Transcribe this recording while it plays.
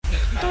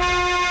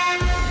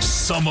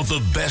Some of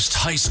the best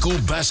high school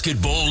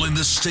basketball in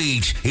the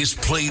state is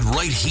played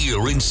right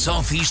here in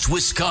Southeast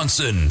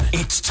Wisconsin.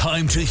 It's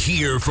time to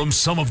hear from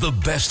some of the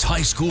best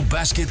high school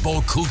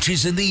basketball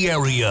coaches in the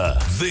area.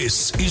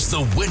 This is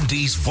the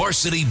Wendy's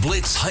Varsity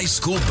Blitz High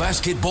School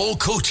Basketball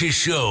Coaches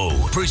Show,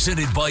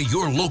 presented by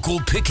your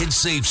local Pick and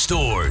Save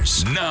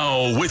stores.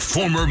 Now with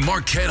former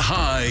Marquette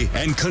High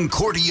and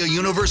Concordia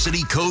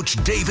University coach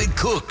David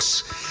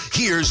Cooks.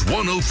 Here's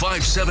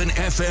 105.7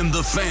 FM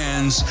The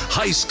Fan's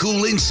High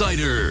School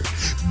Insider,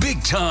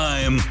 Big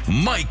Time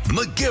Mike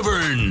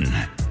McGivern.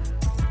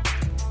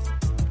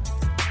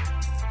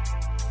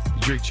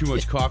 You drink too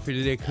much coffee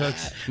today,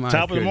 Cooks?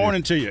 Top of the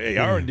morning to you. Hey,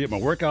 I already did my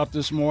workout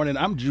this morning.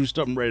 I'm juiced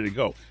up and ready to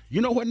go.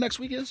 You know what next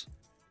week is?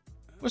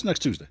 What's next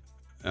Tuesday?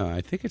 I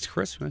think it's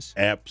Christmas.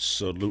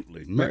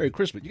 Absolutely. Merry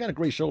Christmas. You got a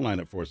great show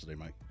lined up for us today,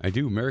 Mike. I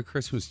do. Merry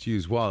Christmas to you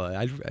as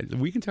well.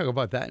 We can talk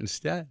about that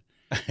instead.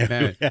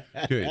 Man,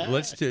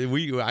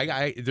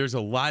 good. There's a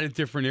lot of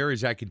different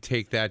areas I could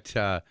take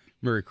that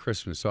Merry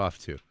Christmas off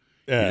to.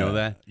 You know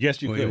that?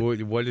 Yes, you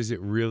could. What is it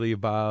really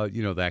about?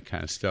 You know, that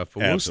kind of stuff.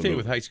 But we'll stay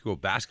with high school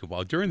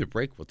basketball. During the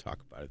break, we'll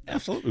talk about it.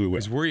 Absolutely, we will.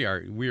 Because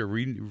we are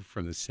reading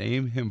from the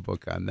same hymn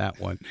book on that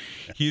one.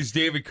 He's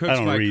David Cooks,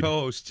 my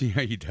co-host.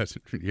 Yeah, he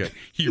doesn't. Yeah,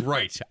 he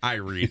writes. I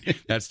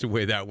read. That's the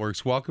way that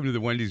works. Welcome to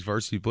the Wendy's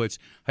Varsity Blitz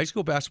High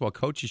School Basketball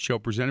Coaches Show,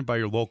 presented by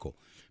your local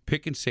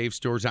Pick and Save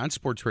stores on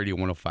Sports Radio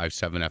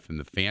 105.7 FM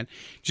The Fan.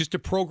 Just a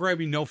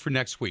programming note for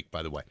next week,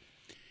 by the way.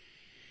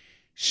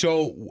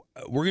 So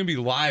we're going to be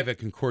live at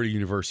Concordia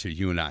University,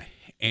 you and I,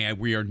 and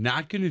we are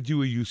not going to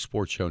do a youth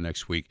sports show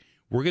next week.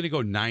 We're going to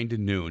go 9 to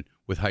noon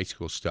with high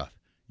school stuff.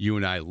 You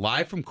and I,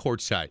 live from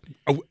courtside.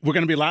 Oh, we're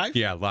going to be live?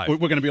 Yeah, live. We're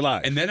going to be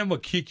live. And then I'm going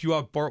to kick you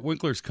out. Bart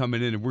Winkler's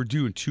coming in, and we're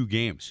doing 2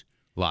 games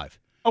live.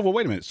 Oh, well,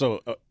 wait a minute.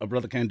 So a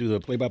brother can't do the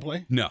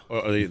play-by-play? No.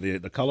 Or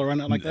the color on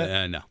it like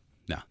that? No.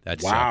 No,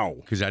 that's wow.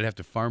 Because I'd have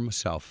to fire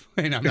myself,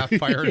 and I'm not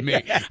firing me.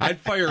 I'd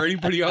fire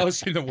anybody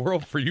else in the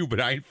world for you,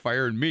 but I ain't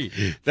firing me.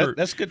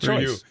 That's good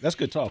choice. You. That's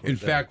good talk. In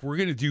fact, we're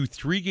going to do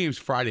 3 games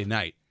Friday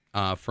night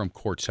from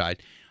courtside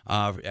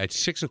at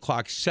 6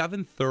 o'clock,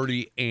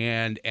 7:30,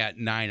 and at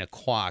 9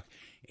 o'clock.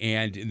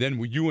 And then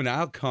you and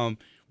I'll come.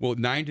 Well,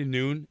 9 to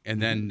noon,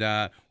 and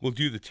then we'll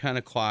do the 10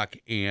 o'clock,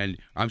 and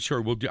I'm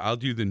sure I'll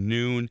do the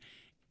noon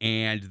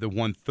and the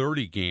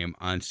 1:30 game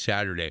on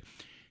Saturday.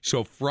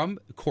 So from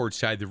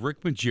courtside, the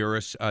Rick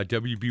Majerus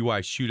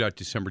WBY Shootout,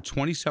 December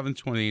 27th,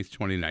 28th,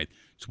 29th.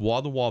 It's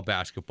wall-to-wall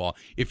basketball.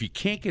 If you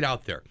can't get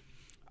out there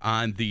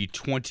on the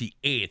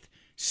 28th,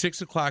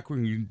 6 o'clock, we're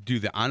going to do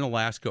the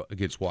Onalaska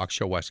against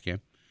Waukesha West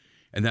game,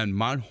 and then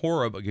Mount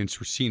Horeb against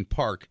Racine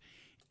Park,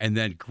 and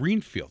then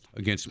Greenfield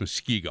against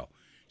Muskego.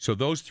 So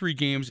those 3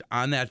 games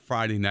on that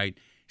Friday night.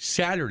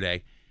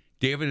 Saturday,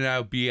 David and I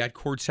will be at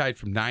courtside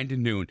from 9 to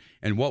noon,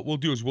 and what we'll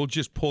do is we'll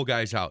just pull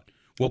guys out.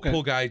 We'll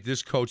pull guys,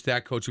 this coach,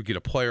 that coach, we'll get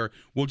a player.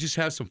 We'll just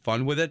have some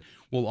fun with it.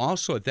 We'll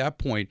also, at that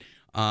point,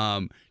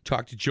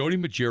 talk to Jody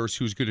Majerus,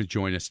 who's going to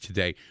join us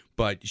today,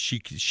 but she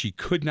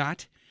could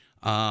not.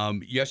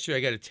 Yesterday,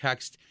 I got a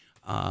text.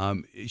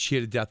 She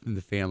had a death in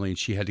the family, and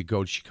she had to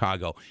go to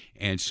Chicago.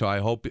 And so I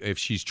hope if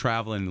she's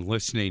traveling and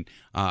listening,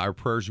 our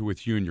prayers are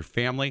with you and your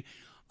family.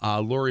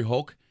 Lori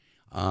Hoke,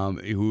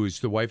 who is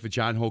the wife of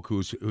John Hoke,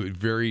 who's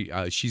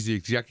she's the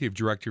executive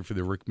director for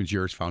the Rick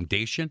Majerus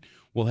Foundation.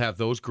 We'll have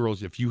those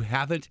girls. If you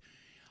haven't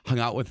hung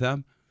out with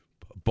them,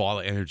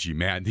 ball of energy,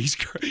 man. These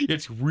girls,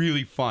 it's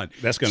really fun.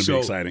 That's going to be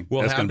exciting.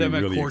 We'll That's have them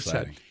really at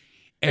courtside.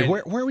 And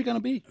where are we going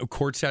to be?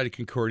 Courtside at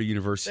Concordia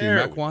University in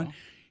Mequon.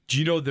 Do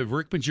you know the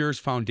Rick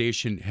Majerus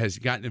Foundation has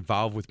gotten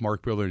involved with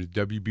Mark Miller in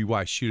the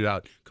WBY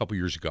Shootout a couple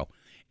years ago?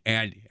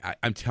 And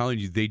I'm telling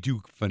you, they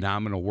do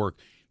phenomenal work.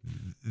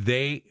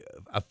 A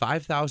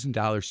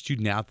 $5,000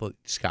 student athlete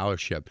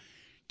scholarship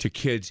to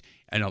kids,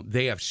 and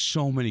they have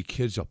so many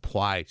kids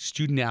apply,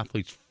 student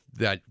athletes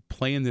that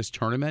play in this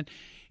tournament,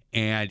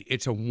 and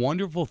it's a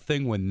wonderful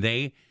thing when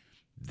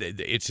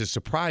it's a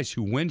surprise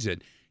who wins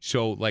it.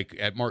 So like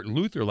at Martin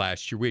Luther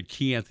last year, we had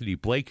Key Anthony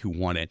Blake who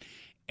won it,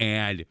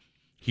 and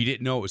he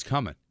didn't know it was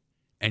coming.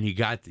 And he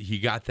got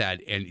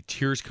that, and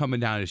tears coming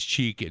down his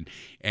cheek,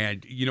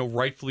 and you know,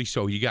 rightfully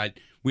so. We had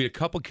a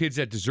couple kids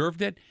that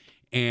deserved it,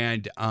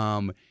 and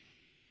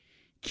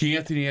Key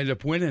Anthony ended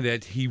up winning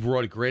it. He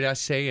wrote a great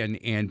essay,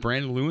 and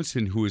Brandon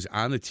Lewinson, who is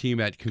on the team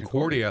at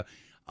Concordia,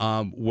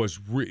 was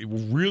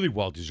really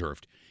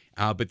well-deserved.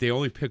 But they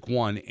only picked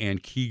one,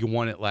 and Key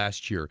won it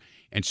last year.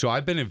 And so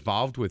I've been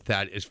involved with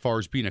that as far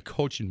as being a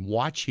coach and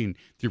watching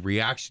the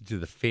reaction to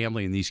the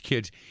family and these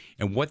kids.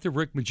 And what the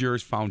Rick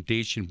Majerus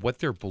Foundation, what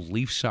their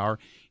beliefs are,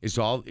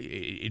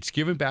 it's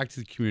given back to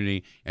the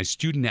community and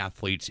student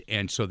athletes.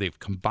 And so they've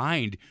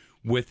combined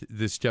with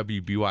this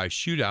WBY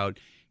Shootout,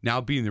 now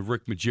being the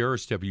Rick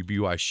Majerus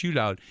WBY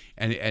Shootout,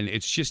 and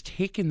it's just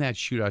taken that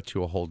shootout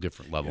to a whole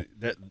different level.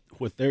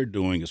 What they're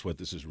doing is what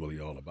this is really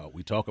all about.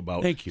 We talk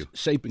about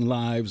shaping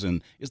lives,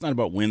 and it's not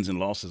about wins and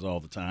losses all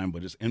the time,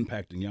 but it's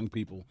impacting young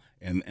people,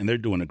 and they're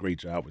doing a great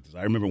job with this.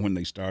 I remember when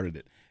they started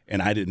it,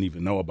 and I didn't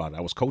even know about it.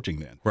 I was coaching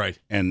then. Right.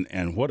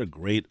 And what a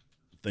great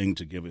thing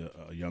to give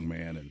a young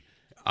man. And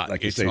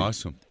Like you it's say,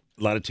 awesome.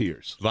 a lot of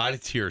tears. A lot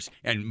of tears.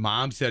 And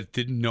moms that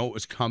didn't know it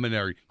was coming,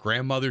 or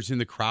grandmothers in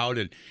the crowd,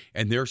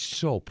 and they're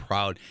so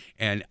proud.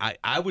 And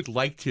I would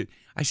like to,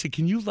 I said,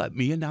 can you let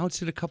me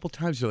announce it a couple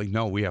times? They're like,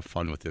 no, we have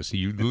fun with this.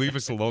 You leave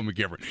us alone,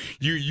 McGivern.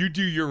 You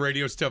do your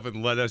radio stuff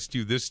and let us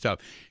do this stuff.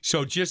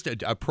 So just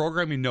a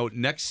programming note,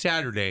 next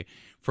Saturday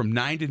from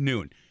 9 to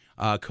noon,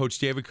 Coach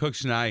David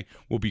Cooks and I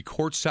will be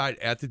courtside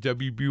at the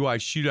WBY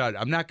shootout.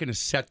 I'm not going to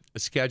set a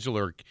schedule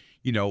or,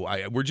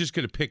 we're just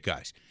going to pick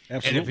guys.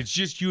 Absolutely. And if it's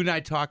just you and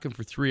I talking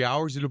for 3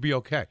 hours, it'll be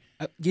okay.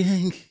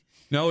 Yeah.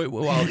 No,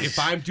 well, if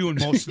I'm doing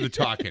most of the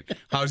talking,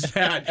 how's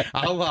that?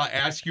 I'll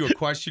ask you a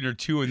question or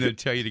two and then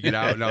tell you to get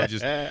out, and I'll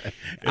just.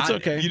 It's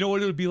okay. You know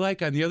what it'll be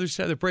like on the other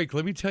side of the break?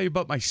 Let me tell you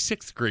about my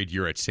 6th grade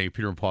year at St.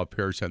 Peter and Paul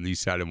Parish on the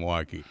east side of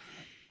Milwaukee.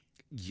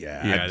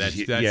 Yeah, that's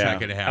not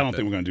going to happen. I don't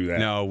think we're going to do that.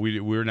 No,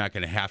 we're not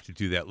going to have to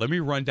do that. Let me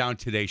run down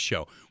today's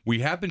show.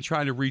 We have been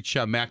trying to reach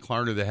Matt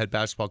Klarner, the head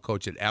basketball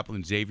coach at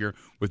Appleton Xavier,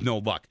 with no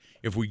luck.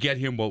 If we get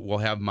him, we'll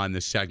have him on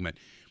this segment.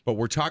 But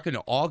we're talking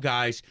to all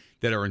guys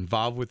that are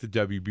involved with the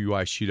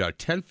WBY shootout.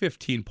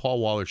 10:15,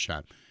 Paul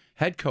Wallersheim,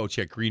 head coach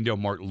at Greendale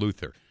Martin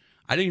Luther.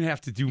 I didn't have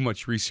to do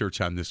much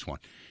research on this one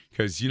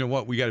because you know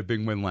what? We got a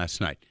big win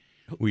last night.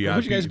 Who'd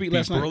you guys beat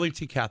last night?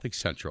 Burlington Catholic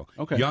Central.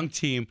 Okay. Young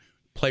team,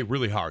 play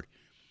really hard.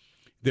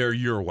 They're a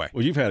year away.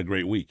 Well, you've had a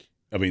great week.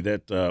 I mean,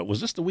 that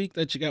was this the week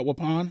that you got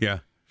Waupun? Yeah.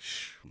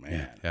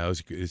 Man, that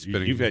was good.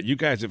 You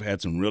guys have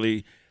had some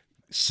really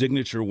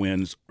signature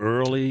wins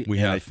early.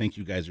 I think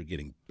you guys are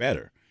getting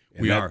better.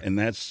 And and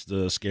that's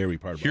the scary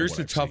part. Here's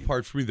the tough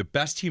part for me: the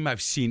best team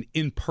I've seen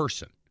in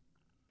person.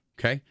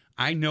 Okay,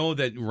 I know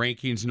that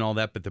rankings and all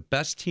that, but the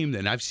best team,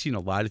 and I've seen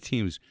a lot of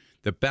teams.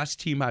 The best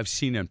team I've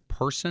seen in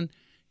person,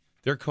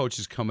 their coach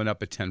is coming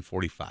up at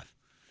 10:45.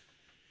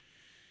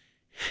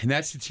 And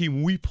that's the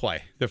team we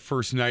play the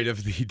first night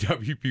of the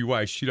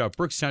WBY shootout.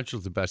 Brook Central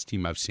is the best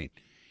team I've seen.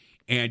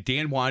 And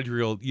Dan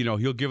Wandry,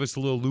 he'll give us a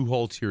little Lou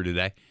Holtz here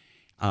today.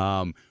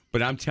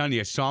 But I'm telling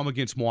you, I saw him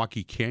against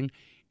Milwaukee King,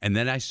 and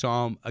then I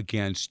saw him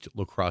against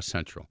La Crosse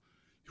Central,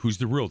 who's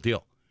the real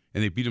deal.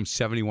 And they beat him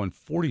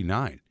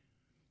 71-49.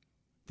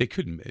 They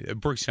couldn't.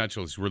 Brook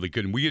Central is really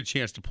good, and we get a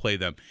chance to play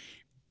them.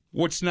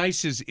 What's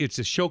nice is it's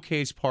a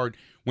showcase part.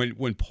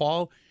 When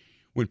Paul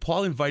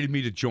invited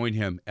me to join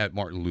him at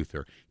Martin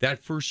Luther,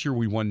 that first year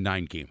we won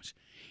 9 games.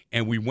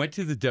 And we went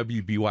to the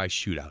WBY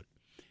shootout.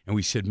 And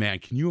we said, man,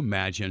 can you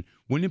imagine?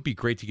 Wouldn't it be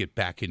great to get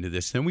back into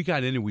this? Then we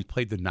got in and we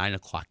played the 9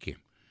 o'clock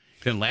game.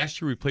 Then last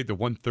year we played the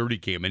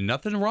 1:30 game. And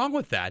nothing wrong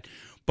with that.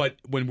 But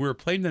when we were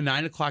playing the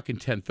 9 o'clock and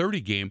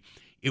 10:30 game,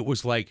 it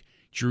was like,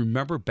 do you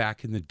remember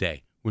back in the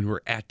day when we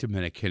were at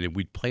Dominican and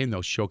we'd play in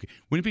those showcases?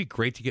 Wouldn't it be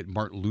great to get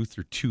Martin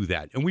Luther to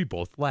that? And we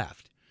both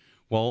laughed.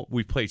 Well,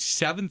 we played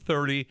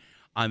 7:30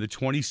 on the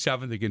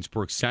 27th against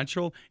Brook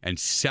Central and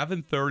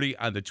 7:30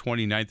 on the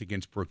 29th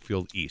against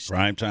Brookfield East.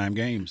 Primetime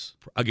games.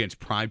 Against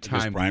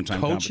primetime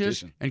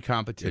coaches and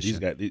competition.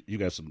 Yeah, you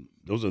got some.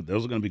 Those are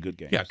going to be good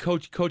games. Yeah,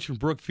 coach from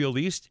Brookfield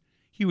East,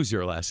 he was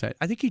there last night.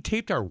 I think he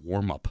taped our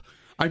warm-up.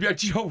 I mean,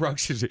 Joe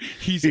Rux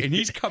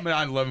he's coming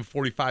on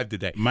 11:45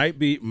 today. Might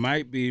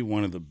be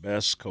one of the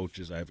best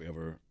coaches I've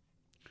ever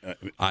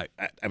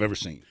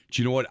seen.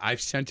 Do you know what?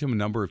 I've sent him a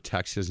number of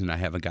texts and I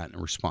haven't gotten a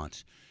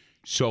response.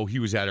 So he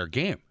was at our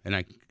game, and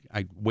I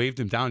waved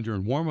him down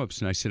during warm-ups,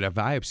 and I said, have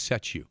I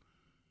upset you?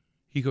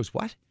 He goes,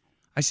 what?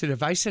 I said,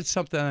 have I said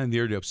something on the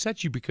air to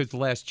upset you? Because the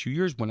last 2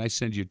 years, when I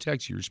send you a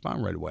text, you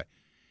respond right away.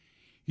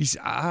 He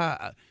said,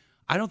 I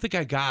don't think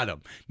I got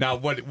him. Now,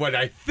 what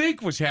I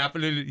think was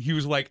happening, he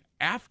was like,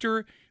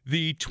 after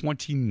the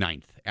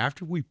 29th,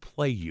 after we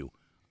play you,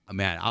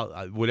 man,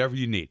 I'll whatever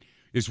you need,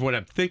 is what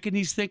I'm thinking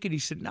he's thinking. He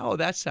said, no,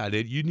 that's not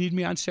it. You need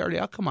me on Saturday?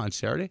 I'll come on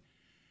Saturday.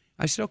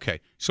 I said, okay.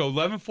 So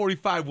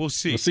 11:45, we'll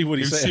see. We'll see what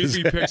he says. See if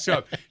he picks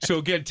up. So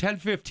again,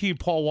 10:15,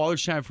 Paul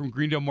Wallersheim from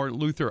Greendale Martin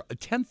Luther.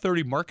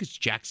 10:30, Marcus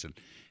Jackson,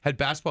 head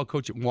basketball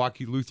coach at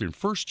Milwaukee Lutheran.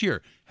 First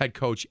year head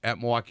coach at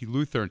Milwaukee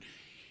Lutheran.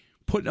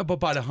 Putting up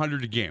about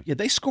 100 a game. Yeah,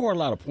 they score a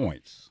lot of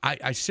points.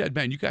 I said,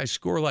 man, you guys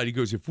score a lot. He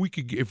goes, if we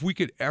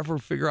could ever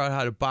figure out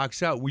how to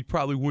box out, we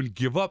probably wouldn't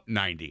give up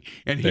 90.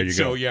 And there you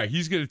go. Yeah,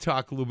 he's going to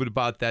talk a little bit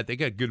about that. They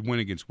got a good win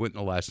against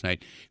Whitnall last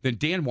night. Then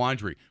Dan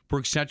Wandry,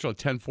 Brook Central at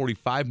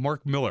 10:45.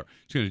 Mark Miller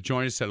is going to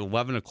join us at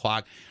 11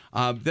 o'clock.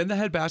 Then the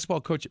head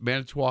basketball coach at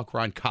Manitowoc,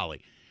 Ron Colley.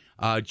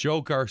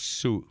 Joe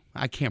Garceau.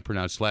 I can't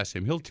pronounce his last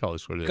name. He'll tell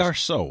us what it is.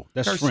 Garceau.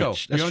 That's Garceau.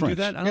 French. That's you don't French. do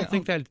that? I don't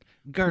think that.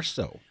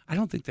 Garceau. I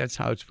don't think that's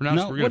how it's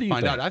pronounced. No, we're going to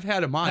find think? out. I've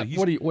had him on.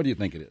 What do you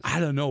think it is? I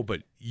don't know,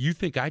 but you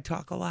think I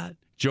talk a lot?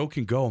 Joe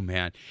can go,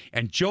 man.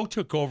 And Joe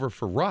took over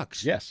for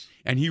Rux. Yes.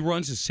 And he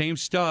runs the same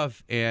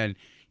stuff. And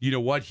you know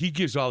what? He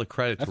gives all the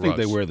credit to Rux. I think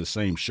they wear the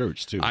same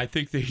shirts, too. I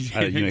think they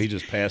he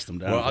just passed them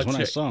down. Well, when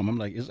I saw him, I'm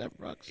like, is that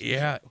Rux?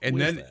 Yeah.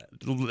 And then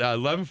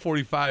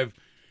 11:45,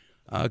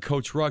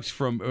 Coach Rux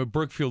from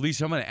Brookfield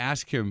East, I'm going to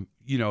ask him,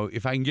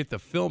 if I can get the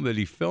film that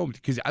he filmed.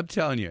 Because I'm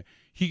telling you,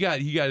 he got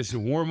us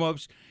in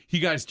warm-ups. He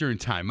got us during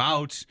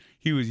timeouts.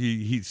 He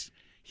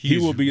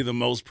will be the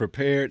most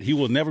prepared. He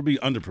will never be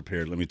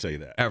underprepared, let me tell you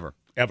that. Ever.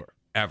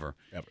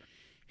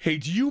 Hey,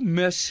 do you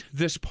miss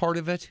this part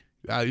of it?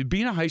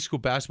 Being a high school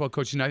basketball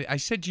coach, and I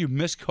said, do you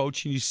miss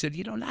coaching? You said,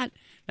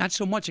 not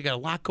so much. I got a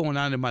lot going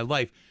on in my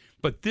life.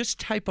 But this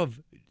type of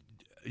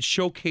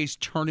showcase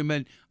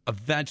tournament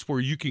events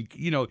where you can,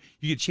 you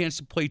get a chance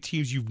to play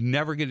teams you've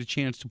never get a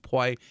chance to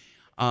play,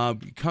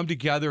 come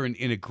together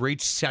in a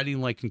great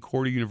setting like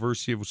Concordia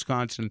University of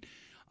Wisconsin,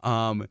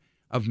 of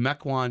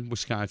Mequon,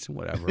 Wisconsin,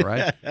 whatever,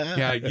 right?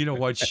 Yeah, you know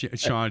what?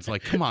 Sean's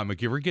like, come on,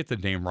 McGiver, get the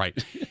name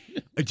right.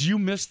 Do you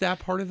miss that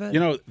part of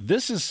it?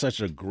 This is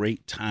such a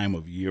great time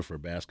of year for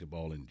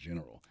basketball in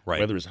general, right?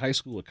 Whether it's high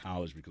school or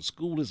college, because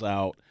school is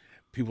out,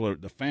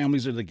 the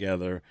families are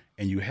together,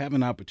 and you have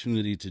an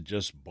opportunity to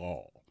just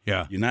ball.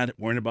 Yeah. You're not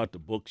worrying about the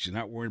books. You're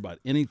not worried about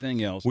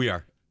anything else. We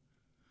are.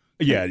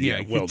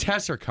 Yeah. Well,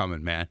 tests are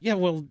coming, man. Yeah,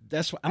 well,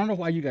 I don't know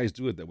why you guys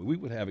do it that way. We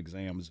would have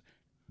exams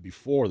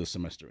before the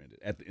semester ended,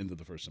 at the end of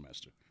the first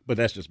semester. But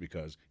that's just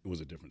because it was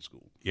a different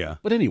school. Yeah.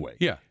 But anyway,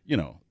 yeah.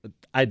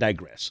 I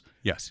digress.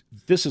 Yes.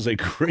 This is a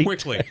great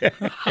Quickly.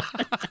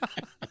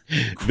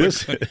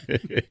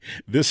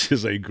 This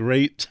is a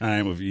great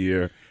time of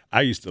year.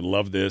 I used to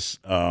love this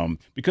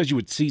because you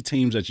would see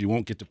teams that you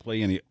won't get to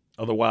play any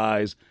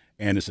otherwise,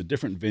 and it's a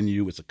different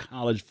venue. It's a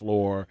college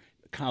floor,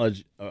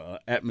 college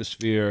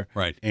atmosphere.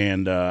 Right.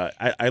 And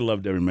I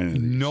loved every minute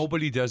of these.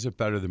 Nobody does it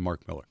better than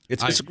Mark Miller.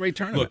 It's a great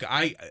tournament. Look,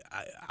 I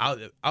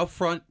out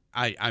front,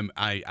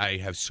 I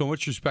have so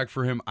much respect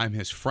for him. I'm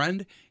his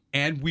friend,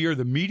 and we are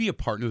the media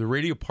partner, the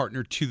radio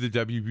partner to the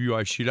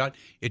WBUI Shootout.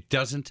 It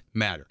doesn't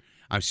matter.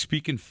 I'm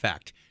speaking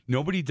fact.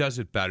 Nobody does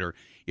it better.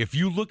 If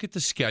you look at the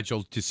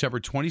schedule, December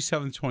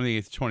 27th,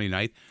 28th,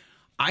 29th,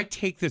 I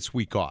take this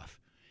week off.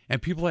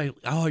 And people are like,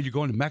 oh, you're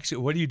going to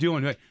Mexico. What are you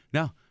doing?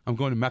 No, I'm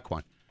going to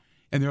Mequon.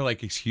 And they're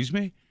like, excuse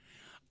me?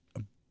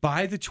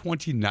 By the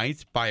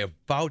 29th, by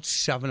about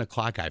 7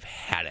 o'clock, I've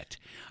had it.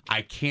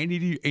 I can't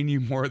eat any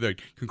more of the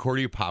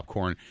Concordia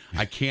popcorn.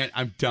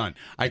 I'm done.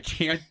 I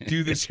can't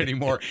do this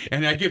anymore.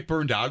 And I get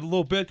burned out a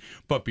little bit.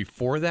 But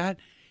before that,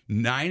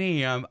 9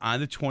 a.m.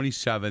 on the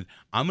 27th,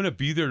 I'm going to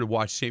be there to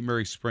watch St.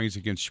 Mary Springs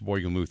against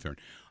Sheboygan Lutheran.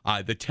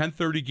 The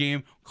 10:30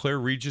 game, Claire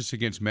Regis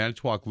against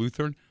Manitowoc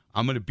Lutheran,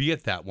 I'm going to be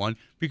at that one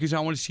because I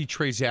want to see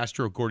Trey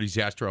Zastro, Gordy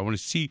Zastro. I want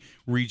to see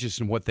Regis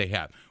and what they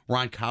have.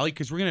 Ron Colley,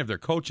 because we're going to have their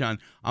coach on.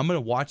 I'm going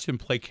to watch them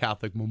play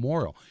Catholic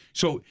Memorial.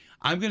 So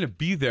I'm going to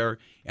be there,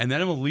 and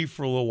then I'm going to leave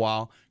for a little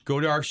while, go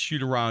to our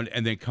shoot-around,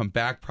 and then come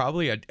back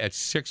probably at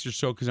 6 or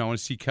so because I want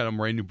to see Kedem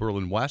Ray, New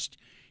Berlin West,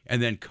 and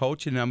then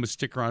coach, and then I'm going to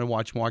stick around and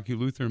watch Milwaukee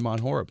Lutheran and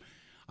Mount Horeb.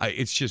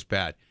 It's just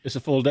bad. It's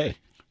a full day.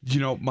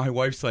 My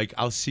wife's like,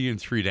 I'll see you in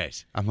 3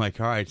 days. I'm like,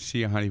 all right, see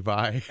you, honey,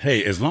 bye.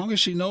 Hey, as long as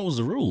she knows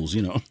the rules,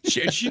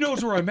 She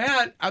knows where I'm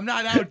at. I'm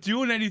not out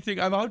doing anything.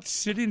 I'm out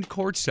sitting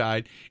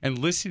courtside and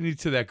listening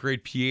to that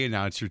great PA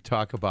announcer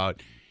talk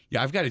about,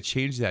 I've got to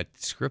change that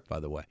script, by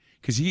the way,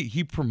 because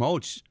he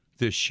promotes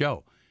this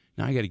show.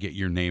 Now I got to get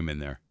your name in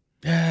there.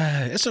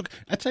 It's okay.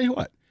 I tell you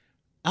what,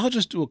 I'll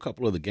just do a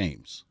couple of the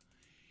games.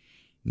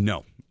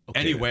 No. Okay,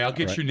 anyway, I'll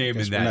get your name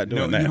in that.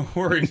 No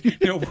worries.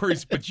 No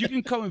worries. But you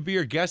can come and be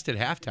our guest at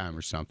halftime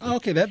or something. Oh,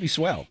 okay, that'd be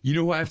swell. You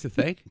know who I have to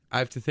thank? I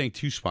have to thank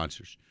two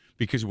sponsors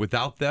because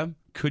without them,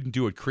 couldn't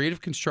do it.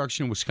 Creative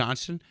Construction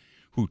Wisconsin,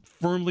 who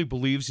firmly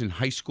believes in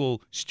high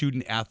school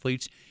student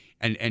athletes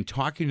and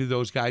talking to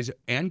those guys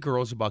and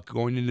girls about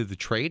going into the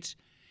trades,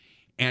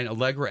 and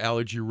Allegra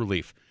Allergy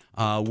Relief.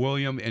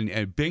 William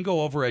and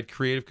Bingo over at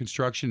Creative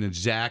Construction, and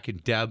Zach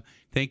and Deb,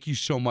 thank you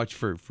so much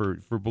for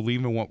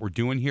believing in what we're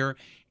doing here.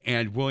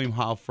 And William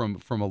Howe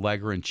from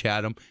Allegra and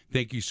Chatham,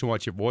 thank you so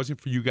much. If it wasn't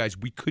for you guys,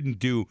 we couldn't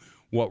do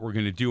what we're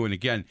going to do. And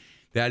again,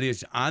 that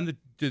is on the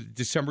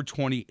December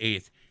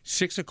 28th,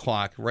 6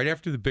 o'clock, right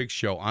after the big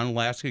show, on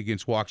Alaska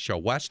against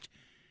Waukesha West,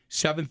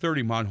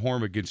 7:30 Mount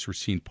Horeb against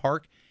Racine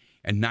Park,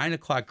 and 9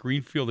 o'clock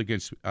Greenfield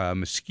against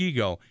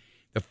Muskego.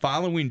 The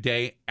following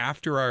day,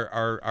 after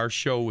our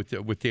show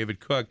with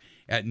David Cook,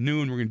 at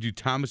noon, we're going to do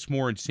Thomas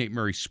More and St.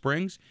 Mary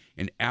Springs,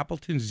 and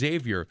Appleton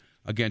Xavier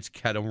against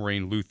Kedem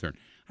Ray Lutheran.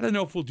 I don't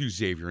know if we'll do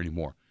Xavier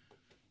anymore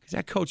because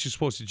that coach is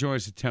supposed to join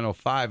us at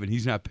 10:05, and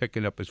he's not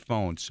picking up his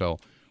phone. So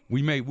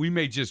we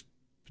may just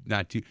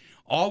not do.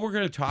 All we're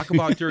going to talk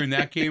about during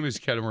that game is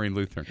Kedem Ray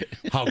Lutheran.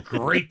 How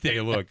great they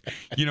look.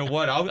 You know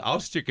what? I'll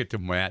stick it to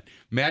Matt.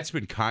 Matt's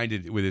been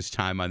kind with his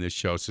time on this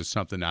show, so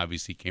something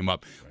obviously came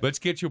up. Right. Let's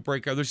get you a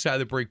break. Other side of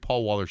the break,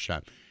 Paul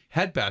Wallershine,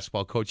 head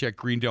basketball coach at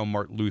Greendale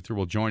Martin Luther,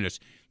 will join us.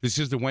 This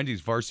is the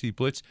Wendy's Varsity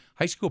Blitz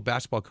High School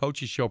Basketball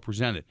Coaches Show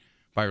presented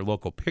by our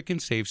local Pick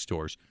and Save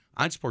stores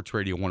on Sports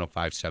Radio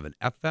 105.7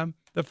 FM,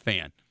 The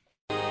Fan.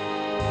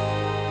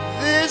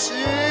 This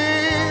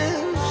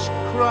is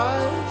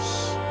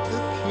Christ the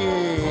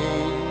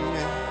King,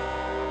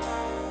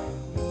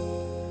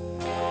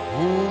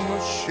 whom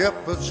the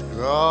shepherds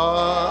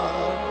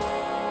guard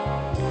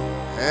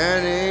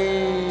and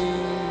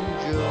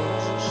angels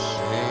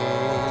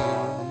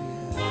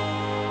sing.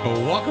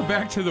 Well, welcome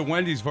back to the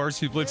Wendy's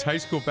Varsity Blitz High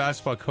School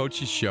Basketball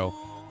Coaches Show,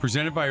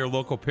 presented by your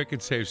local Pick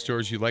and Save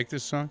stores. You like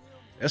this song?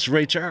 That's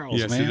Ray Charles,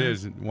 Yes, man. it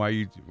is.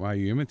 Why are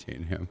you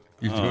imitating him?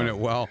 You're doing it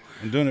well.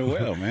 I'm doing it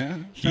well,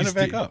 man. Turn it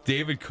back up.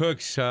 David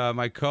Cooks,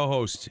 my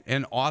co-host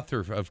and author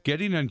of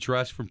Getting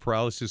Undressed from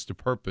Paralysis to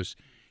Purpose.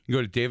 You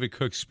can go to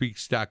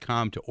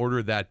davidcookspeaks.com to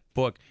order that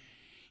book.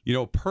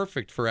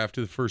 Perfect for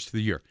after the first of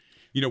the year.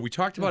 We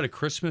talked about a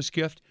Christmas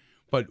gift,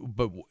 but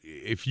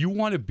if you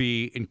want to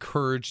be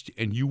encouraged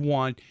and you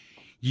want,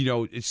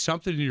 it's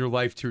something in your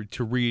life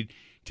to read,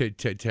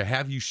 to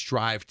have you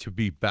strive to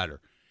be better.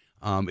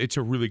 It's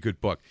a really good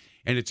book.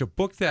 And it's a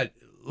book that,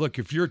 look,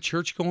 if you're a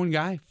church-going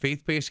guy,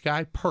 faith-based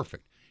guy,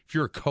 perfect. If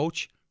you're a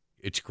coach,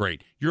 it's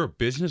great. You're a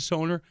business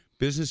owner,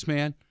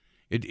 businessman,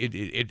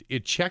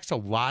 it checks a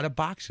lot of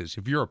boxes.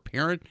 If you're a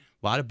parent,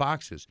 a lot of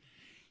boxes.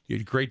 You're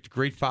a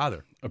great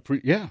father.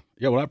 Yeah.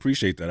 Well, I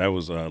appreciate that. I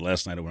was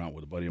last night I went out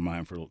with a buddy of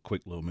mine for a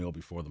quick little meal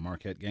before the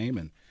Marquette game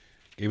and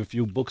gave a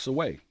few books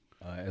away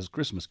as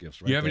Christmas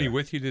gifts. Right. You have any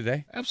with you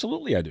today?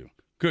 Absolutely, I do.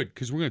 Good,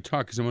 because we're going to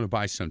talk. Because I'm going to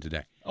buy some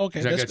today. Okay,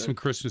 I got some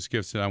Christmas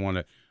gifts that I want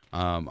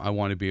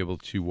to be able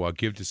to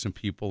give to some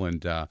people.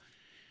 And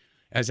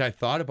as I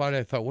thought about it,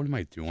 I thought, what am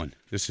I doing?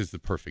 This is the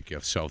perfect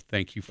gift. So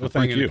thank you for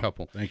bringing a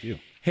couple. Thank you.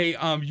 Hey,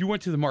 you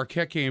went to the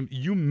Marquette game.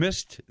 You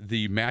missed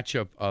the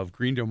matchup of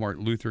Greendale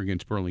Martin Luther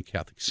against Burlington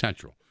Catholic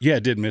Central. Yeah, I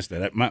did miss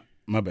that.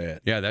 My bad.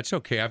 Yeah, that's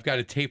okay. I've got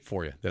a tape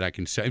for you that I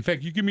can send. In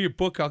fact, you give me a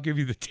book, I'll give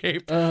you the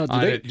tape.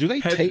 Do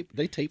they tape?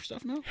 They tape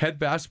stuff now? Head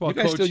basketball you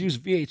guys coach. still use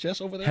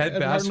VHS over there? Head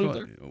at basketball.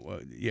 Martin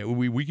Luther? Yeah,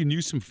 we can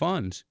use some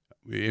funds.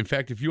 In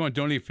fact, if you want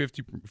to donate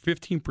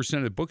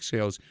 15% of book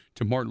sales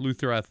to Martin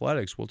Luther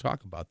Athletics, we'll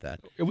talk about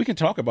that. We can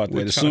talk about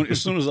that as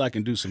soon as I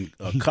can do some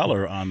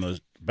color on the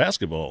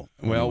basketball.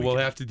 Well, we'll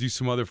have to do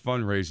some other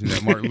fundraising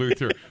at Martin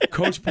Luther.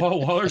 Coach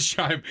Paul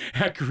Wallersheim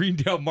at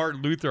Greendale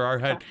Martin Luther,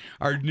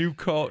 our new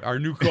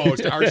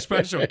co-host, our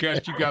special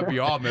guest. You got me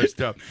all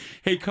messed up.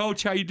 Hey,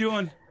 Coach, how you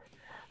doing?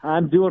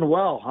 I'm doing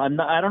well. I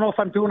don't know if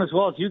I'm doing as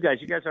well as you guys.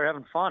 You guys are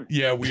having fun.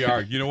 Yeah, we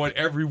are. You know what?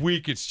 Every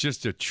week it's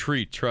just a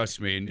treat,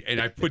 trust me.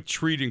 And I put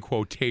treat in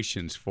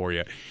quotations for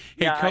you.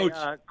 Hey, yeah,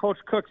 Coach. Coach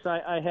Cooks,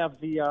 I have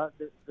the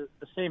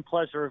same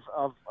pleasure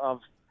of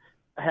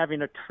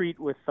having a treat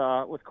with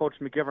Coach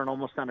McGivern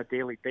almost on a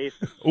daily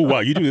basis. Oh, wow.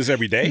 You do this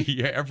every day?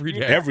 Yeah, every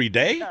day. Every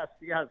day?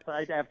 Yes,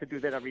 I have to do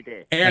that every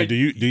day. And do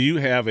you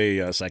have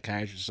a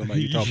psychiatrist,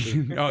 somebody you talk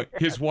to? No,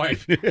 his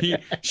wife.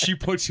 She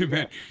puts him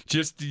in.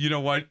 Just, you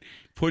know what?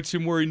 Puts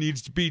him where he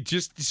needs to be.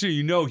 Just so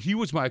you know, he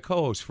was my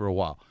co-host for a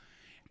while.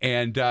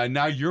 And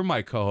now you're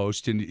my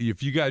co-host. And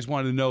if you guys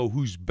want to know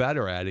who's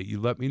better at it, you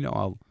let me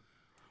know.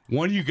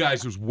 One of you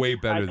guys was way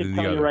better than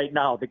the other. I can tell you right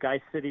now, the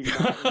guy sitting is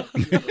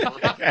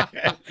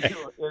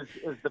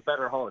the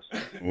better host.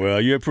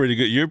 Well, you're pretty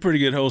good. You're a pretty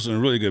good host and a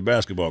really good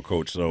basketball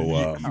coach. So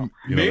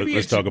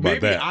let's talk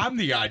about that. Maybe I'm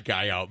the odd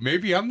guy out.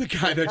 Maybe I'm the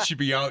guy that should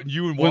be out, and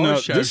you and Well,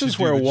 Wallace. no, this is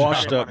where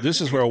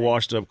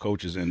washed up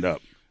coaches end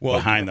up.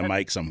 Behind the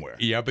mic somewhere.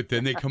 Yeah, but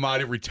then they come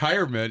out of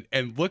retirement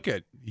and look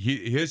at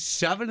his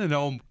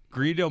 7-0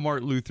 Greendale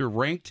Martin Luther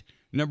ranked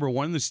number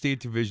 1 in the state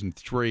Division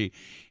III.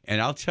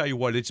 And I'll tell you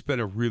what, it's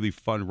been a really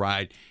fun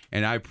ride.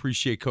 And I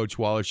appreciate Coach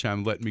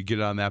Wallersheim letting me get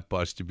on that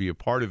bus to be a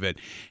part of it.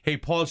 Hey,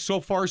 Paul,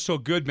 so far so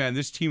good, man.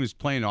 This team is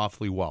playing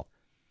awfully well.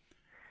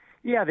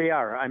 Yeah, they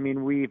are. I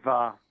mean, we've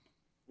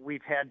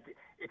had.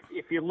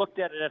 If you looked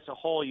at it as a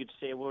whole, you'd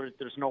say, well,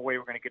 there's no way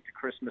we're going to get to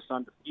Christmas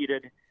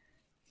undefeated.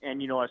 And,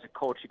 as a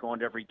coach, you go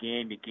into every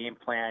game, you game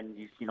plan.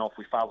 If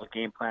we follow the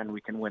game plan, we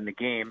can win the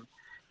game.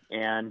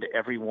 And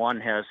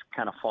everyone has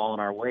kind of fallen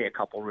our way. A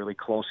couple really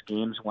close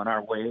games went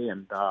our way.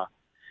 And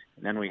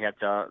then we had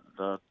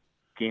the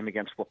game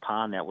against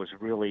Waupun that was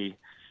really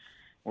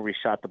where we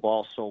shot the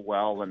ball so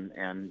well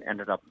and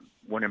ended up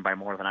winning by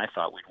more than I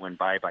thought we'd win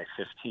by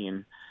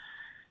 15.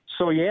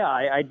 So, yeah,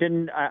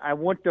 I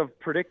wouldn't have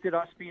predicted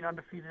us being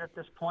undefeated at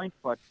this point,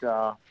 but,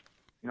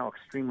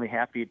 extremely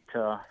happy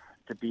to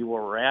be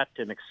where we're at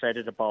and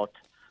excited about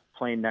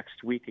playing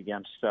next week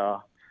against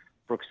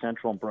Brook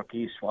Central and Brook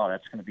East. Wow,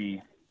 that's going to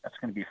be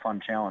a fun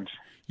challenge.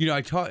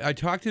 I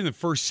talked in the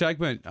first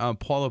segment,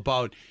 Paul,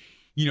 about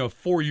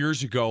 4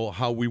 years ago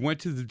how we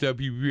went to the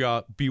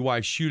WBY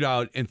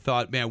shootout and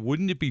thought, man,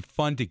 wouldn't it be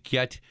fun to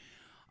get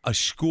a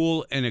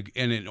school and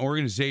an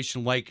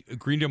organization like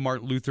Greendale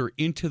Martin Luther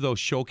into those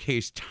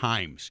showcase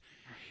times?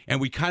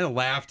 And we kind of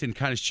laughed and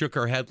kind of shook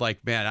our head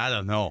like, man, I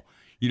don't know.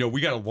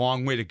 We got a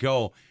long way to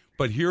go.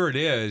 But here it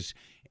is,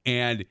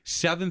 and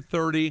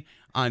 7:30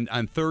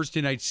 on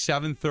Thursday night,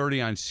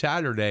 7:30 on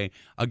Saturday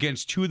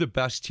against two of the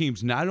best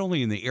teams, not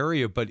only in the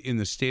area but in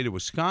the state of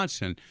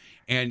Wisconsin.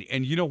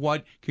 And you know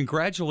what?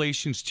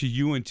 Congratulations to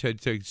you and to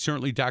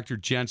certainly Dr.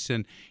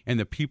 Jensen and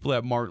the people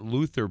at Martin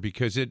Luther,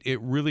 because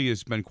it really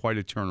has been quite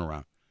a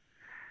turnaround.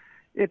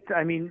 It's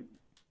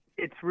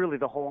really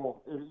the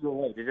whole. You're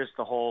right. It is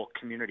the whole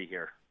community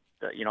here.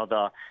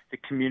 The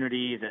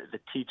community, the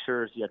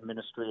teachers, the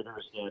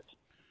administrators that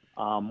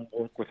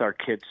work with our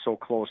kids so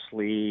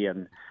closely,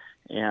 and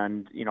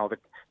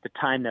the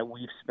time that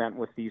we've spent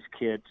with these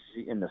kids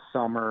in the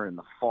summer, in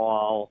the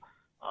fall,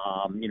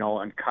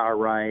 on car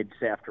rides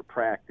after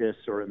practice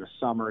or in the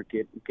summer,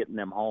 getting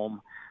them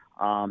home.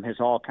 has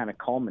all kind of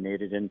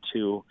culminated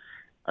into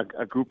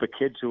a group of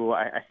kids who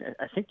I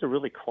think they're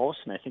really close,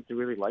 and I think they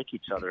really like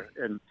each other.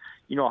 And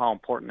you know how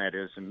important that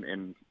is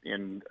in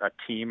a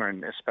team,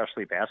 and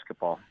especially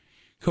basketball.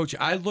 Coach,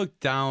 I looked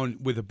down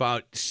with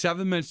about 6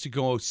 minutes to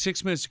go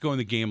in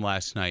the game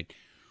last night.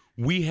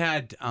 We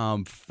had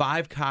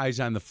 5 guys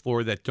on the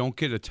floor that don't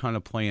get a ton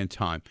of playing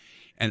time.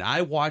 And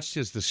I watched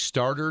as the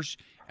starters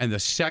and the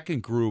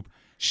second group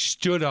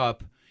stood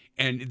up,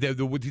 and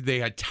they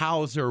had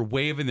towels, they were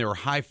waving, they were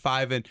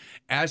high-fiving,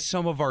 as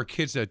some of our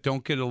kids that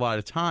don't get a lot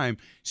of time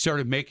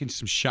started making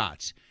some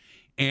shots.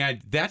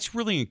 And that's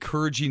really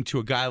encouraging to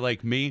a guy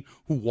like me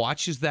who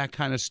watches that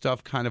kind of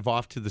stuff kind of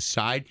off to the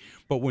side.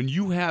 But when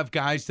you have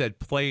guys that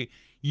play,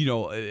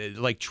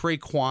 like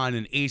Traquan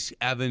and Ace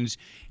Evans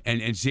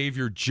and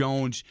Xavier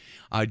Jones,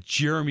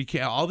 Jeremy,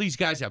 all these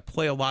guys that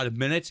play a lot of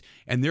minutes,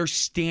 and they're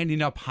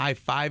standing up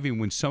high-fiving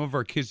when some of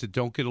our kids that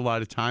don't get a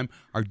lot of time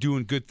are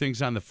doing good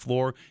things on the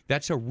floor,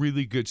 that's a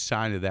really good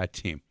sign of that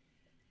team.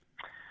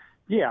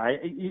 Yeah,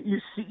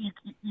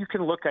 you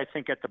can look, I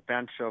think, at the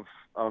bench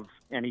of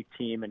any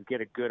team and get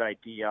a good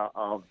idea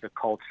of the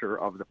culture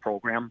of the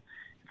program.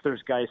 If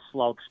there's guys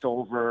slouched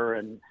over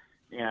and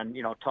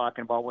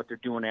talking about what they're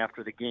doing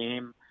after the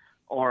game,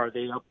 or are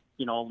they up,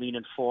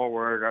 leaning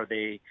forward? Are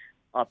they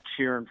up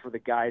cheering for the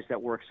guys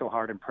that work so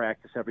hard in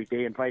practice every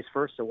day, and vice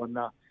versa? When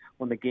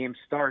the game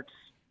starts,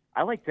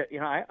 I like to,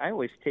 I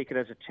always take it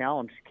as a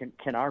challenge.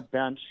 Can our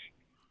bench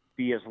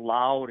be as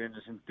loud and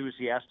as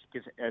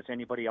enthusiastic as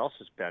anybody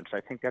else's bench?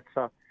 I think that's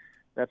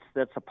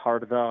a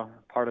part of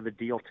the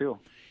deal too.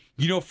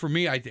 For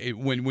me,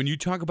 when you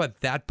talk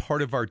about that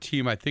part of our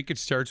team, I think it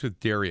starts with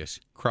Darius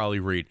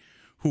Crowley-Reed,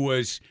 who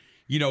was,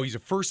 he's a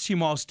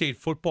first-team All-State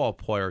football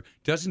player,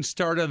 doesn't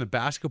start on the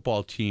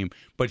basketball team,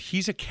 but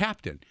he's a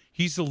captain.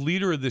 He's the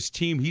leader of this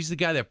team. He's the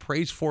guy that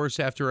prays for us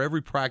after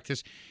every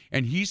practice,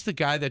 and he's the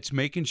guy that's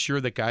making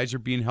sure that guys are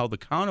being held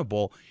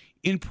accountable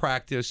in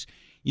practice,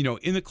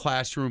 in the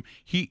classroom.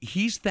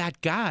 He's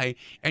that guy,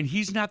 and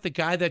he's not the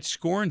guy that's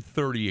scoring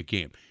 30 a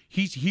game.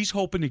 He's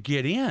hoping to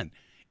get in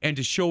and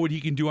to show what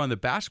he can do on the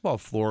basketball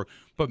floor,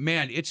 but,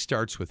 man, it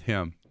starts with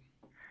him.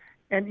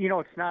 And,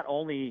 it's not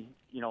only,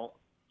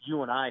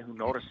 you and I who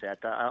notice that.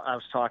 I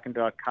was talking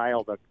to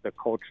Kyle, the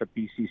coach at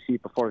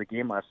BCC, before the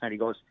game last night. He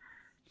goes,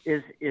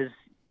 is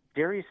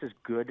Darius as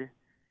good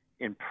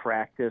in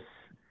practice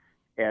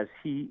as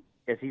he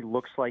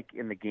looks like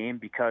in the game?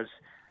 Because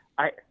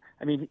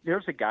I mean,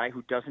 there's a guy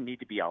who doesn't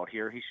need to be out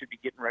here. He should be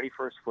getting ready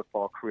for his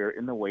football career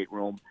in the weight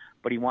room,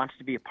 but he wants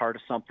to be a part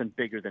of something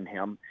bigger than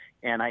him.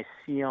 And I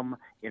see him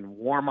in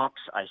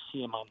warm-ups. I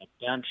see him on the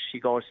bench. He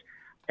goes,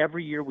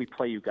 every year we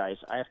play you guys,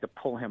 I have to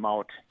pull him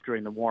out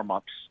during the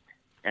warm-ups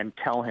and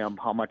tell him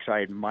how much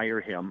I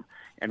admire him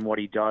and what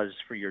he does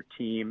for your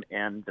team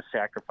and the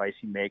sacrifice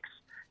he makes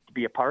to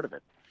be a part of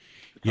it.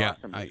 It's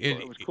awesome.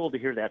 It was cool to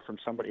hear that from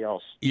somebody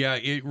else. Yeah,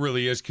 it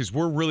really is, because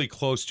we're really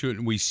close to it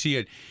and we see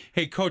it.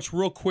 Hey, Coach,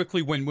 real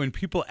quickly, when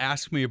people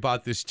ask me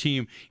about this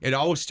team, it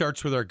always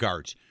starts with our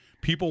guards.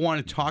 People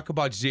want to talk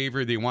about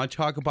Xavier, they want to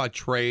talk about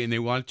Trey, and they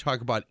want to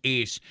talk about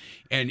Ace.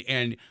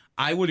 And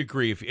I would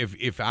agree,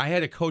 if I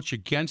had a coach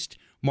against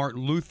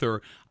Martin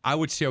Luther, I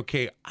would say,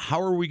 okay, how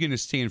are we going to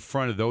stay in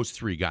front of those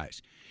 3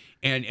 guys?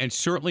 And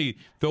certainly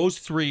those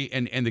 3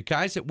 and the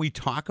guys that we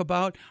talk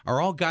about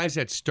are all guys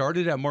that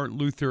started at Martin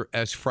Luther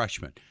as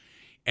freshmen.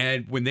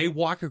 And when they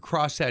walk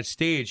across that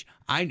stage,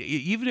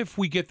 even if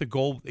we get the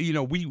goal,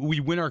 we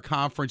win our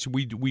conference,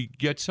 we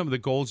get some of the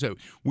goals that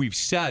we've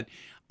set,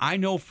 I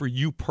know for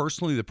you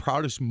personally, the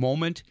proudest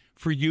moment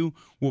for you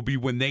will be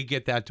when they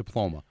get that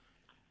diploma.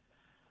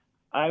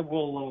 I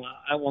will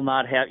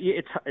not have.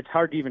 It's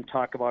hard to even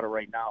talk about it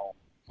right now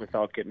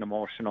without getting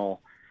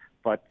emotional.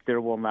 But there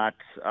will not.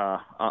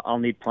 I'll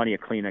need plenty of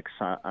Kleenex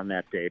on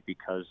that day,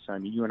 because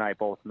you and I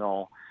both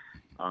know,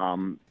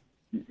 and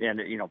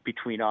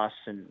between us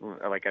and,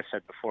 like I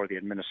said before, the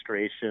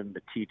administration,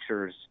 the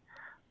teachers,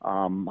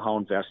 how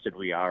invested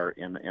we are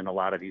in a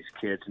lot of these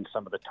kids and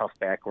some of the tough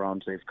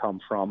backgrounds they've come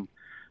from.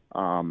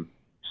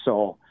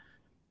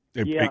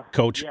 Hey,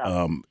 Coach,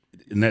 and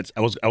that's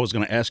I was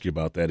going to ask you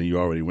about that, and you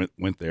already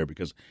went there,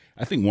 because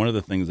I think one of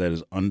the things that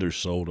is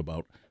undersold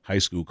about high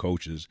school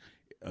coaches,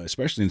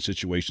 especially in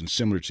situations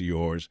similar to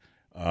yours,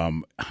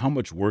 how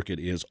much work it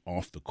is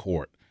off the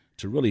court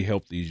to really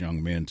help these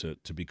young men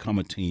to become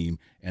a team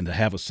and to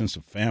have a sense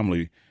of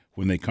family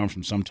when they come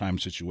from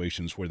sometimes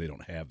situations where they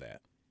don't have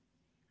that.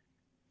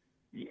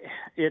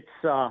 It's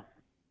a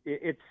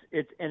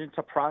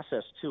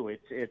process too.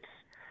 It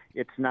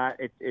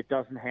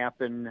doesn't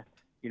happen,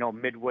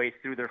 midway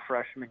through their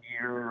freshman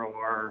year,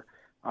 or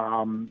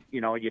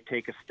you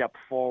take a step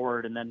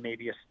forward and then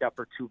maybe a step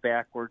or 2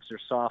 backwards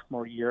their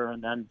sophomore year,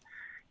 and then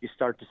you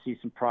start to see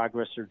some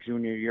progress their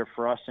junior year,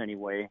 for us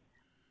anyway,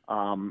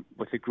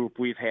 with the group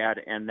we've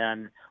had. And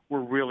then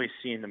we're really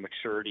seeing the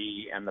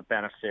maturity and the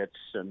benefits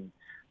and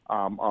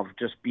of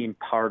just being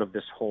part of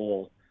this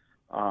whole,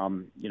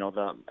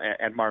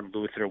 at Martin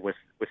Luther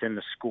within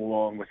the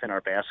school and within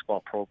our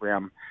basketball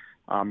program,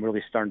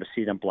 really starting to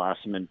see them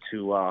blossom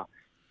into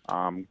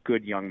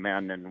good young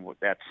men, and we're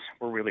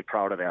really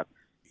proud of that.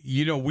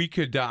 You know, we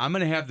could. I'm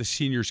going to have the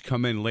seniors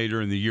come in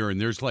later in the year,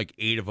 and there's like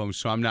 8 of them,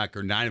 so I'm not,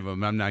 or 9 of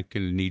them. I'm not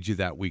going to need you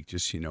that week.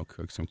 Just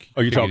Cook. Some.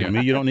 Oh, you're talking to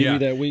me? You don't need me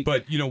that week.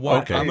 But you know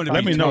what? Okay. I'm going to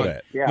let me know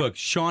that. Yeah. Look,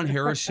 Sean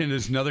Harrison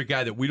is another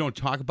guy that we don't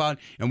talk about,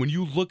 and when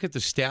you look at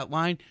the stat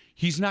line,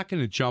 he's not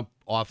going to jump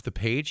off the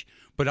page.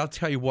 But I'll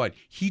tell you what,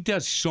 he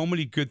does so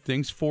many good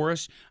things for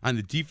us on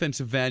the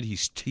defensive end.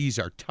 He's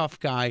our tough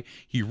guy.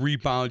 He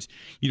rebounds.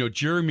 You know,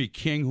 Jeremy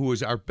King, who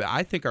was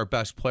I think our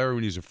best player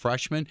when he was a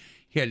freshman.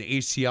 He had an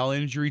ACL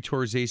injury,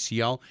 tore his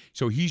ACL,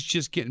 so he's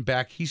just getting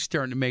back. He's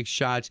starting to make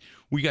shots.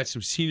 We got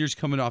some seniors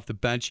coming off the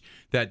bench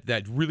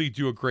that really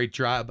do a great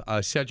job.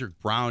 Cedric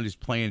Brown is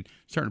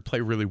starting to play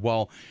really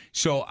well.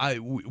 So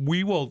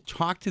we will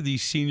talk to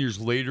these seniors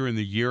later in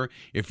the year.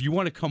 If you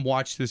want to come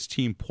watch this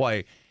team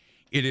play,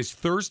 it is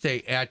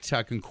Thursday at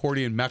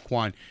Concordia and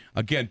Mequon.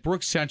 Again,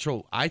 Brook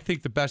Central, I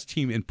think the best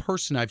team in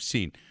person I've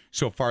seen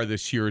so far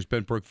this year has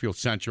been Brookfield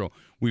Central.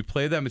 We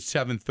play them at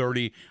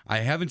 7:30. I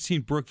haven't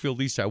seen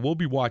Brookfield East. I will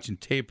be watching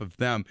tape of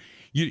them.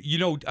 You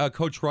know,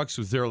 Coach Rux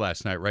was there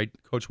last night, right,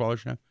 Coach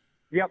Wallersheim?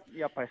 Yep,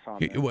 I saw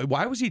him.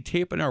 Why was he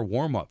taping our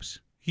warm-ups?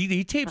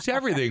 He tapes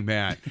everything,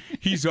 man.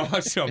 He's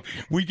awesome.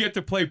 We get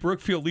to play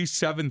Brookfield East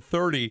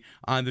 7:30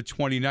 on the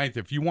 29th.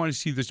 If you want to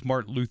see this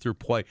Martin Luther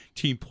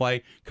team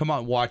play, come out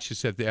and watch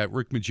us at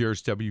Rick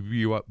Majerus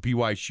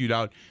WBY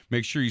Shootout.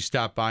 Make sure you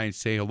stop by and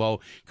say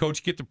hello.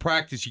 Coach, get to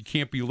practice. You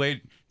can't be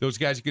late. Those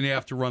guys are going to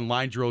have to run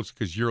line drills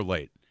because you're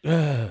late.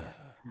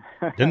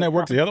 Didn't that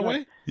work the other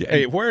way? Yeah.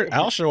 Hey,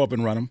 I'll show up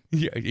and run them.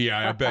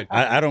 Yeah, I bet.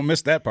 I don't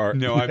miss that part.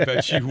 No, I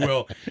bet you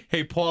will.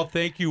 Hey, Paul,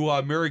 thank you.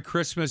 Merry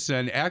Christmas,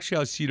 and actually,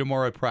 I'll see you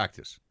tomorrow at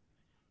practice.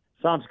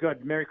 Sounds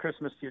good. Merry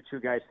Christmas to you too,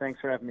 guys. Thanks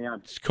for having me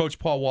on. It's Coach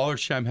Paul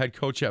Wallersheim, head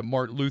coach at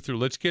Martin Luther.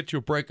 Let's get to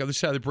a break. On the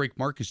side of the break,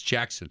 Marcus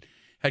Jackson,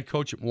 head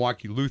coach at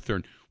Milwaukee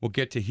Lutheran. We'll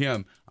get to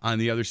him on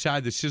the other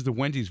side. This is the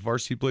Wendy's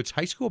Varsity Blitz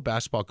High School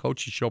Basketball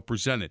Coaches Show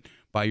presented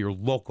by your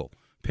local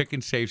Pick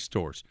and Save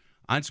stores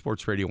on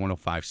Sports Radio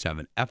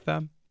 105.7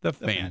 FM, The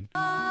Fan.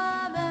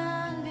 Come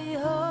and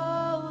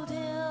behold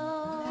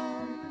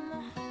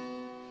him,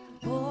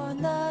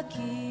 born the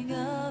King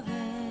of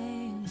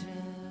Angels.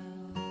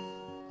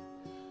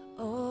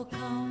 Oh,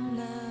 come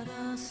let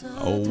us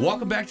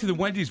Welcome back to the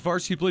Wendy's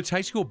Varsity Blitz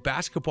High School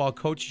Basketball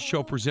Coaches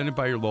Show presented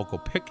by your local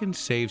Pick and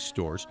Save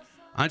stores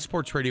on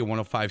Sports Radio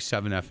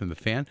 105.7 FM, The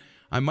Fan.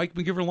 I'm Mike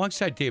McGivern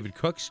alongside David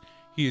Cooks.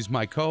 He is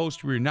my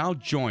co-host. We are now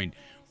joined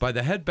by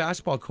the head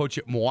basketball coach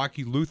at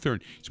Milwaukee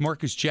Lutheran. It's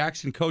Marcus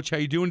Jackson. Coach, how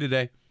you doing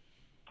today?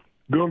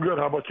 Doing good.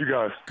 How about you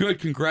guys? Good.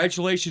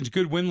 Congratulations.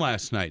 Good win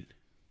last night.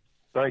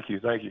 Thank you.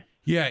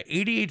 Yeah,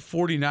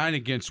 88-49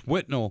 against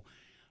Whitnall.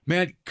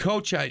 Man,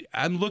 Coach,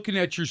 I'm looking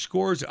at your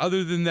scores.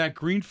 Other than that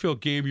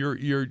Greenfield game,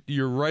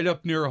 you're right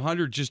up near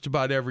 100 just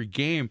about every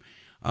game.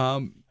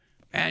 And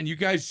you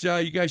guys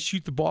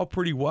shoot the ball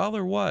pretty well,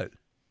 or what?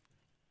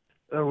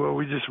 Well,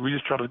 we just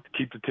try to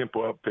keep the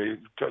tempo up.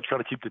 Try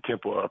to keep the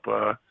tempo up.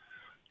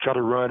 Try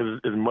to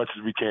run as much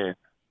as we can.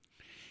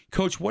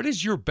 Coach, what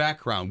is your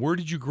background? Where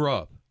did you grow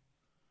up?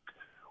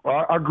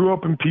 Well, I grew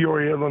up in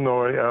Peoria,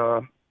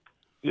 Illinois.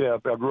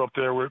 I grew up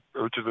there, which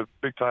is a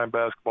big-time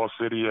basketball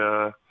city.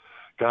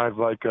 Guys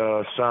like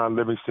Sean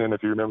Livingston,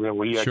 if you remember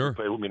him, he actually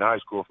played with me in high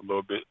school for a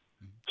little bit.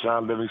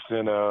 Sean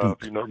Livingston,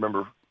 if you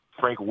remember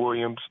Frank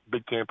Williams,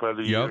 Big Ten Player of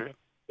the Year.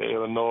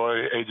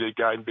 Illinois, A.J.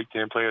 Guyton, Big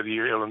Ten Player of the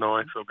Year,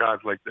 Illinois. So guys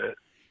like that.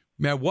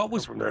 Man,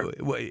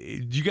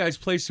 did you guys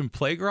play some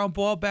playground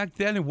ball back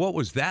then, and what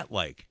was that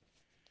like?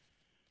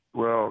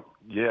 Well,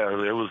 yeah,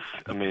 it was.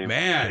 I mean,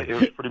 man, it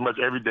was pretty much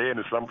every day in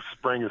the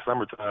spring and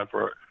summertime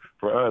for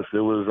us. It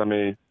was. I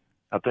mean,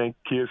 I think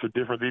kids are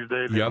different these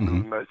days. They're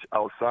pretty much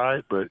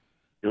outside, but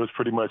it was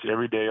pretty much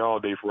every day, all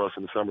day for us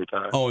in the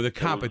summertime. Oh, the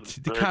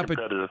competition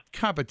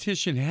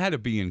had to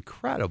be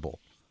incredible.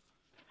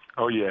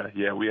 Oh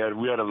yeah. We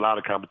had a lot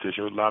of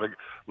competition. A lot of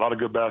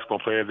good basketball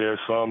players there.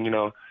 Some,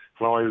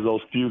 always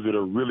those few that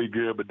are really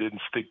good but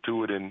didn't stick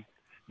to it and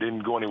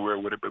didn't go anywhere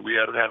with it. But we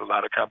had a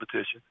lot of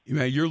competition.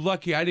 Man, you're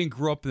lucky I didn't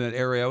grow up in that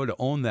area. I would have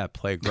owned that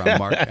playground,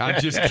 Mark.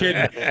 I'm just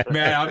kidding.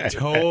 Man, I'm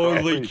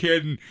totally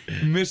kidding.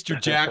 Mr.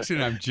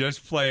 Jackson, I'm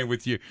just playing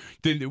with you.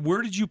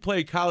 Where did you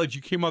play college?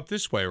 You came up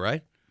this way,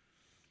 right?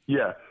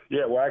 Yeah.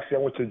 Well, actually,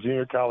 I went to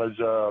junior college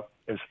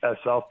at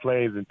South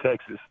Plains in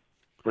Texas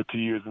for 2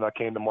 years, and I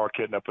came to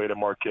Marquette, and I played at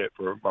Marquette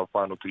for my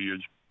final 2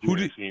 years. Who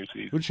did you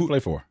play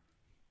for?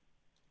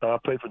 I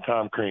played for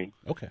Tom Crean.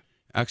 Okay.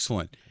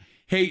 Excellent.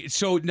 Hey,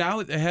 so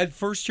now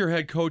first-year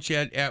head coach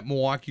at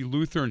Milwaukee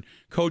Lutheran.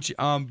 Coach,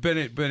 been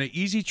an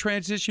easy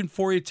transition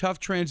for you, tough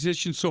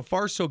transition. So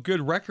far, so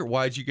good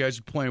record-wise. You guys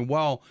are playing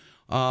well.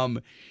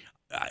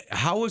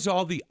 How is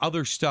all the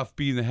other stuff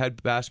being the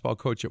head basketball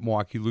coach at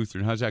Milwaukee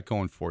Lutheran? How's that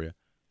going for you?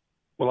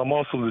 Well, I'm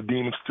also the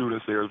dean of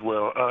students there as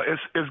well.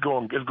 It's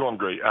going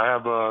great. I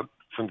have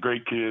some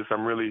great kids.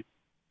 I'm really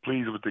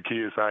pleased with the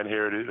kids I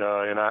inherited,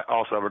 and I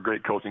also have a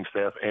great coaching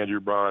staff, Andrew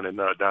Braun and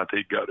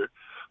Dante Gutter.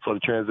 So the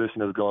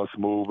transition has gone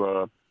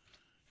smooth.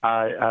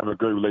 I have a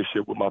good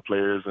relationship with my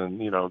players, and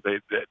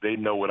they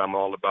know what I'm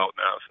all about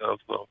now.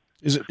 So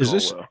is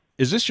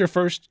this your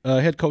first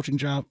head coaching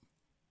job?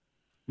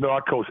 No, I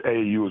coach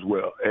AAU as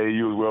well,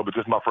 but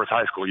this is my first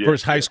high school. Yeah,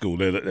 first high school.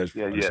 Say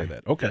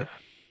that. Okay. Yes.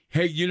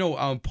 Hey,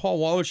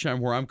 Paul Wallersheim,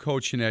 where I'm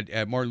coaching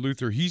at Martin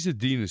Luther, he's a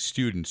dean of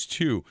students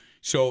too.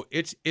 So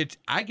it's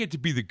I get to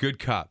be the good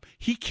cop.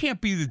 He can't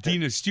be the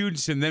dean of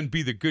students and then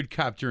be the good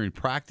cop during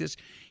practice.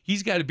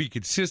 He's got to be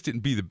consistent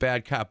and be the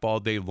bad cop all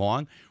day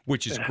long,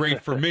 which is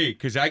great for me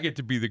because I get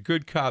to be the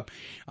good cop.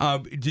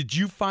 Did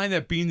you find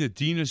that being the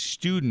dean of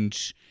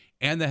students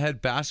and the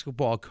head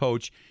basketball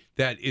coach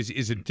that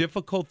is a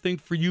difficult thing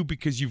for you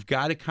because you've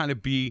got to kind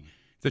of be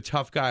the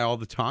tough guy all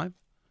the time?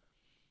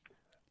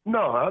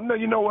 No,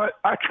 you know what?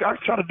 I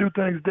try to do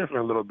things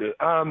different a little bit.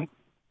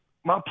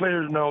 My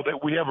players know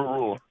that we have a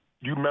rule.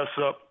 You mess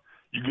up,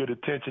 you get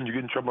attention, you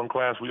get in trouble in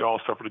class, we all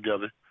suffer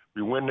together.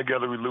 We win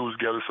together, we lose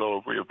together.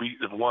 So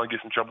if one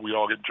gets in trouble, we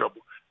all get in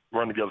trouble.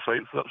 Run together.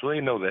 So they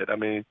know that. I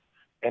mean,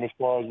 and as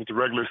far as with the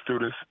regular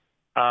students,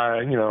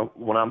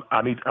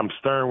 I'm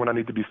stern when I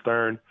need to be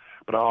stern,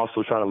 but I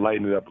also try to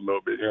lighten it up a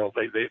little bit.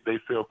 They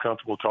feel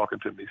comfortable talking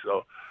to me.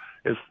 So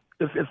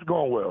it's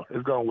going well.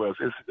 It's going well.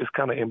 It's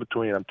kind of in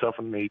between. I'm tough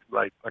when I need,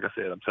 like I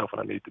said, I'm tough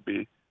when I need to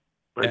be,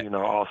 but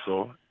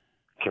also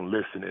can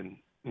listen and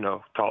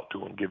talk to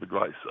them, give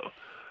advice. So.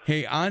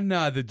 Hey, on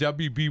the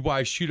WBY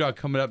shootout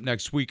coming up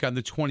next week on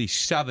the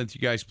 27th,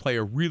 you guys play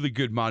a really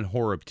good Mount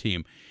Horeb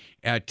team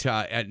at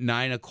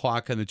 9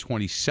 o'clock on the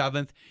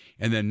 27th,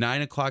 and then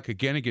 9 o'clock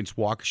again against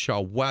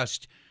Waukesha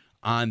West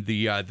on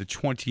the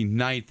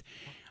 29th.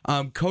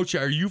 Coach,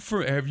 have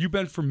you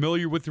been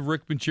familiar with the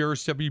Rick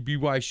Majerus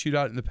WBY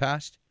shootout in the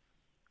past?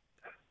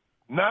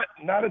 Not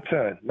a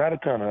ton.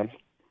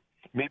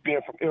 Me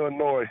being from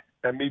Illinois,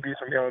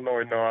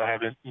 no, I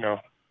haven't.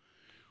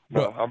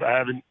 I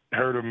haven't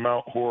heard of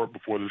Mount Horeb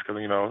before this because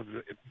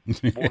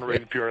born and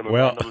raised in Peoria.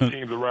 Well, the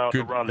teams around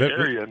the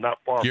area, not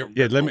far from.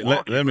 Yeah,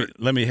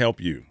 let me help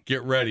you.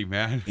 Get ready,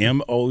 man.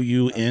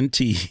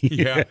 MOUNT.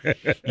 Yeah,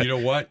 you know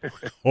what?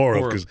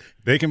 Horeb, because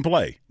they can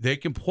play. They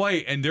can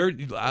play, and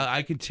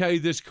I can tell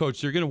you this,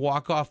 Coach. They're going to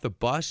walk off the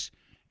bus,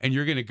 and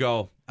you're going to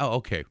go, "Oh,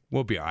 okay,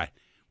 we'll be all right.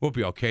 We'll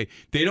be okay."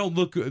 They don't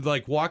look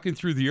like walking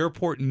through the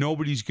airport.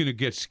 Nobody's going to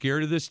get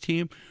scared of this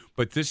team.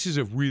 But this is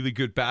a really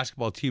good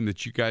basketball team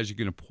that you guys are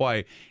going to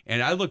play.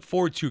 And I look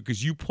forward to it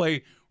because you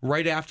play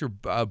right after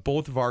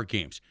both of our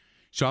games.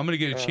 So I'm going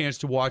to get a chance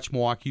to watch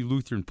Milwaukee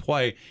Lutheran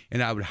play.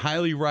 And I would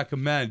highly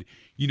recommend,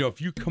 if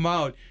you come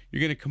out,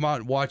 you're going to come out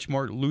and watch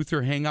Martin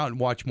Luther, hang out and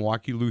watch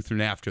Milwaukee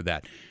Lutheran after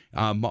that.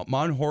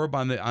 Mount Horeb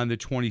on the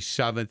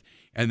 27th.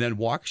 And then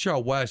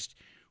Waukesha West,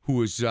 who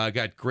has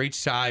got great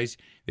size.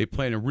 They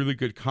play in a really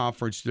good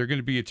conference. They're going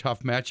to be a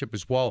tough matchup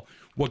as well.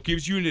 What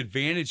gives you an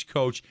advantage,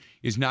 Coach,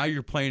 is now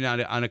you're playing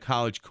on a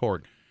college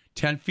court,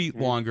 10 feet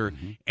longer.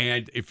 Mm-hmm.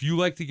 And if you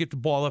like to get the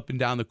ball up and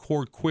down the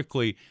court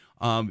quickly,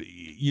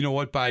 you know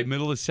what? By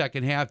middle of the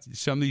second half,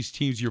 some of these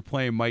teams you're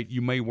playing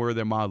you may wear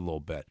them out a little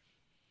bit.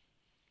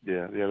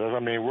 Yeah.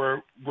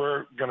 We're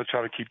going to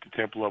try to keep the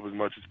tempo up as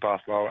much as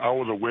possible. I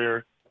was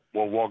aware.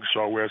 Well,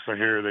 Waukesha West, I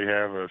hear they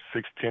have a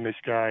 6'10"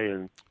 guy,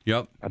 and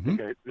I think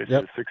it's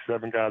a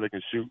 6'7" guy that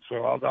can shoot.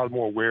 So I was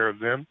more aware of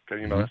them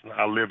because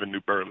I live in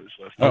New Berlin,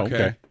 so that's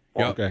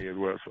okay as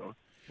well. So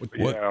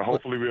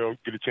hopefully we'll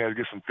get a chance to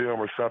get some film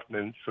or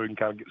something, so we can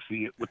kind of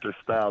see what their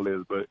style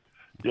is. But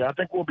yeah, I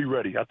think we'll be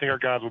ready. I think our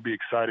guys will be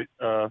excited.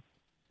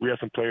 We have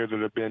some players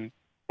that have been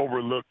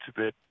overlooked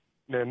that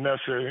they're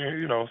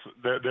necessarily,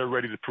 they're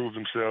ready to prove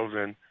themselves,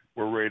 and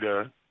we're ready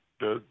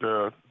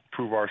to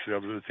prove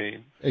ourselves as a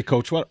team. Hey,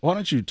 Coach, why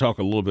don't you talk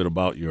a little bit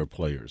about your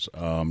players?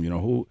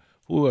 Who's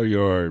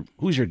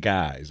your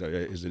guys?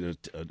 Is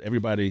it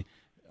everybody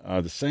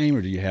the same,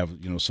 or do you have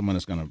someone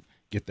that's going to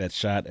get that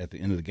shot at the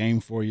end of the game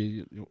for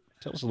you?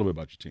 Tell us a little bit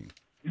about your team.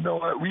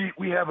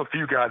 We have a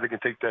few guys that can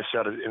take that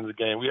shot at the end of the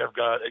game. We have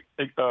guys,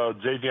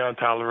 Javion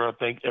Tyler. I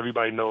think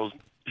everybody knows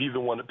he's the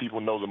one that people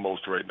know the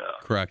most right now.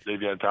 Correct.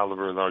 Javion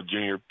Tyler is our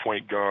junior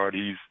point guard.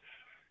 He's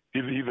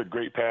a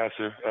great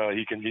passer.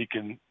 He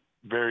can.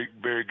 Very,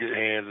 very good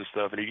hands and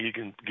stuff, and he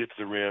can get to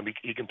the rim.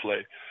 He can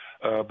play.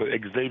 But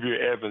Xavier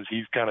Evans,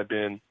 he's kind of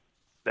been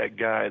that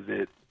guy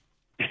that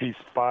he's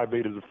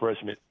 5'8" as a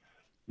freshman.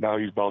 Now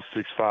he's about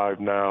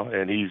 6'5" now,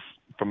 and he's,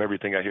 from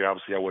everything I hear,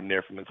 obviously I wasn't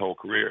there from his whole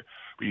career,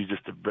 but he's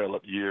just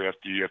developed year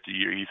after year after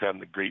year. He's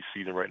having a great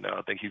season right now.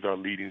 I think he's our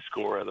leading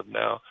scorer as of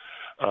now.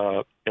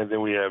 And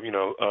then we have,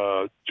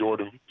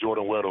 Jordan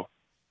Weddle.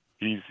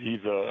 He's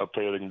a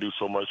player that can do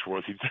so much for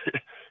us.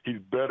 He's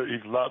better.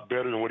 He's a lot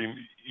better than what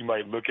you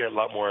might look at. A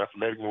lot more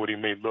athletic than what he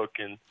may look.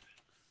 And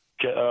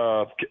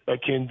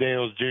Ken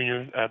Daniels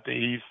Jr. I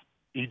think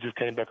he just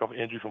came back off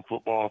injury from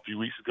football a few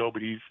weeks ago,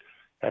 but he's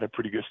had a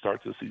pretty good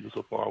start to the season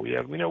so far. We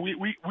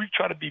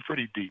try to be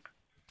pretty deep.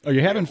 Are you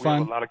having fun? We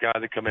have a lot of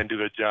guys that come in and do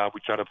their job. We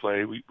try to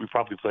play. We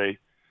probably play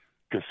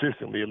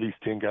consistently at least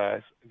 10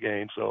 guys a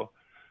game. So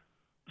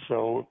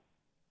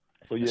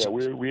yeah,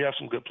 we have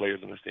some good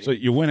players on this team. So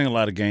you're winning a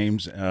lot of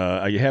games.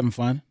 Are you having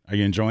fun? Are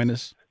you enjoying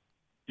this?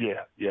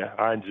 Yeah,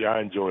 I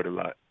enjoy it a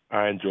lot.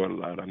 I enjoy it a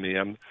lot. I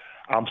mean,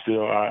 I'm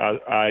still.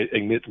 I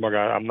admit to my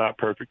guy, I'm not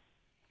perfect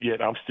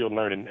yet. I'm still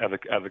learning as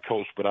a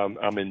coach, but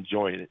I'm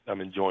enjoying it.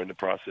 I'm enjoying the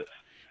process.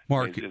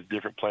 Mark, it's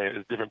different playing.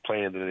 It's different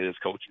playing than it is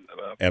coaching.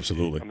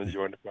 Absolutely, I'm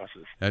enjoying the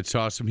process. That's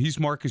awesome. He's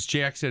Marcus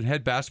Jackson,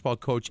 head basketball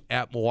coach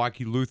at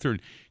Milwaukee Lutheran.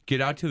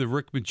 Get out to the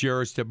Rick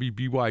Majerus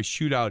WBY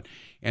shootout,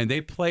 and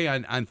they play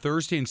on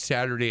Thursday and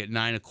Saturday at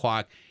 9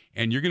 o'clock.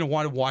 And you're going to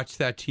want to watch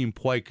that team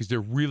play because they're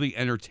really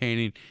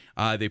entertaining.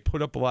 They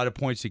put up a lot of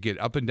points. They get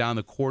up and down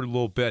the court a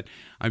little bit.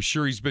 I'm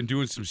sure he's been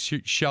doing some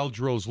shell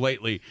drills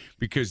lately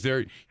because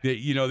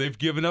they've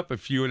given up a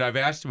few. And I've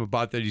asked him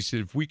about that. He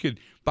said if we could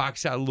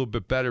box out a little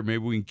bit better, maybe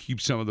we can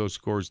keep some of those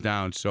scores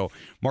down. So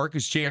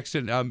Marcus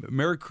Jackson,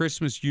 Merry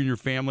Christmas, you and your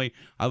family.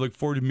 I look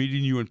forward to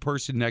meeting you in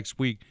person next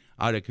week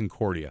out at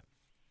Concordia.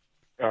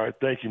 All right,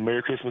 thank you.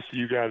 Merry Christmas to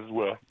you guys as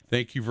well.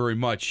 Thanh you very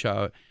much.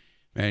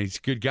 Man, he's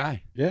a good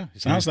guy. Yeah,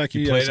 it sounds like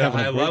he played at a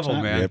high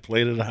level, man. Yeah,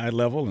 played at a high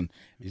level, and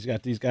he's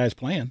got these guys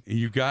playing.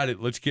 You got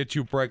it. Let's get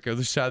you a break.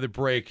 Other side of the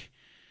break,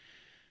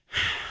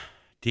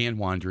 Dan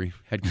Wandry,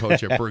 head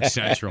coach at Berg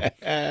Central.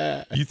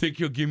 You think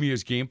he'll give me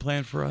his game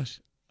plan for us?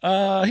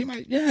 He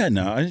might. Yeah,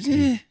 no,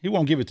 he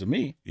won't give it to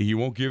me. He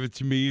won't give it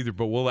to me either,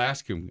 but we'll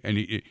ask him.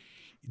 And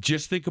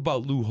just think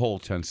about Lou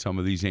Holt on some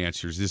of these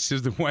answers. This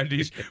is the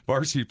Wendy's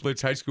Varsity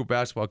Blitz High School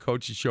Basketball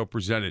Coaches Show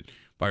presented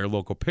by our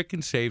local Pick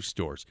and Save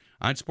stores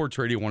on Sports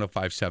Radio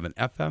 105.7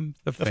 FM,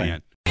 The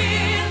Fan.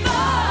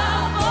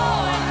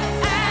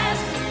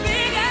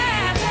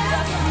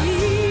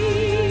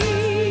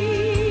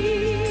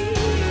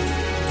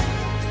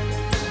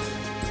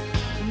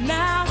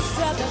 Now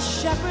said the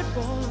shepherd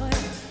boy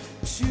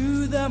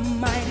to the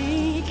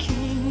mighty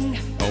king.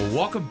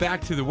 Welcome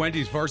back to the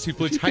Wendy's Varsity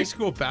Blitz High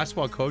School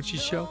Basketball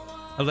Coaches Show.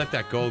 I let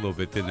that go a little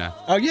bit, didn't I?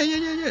 Oh,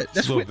 yeah.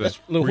 That's a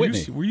little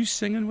Whitney. Were you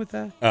singing with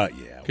that? Yeah.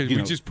 Because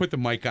we just put the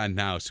mic on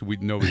now, so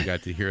nobody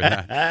got to hear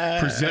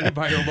that. Presented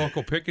by our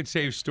local Pick and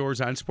Save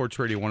stores on Sports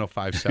Radio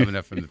 105.7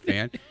 FM The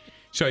Fan.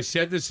 So I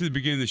said this at the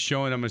beginning of the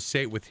show, and I'm going to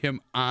say it with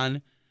him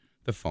on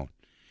the phone.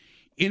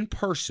 In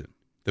person,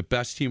 the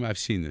best team I've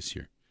seen this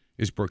year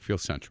is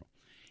Brookfield Central.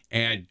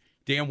 And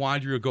Dan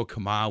Wandry will go,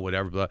 come on,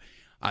 whatever, blah.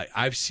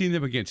 I've seen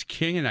them against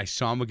King, and I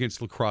saw them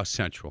against La Crosse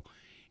Central.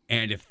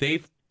 And if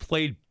they've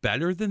played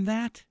better than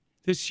that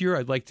this year,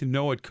 I'd like to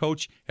know it.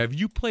 Coach, have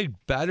you played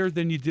better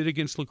than you did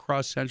against La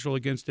Crosse Central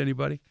against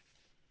anybody?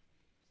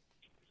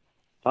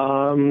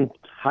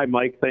 Hi,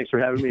 Mike. Thanks for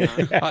having me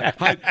on.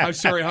 Hi, I'm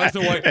sorry. How's the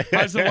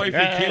wife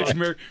and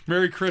kids?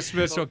 Merry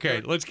Christmas.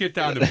 Okay, let's get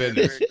down to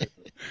business.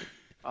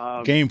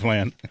 Game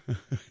plan.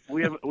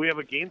 we have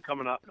a game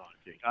coming up. No,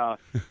 I'm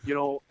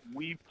kidding.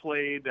 We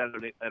played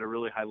at a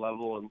really high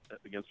level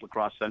against La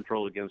Crosse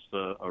Central against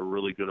a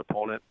really good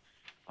opponent.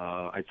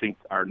 I think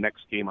our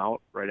next game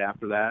out right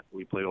after that,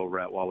 we play over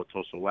at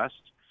Wauwatosa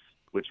West,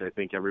 which I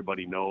think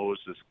everybody knows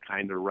is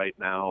kind of right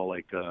now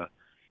like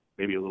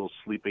maybe a little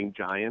sleeping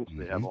giant.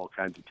 They have all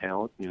kinds of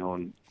talent,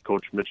 and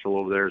Coach Mitchell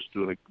over there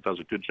does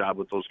a good job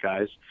with those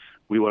guys.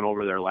 We went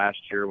over there last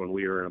year when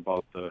we were in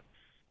about a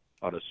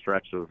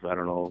stretch of 8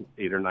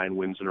 or 9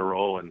 wins in a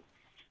row and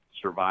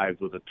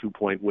survived with a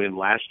 2-point win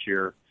last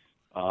year.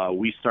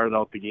 We started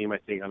out the game, I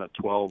think, on a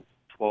 12-0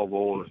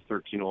 or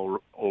 13-0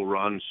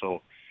 run,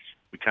 so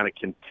we kind of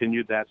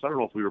continued that. So I don't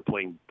know if we were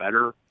playing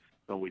better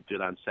than we did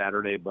on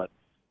Saturday, but,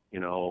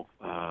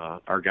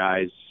 our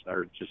guys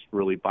are just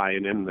really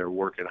buying in. They're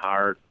working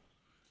hard.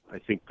 I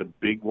think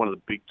one of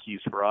the big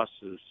keys for us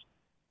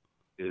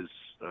is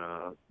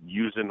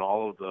using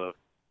all of the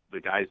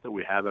guys that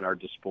we have at our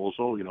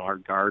disposal. Our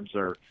guards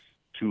are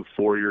 2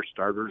 4-year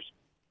starters,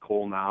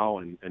 Cole Now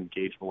and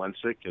Gage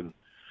Valensic, and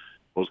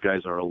those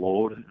guys are a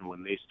load. And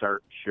when they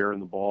start sharing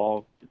the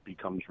ball, it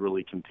becomes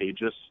really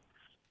contagious.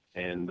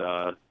 And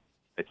I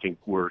think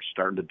we're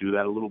starting to do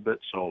that a little bit.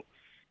 So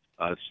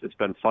it's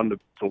been fun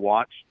to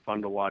watch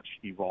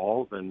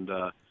evolve, and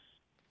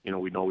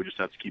we know we just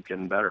have to keep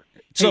getting better.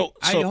 So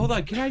hold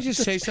on. Can I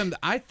just say something?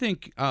 I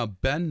think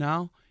Ben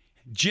now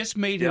just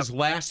made his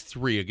last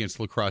 3 against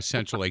La Crosse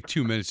Central like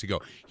 2 minutes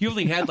ago. He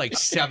only had like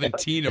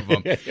 17 of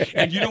them.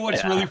 And you know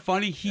what's really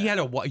funny? He had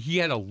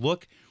a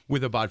look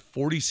with about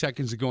 40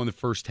 seconds to go in the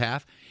first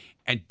half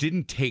and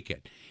didn't take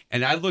it.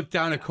 And I looked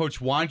down at Coach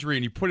Wandry,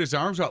 and he put his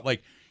arms out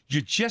like,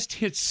 you just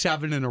hit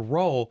 7 in a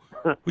row.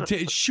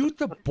 Shoot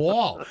the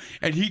ball.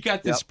 And he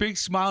got this big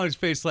smile on his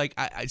face like,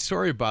 I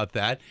sorry about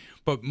that.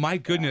 But my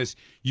goodness,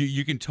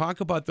 you can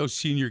talk about those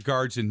senior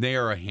guards, and they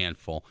are a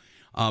handful.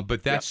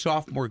 But that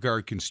sophomore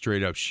guard can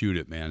straight up shoot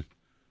it, man.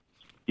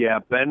 Yeah,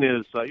 Ben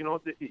is,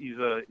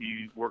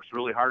 he works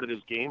really hard at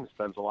his game,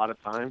 spends a lot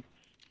of time.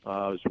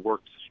 He's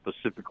worked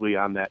specifically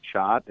on that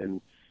shot.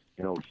 And,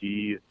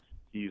 he's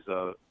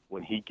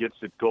when he gets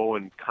it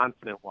going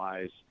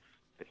confident-wise,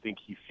 I think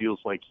he feels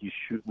like he's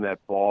shooting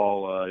that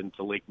ball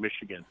into Lake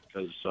Michigan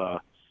because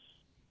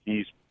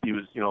he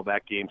was,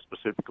 that game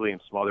specifically and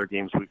some other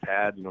games we've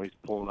had, he's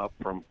pulling up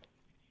from,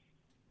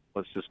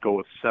 let's just go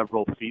with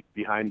several feet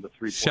behind the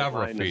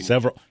 3-point line.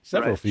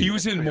 Several feet. He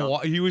was in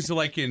Milwaukee. He was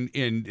like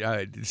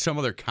in some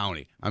other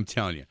county. I'm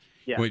telling you,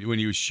 when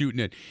he was shooting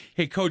it.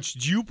 Hey, Coach,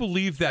 do you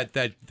believe that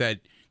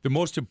the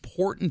most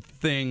important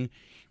thing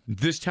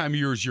this time of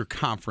year is your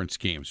conference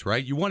games,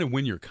 right? You want to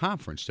win your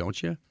conference,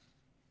 don't you?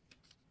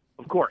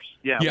 Of course,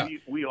 yeah.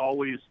 We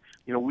always,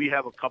 we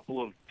have a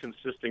couple of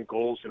consistent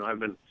goals. I've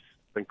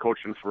been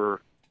coaching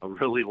for a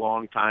really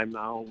long time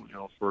now,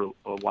 for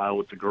a while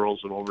with the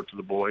girls and over to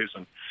the boys.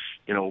 And,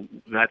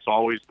 that's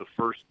always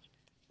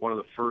one of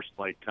the first,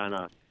 kind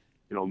of,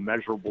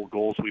 measurable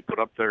goals we put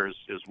up there is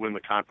win the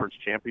conference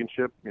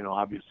championship.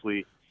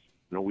 Obviously,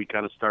 we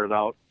kind of started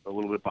out a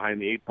little bit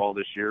behind the eight ball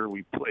this year.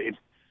 We played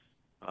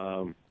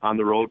on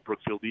the road,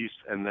 Brookfield East,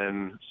 and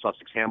then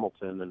Sussex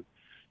Hamilton. And,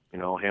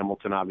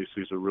 Hamilton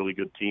obviously is a really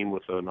good team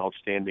with an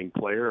outstanding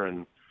player.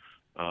 And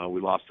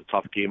we lost a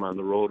tough game on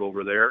the road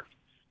over there.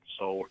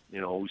 So,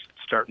 we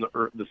starting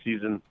the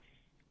season,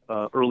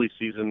 early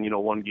season,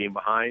 one game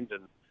behind.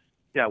 And,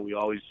 yeah, we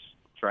always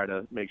try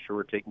to make sure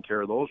we're taking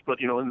care of those. But,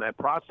 in that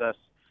process,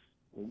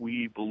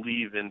 we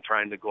believe in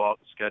trying to go out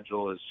and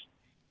schedule as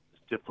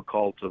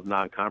difficult of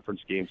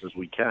non-conference games as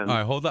we can. All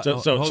right, hold on.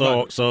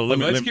 So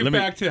let's get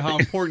back to how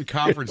important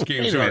conference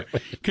games are.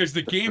 Because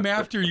the game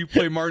after you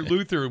play Martin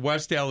Luther,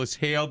 West Allis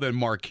Hale, then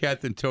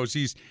Marquette, then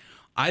Tosis,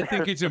 I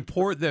think it's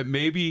important that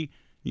maybe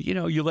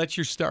you let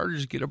your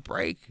starters get a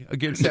break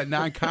against that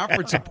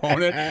non-conference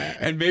opponent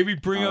and maybe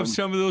bring up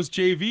some of those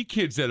JV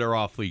kids that are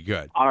awfully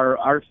good.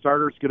 Our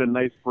starters get a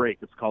nice break.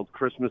 It's called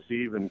Christmas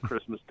Eve and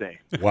Christmas Day.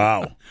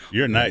 Wow,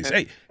 you're nice.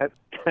 Hey,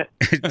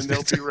 and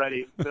they'll be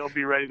ready. They'll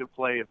be ready to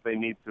play if they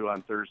need to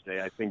on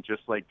Thursday. I think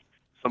just like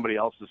somebody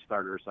else's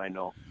starters I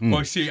know.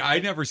 Well, see, I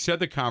never said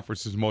the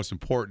conference is most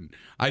important.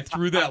 I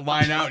threw that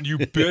line out, and you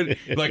bit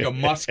like a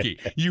muskie.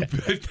 You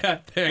bit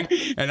that thing,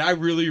 and I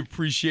really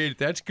appreciate it.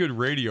 That's good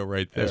radio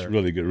right there. That's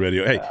really good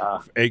radio.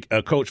 Hey,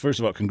 Coach, first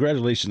of all,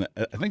 congratulations.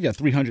 I think you got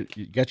 300.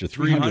 You got your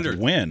 300th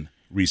win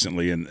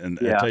recently, and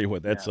I tell you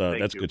what, that's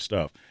good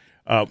stuff.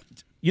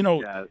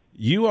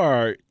 You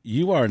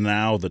are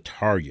now the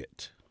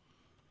target.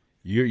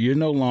 You're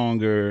no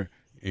longer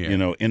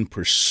in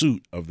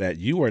pursuit of that.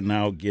 You are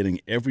now getting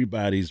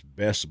everybody's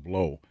best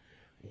blow.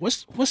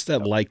 What's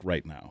that like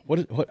right now?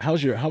 How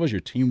is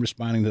your team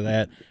responding to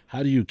that?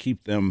 How do you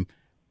keep them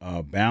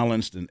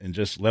balanced and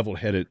just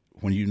level-headed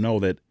when you know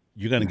that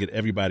you're going to get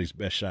everybody's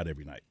best shot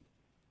every night?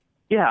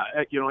 Yeah,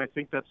 I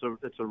think it's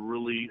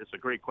a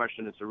great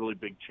question. It's a really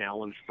big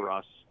challenge for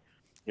us.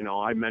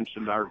 I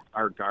mentioned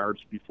our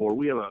guards before.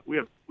 We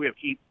have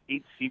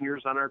eight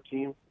seniors on our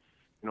team.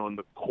 And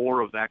the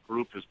core of that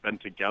group has been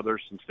together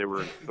since they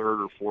were in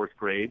third or fourth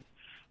grade,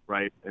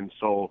 right? And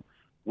so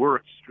we're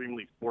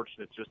extremely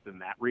fortunate just in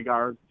that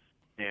regard.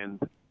 And,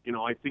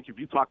 I think if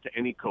you talk to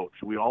any coach,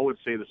 we all would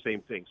say the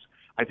same things.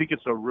 I think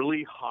it's a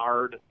really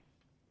hard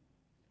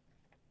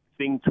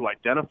thing to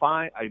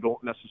identify. I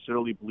don't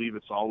necessarily believe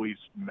it's always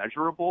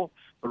measurable,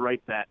 but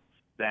right, that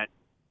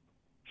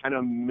kind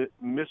of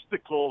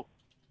mystical,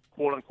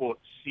 quote-unquote,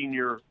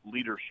 senior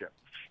leadership.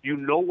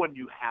 When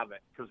you have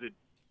it because it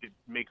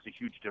makes a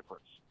huge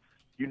difference.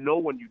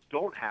 When you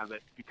don't have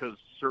it because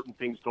certain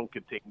things don't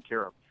get taken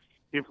care of.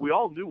 If we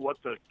all knew what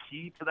the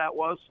key to that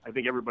was, I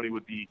think everybody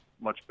would be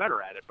much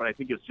better at it. But I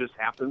think it just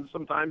happens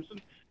sometimes,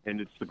 and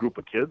it's the group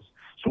of kids.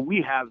 So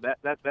we have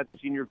that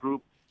senior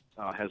group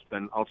has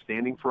been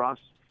outstanding for us.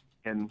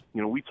 And,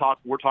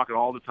 we're talking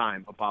all the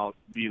time about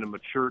being a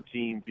mature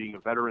team, being a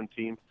veteran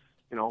team.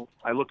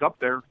 I look up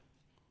there,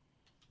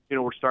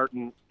 we're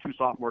starting 2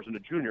 sophomores and a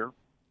junior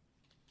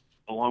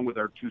along with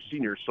our 2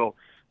 seniors. So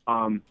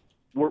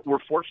we're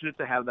fortunate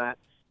to have that.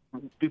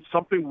 It's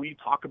something we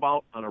talk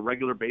about on a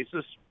regular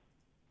basis.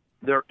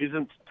 There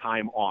isn't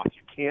time off.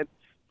 You can't,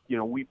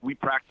 we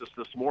practiced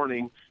this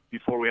morning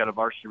before we had a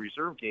varsity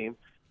reserve game,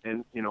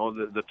 and,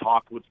 the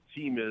talk with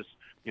the team is,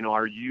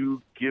 are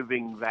you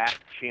giving that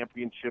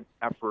championship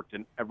effort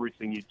in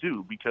everything you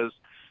do? Because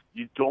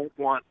you don't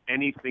want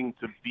anything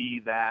to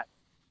be that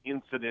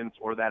incident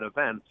or that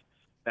event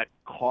that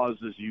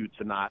causes you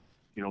to not,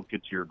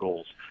 get to your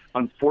goals.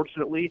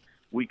 Unfortunately,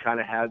 we kind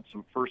of had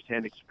some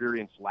firsthand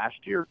experience last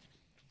year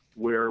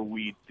where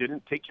we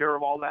didn't take care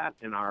of all that,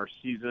 and our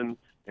season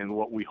and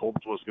what we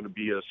hoped was going to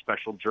be a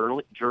special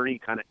journey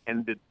kind of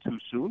ended too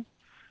soon.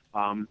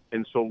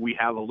 And so we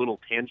have a little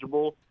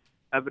tangible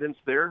evidence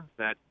there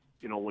that,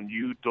 when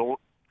you don't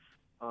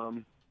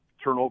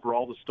turn over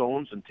all the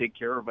stones and take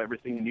care of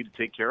everything you need to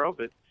take care of,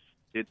 it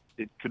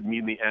could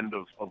mean the end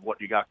of what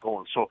you got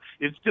going. So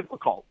it's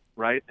difficult,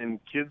 right? And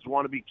kids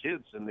want to be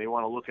kids, and they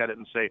want to look at it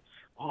and say,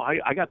 oh,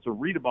 I got to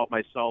read about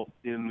myself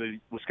in the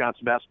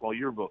Wisconsin Basketball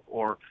Yearbook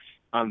or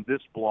on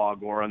this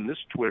blog or on this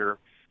Twitter.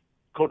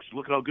 Coach,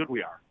 look at how good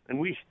we are. And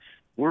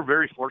we're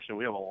very fortunate.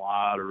 We have a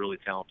lot of really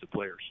talented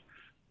players.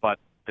 But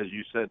as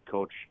you said,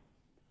 Coach,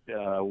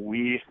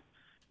 we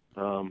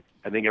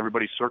I think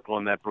everybody's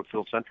circling that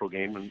Brookfield Central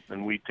game,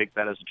 and we take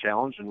that as a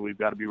challenge, and we've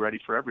got to be ready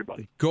for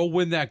everybody. Go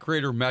win that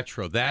Greater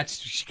Metro.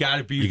 That's got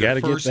to be You the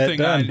gotta first get that thing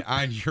done.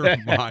 on your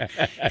mind.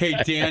 Hey,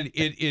 Dan,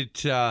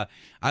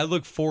 I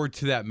look forward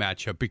to that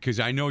matchup because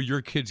I know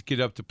your kids get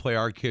up to play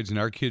our kids, and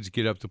our kids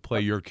get up to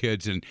play your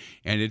kids, and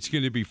it's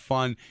going to be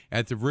fun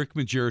at the Rick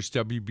Majerus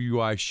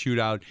WBY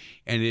Shootout,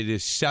 and it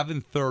is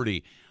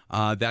 7:30.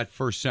 That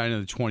first night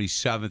on the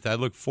 27th. I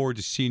look forward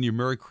to seeing you.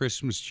 Merry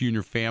Christmas to you and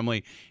your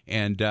family,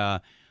 and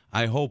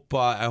I hope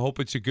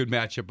it's a good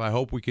matchup. I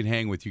hope we can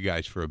hang with you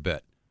guys for a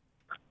bit.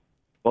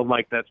 Well,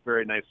 Mike, that's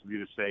very nice of you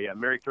to say.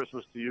 Merry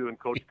Christmas to you and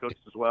Coach Cooks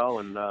as well,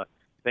 and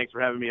thanks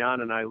for having me on,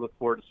 and I look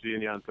forward to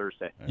seeing you on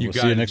Thursday. We'll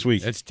see you next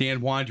week. That's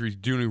Dan Wander. He's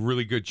doing a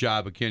really good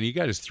job. Again, he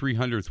got his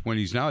 300th win.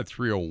 He's now at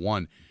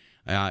 301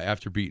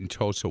 after beating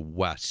Tosa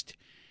West.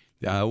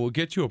 We'll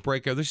get to a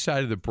break. Other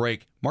side of the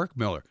break, Mark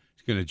Miller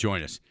is going to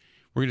join us.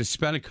 We're going to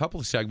spend a couple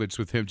of segments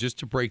with him just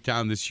to break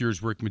down this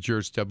year's Rick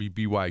Majerus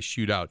WBY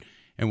Shootout,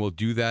 and we'll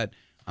do that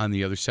on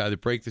the other side of the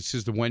break. This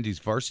is the Wendy's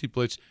Varsity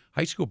Blitz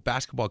High School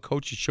Basketball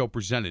Coaches Show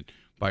presented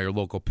by your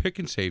local Pick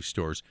and Save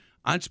stores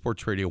on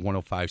Sports Radio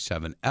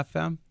 105.7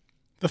 FM.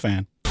 The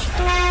Fan.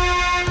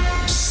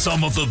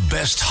 Some of the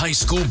best high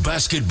school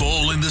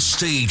basketball in the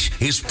state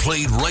is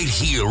played right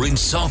here in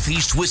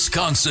Southeast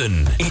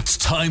Wisconsin. It's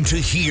time to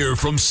hear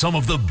from some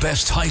of the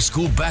best high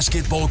school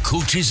basketball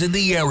coaches in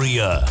the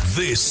area.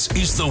 This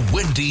is the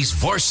Wendy's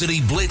Varsity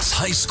Blitz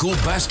High School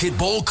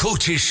Basketball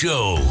Coaches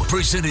Show,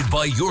 presented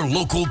by your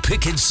local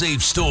Pick and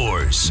Save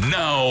stores.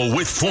 Now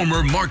with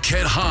former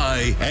Marquette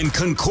High and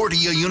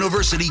Concordia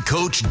University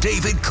coach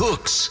David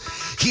Cooks.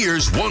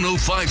 Here's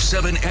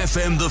 105.7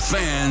 FM The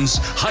Fan's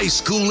High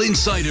School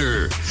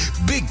Insider,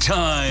 big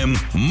time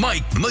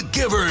Mike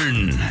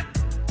McGivern.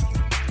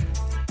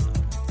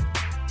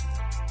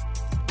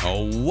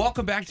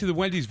 Welcome back to the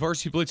Wendy's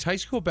Varsity Blitz High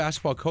School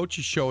Basketball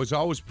Coaches Show, as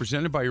always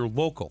presented by your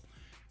local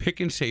Pick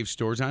and Save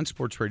stores on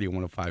Sports Radio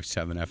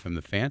 105.7 FM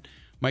The Fan.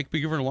 Mike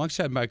McGivern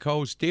alongside my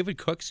co-host David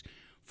Cooks,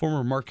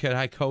 former Marquette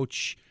High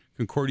coach,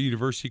 Concordia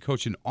University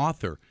coach, and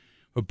author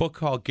of a book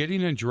called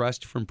Getting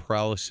Undressed from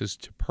Paralysis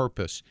to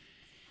Purpose.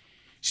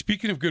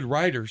 Speaking of good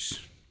writers,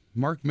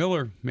 Mark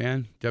Miller,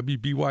 man,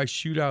 WBY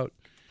Shootout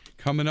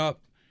coming up.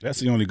 That's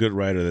the only good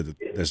writer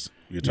that's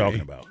you're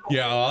talking about.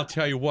 Yeah, I'll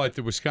tell you what,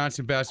 the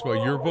Wisconsin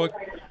Basketball Yearbook,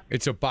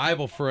 it's a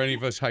Bible for any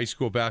of us high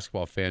school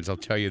basketball fans, I'll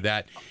tell you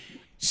that.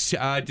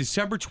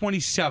 December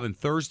 27th,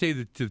 Thursday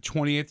the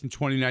 28th and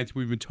 29th,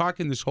 we've been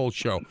talking this whole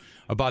show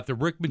about the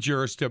Rick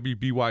Majerus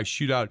WBY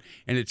Shootout,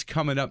 and it's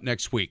coming up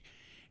next week.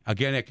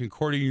 Again, at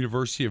Concordia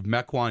University of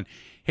Mequon.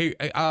 Hey,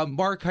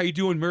 Mark, how you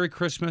doing? Merry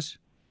Christmas.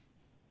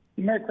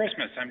 Merry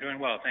Christmas. I'm doing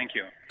well. Thank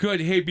you. Good.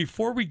 Hey,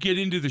 before we get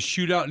into the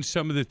shootout and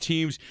some of the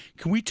teams,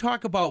 can we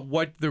talk about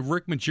what the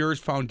Rick Majerus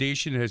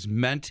Foundation has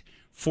meant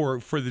for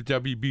the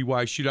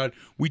WBY Shootout?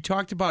 We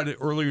talked about it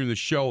earlier in the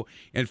show,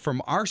 and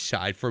from our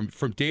side, from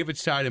David's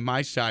side and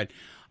my side,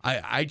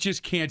 I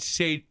just can't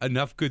say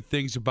enough good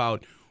things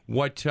about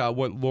what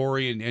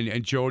Lori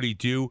and Jody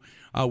do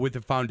with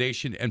the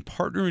foundation, and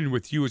partnering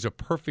with you is a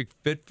perfect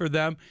fit for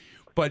them.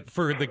 But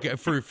for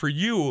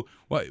you,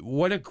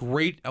 what a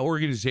great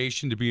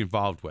organization to be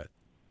involved with.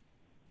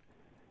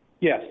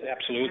 Yes,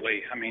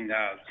 absolutely. I mean,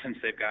 since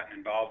they've gotten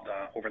involved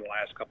over the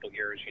last couple of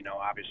years,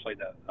 obviously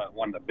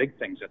one of the big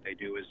things that they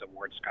do is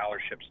award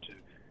scholarships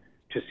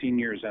to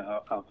seniors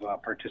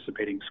of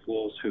participating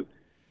schools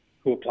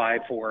who apply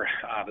for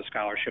the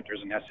scholarship.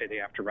 There's an essay they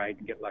have to write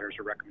and get letters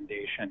of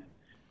recommendation.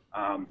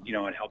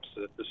 It helps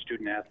the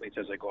student athletes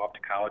as they go off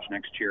to college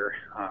next year,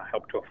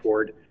 help to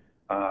afford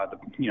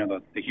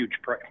the huge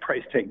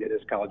price tag that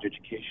is college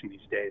education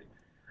these days.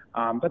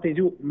 But they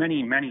do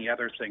many, many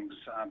other things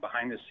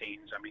behind the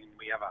scenes. I mean,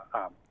 we have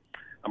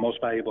a most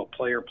valuable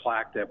player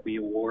plaque that we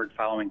award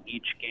following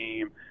each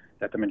game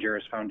that the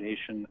Majerus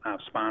Foundation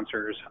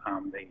sponsors.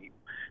 They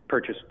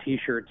purchase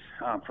T-shirts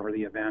for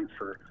the event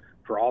for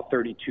all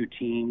 32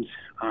 teams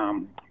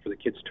for the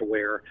kids to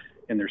wear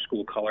in their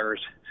school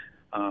colors.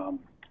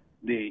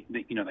 They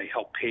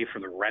help pay for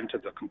the rent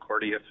of the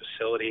Concordia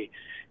facility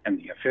and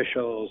the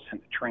officials and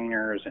the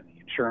trainers and the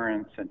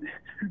insurance and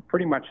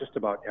pretty much just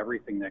about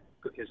everything that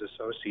is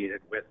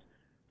associated with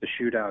the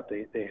shootout.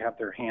 They have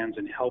their hands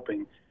in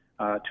helping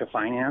to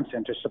finance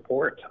and to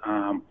support.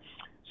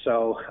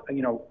 So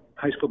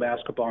high school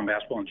basketball and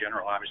basketball in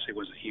general obviously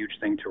was a huge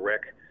thing to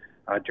Rick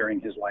during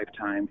his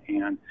lifetime.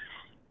 And,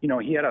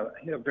 he had a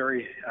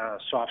very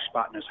soft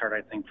spot in his heart,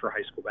 I think, for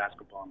high school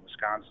basketball in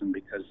Wisconsin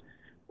because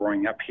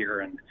growing up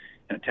here and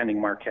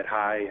attending Marquette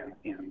High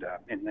and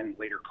then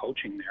later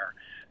coaching there,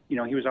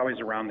 he was always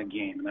around the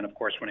game. And then, of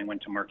course, when he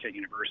went to Marquette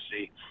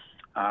University,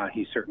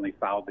 he certainly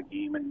followed the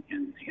game and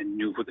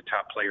knew who the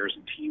top players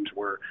and teams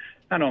were,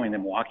 not only in the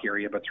Milwaukee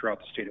area, but throughout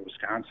the state of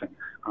Wisconsin.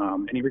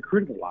 And he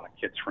recruited a lot of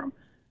kids from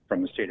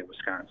the state of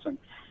Wisconsin.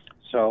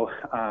 So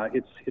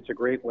it's a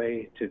great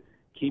way to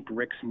keep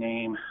Rick's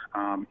name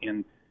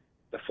in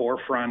the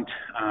forefront,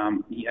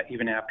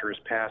 even after his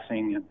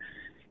passing.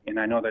 And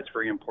I know that's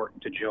very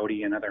important to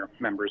Jody and other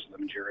members of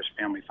the Majerus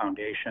Family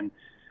Foundation.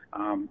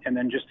 And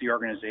then just the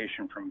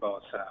organization from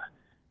both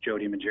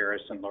Jody Majerus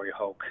and Lori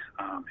Hoke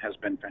has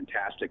been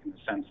fantastic in the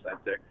sense that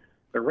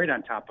they're right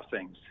on top of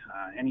things.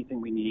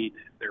 Anything we need,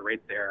 they're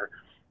right there,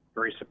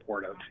 very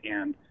supportive.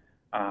 And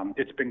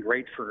it's been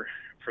great for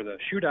the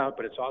shootout,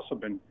 but it's also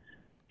been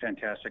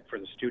fantastic for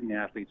the student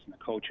athletes and the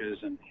coaches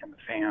and the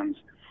fans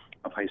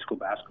of high school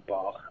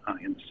basketball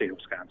in the state of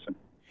Wisconsin.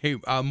 Hey,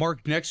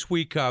 Mark, next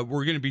week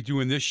we're going to be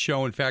doing this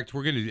show. In fact,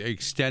 we're going to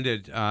extend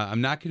it.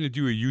 I'm not going to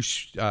do a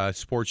youth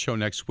sports show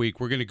next week.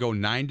 We're going to go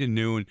 9 to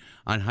noon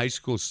on high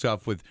school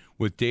stuff with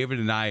David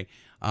and I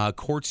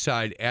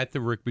courtside at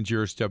the Rick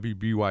Majerus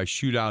WBY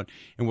shootout,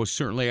 and we'll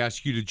certainly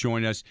ask you to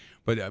join us.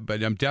 But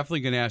I'm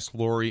definitely going to ask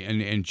Lori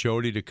and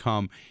Jody to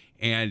come.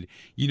 And,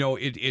 you know,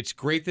 it's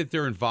great that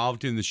they're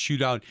involved in the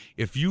shootout.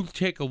 If you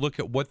take a look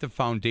at what the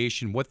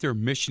foundation, what their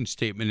mission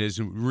statement is,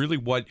 and really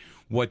what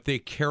they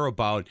care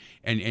about,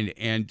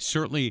 and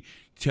certainly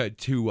to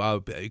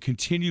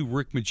continue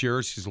Rick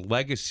Majerus'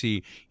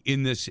 legacy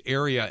in this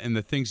area and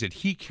the things that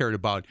he cared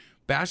about,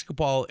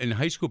 basketball and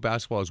high school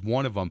basketball is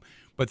one of them.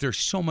 But there's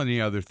so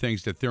many other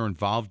things that they're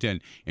involved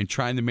in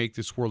trying to make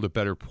this world a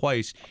better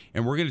place.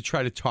 And we're going to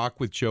try to talk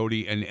with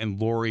Jody and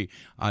Lori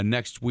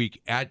next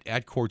week at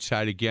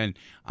courtside again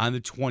on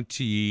the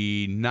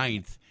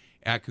 29th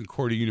at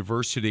Concordia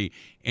University.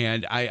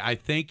 And I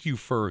thank you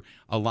for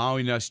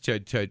allowing us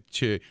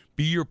to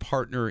be your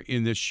partner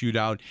in this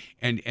shootout.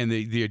 And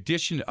the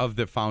addition of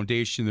the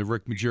foundation, the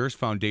Rick Majerus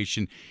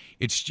Foundation,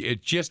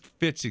 it just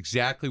fits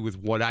exactly with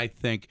what I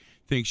think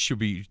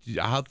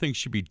how things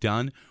should be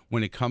done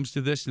when it comes to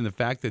this, and the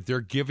fact that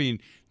they're giving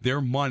their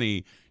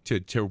money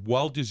to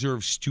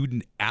well-deserved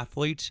student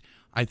athletes.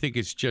 I think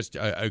it's just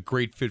a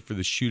great fit for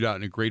the shootout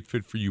and a great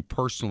fit for you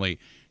personally.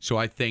 So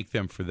I thank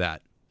them for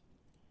that.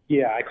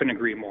 Yeah, I couldn't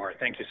agree more.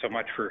 Thank you so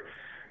much for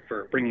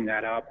bringing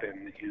that up,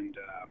 and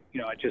you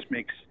know, it just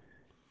makes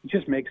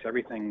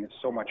everything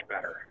so much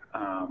better.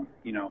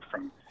 You know,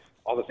 from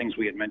all the things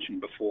we had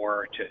mentioned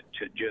before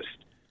to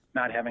just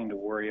not having to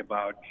worry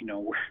about, you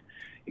know,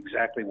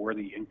 exactly where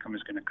the income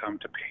is going to come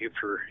to pay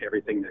for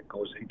everything that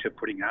goes into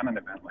putting on an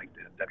event like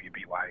the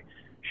WBY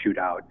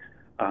shootout.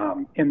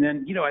 And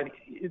then, you know,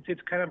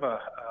 it's kind of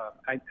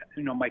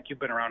you know, Mike, you've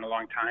been around a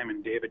long time,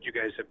 and David, you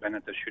guys have been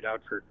at the shootout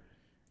for,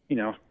 you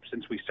know,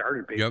 since we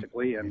started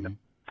basically. Yep. And,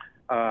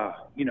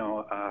 you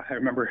know, I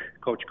remember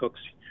Coach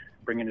Cooks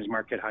bringing his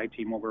Marquette High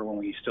team over when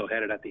we still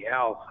had it at the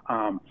Al.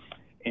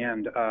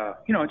 And,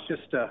 you know, it's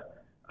just,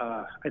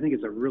 I think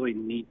it's a really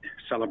neat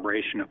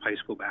celebration of high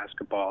school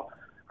basketball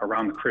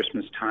around the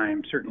Christmas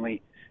time.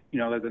 Certainly, you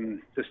know, other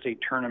than the state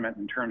tournament,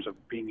 in terms of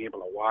being able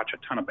to watch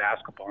a ton of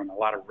basketball and a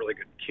lot of really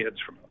good kids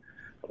from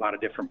a lot of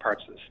different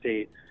parts of the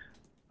state.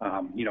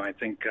 You know, I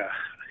think,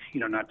 you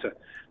know, not to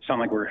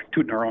sound like we're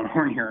tooting our own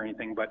horn here or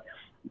anything, but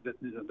the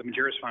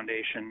Majerus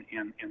Foundation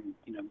and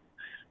you know,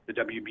 the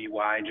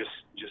WBY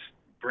just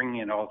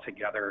bringing it all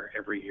together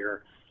every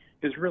year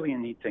is really a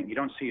neat thing. You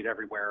don't see it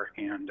everywhere,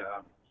 and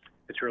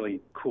it's really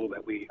cool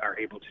that we are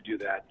able to do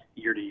that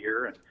year to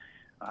year. And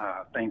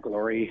thank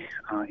Lori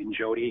and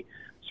Jody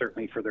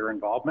certainly for their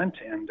involvement,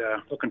 and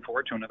looking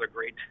forward to another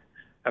great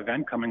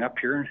event coming up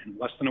here in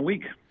less than a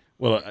week.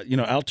 Well, you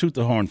know, I'll toot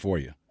the horn for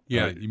you.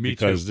 Yeah, me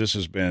because too. This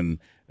has been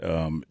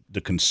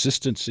the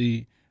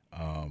consistency,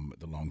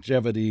 the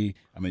longevity.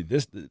 I mean,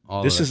 this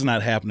is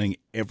not happening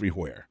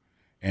everywhere.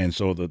 And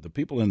so the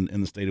people in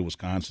the state of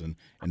Wisconsin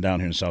and down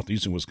here in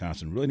southeastern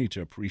Wisconsin really need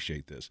to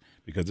appreciate this,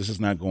 because this is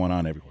not going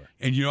on everywhere.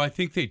 And, you know, I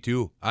think they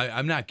do.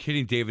 I'm not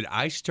kidding, David.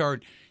 I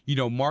start, you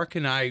know, Mark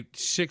and I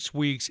 6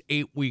 weeks,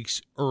 8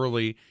 weeks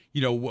early,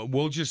 you know,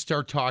 we'll just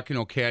start talking,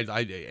 okay,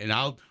 and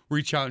I'll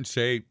reach out and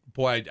say,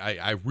 boy,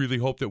 I really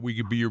hope that we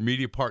could be your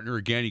media partner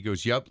again. He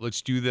goes, yep,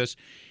 let's do this.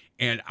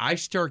 And I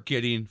start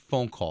getting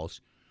phone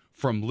calls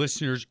from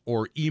listeners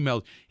or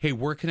emails. Hey,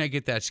 where can I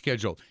get that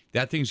scheduled?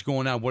 That thing's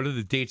going on. What are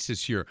the dates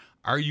this year?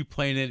 Are you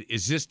playing it?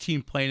 Is this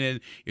team playing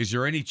it? Is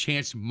there any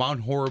chance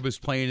Mount Horeb is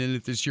playing in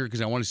it this year? Because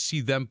I want to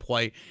see them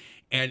play.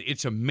 And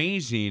it's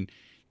amazing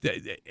that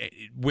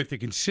with the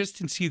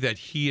consistency that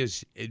he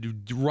has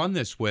run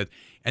this with,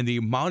 and the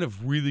amount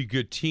of really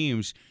good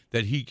teams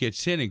that he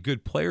gets in and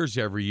good players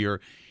every year.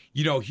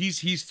 You know,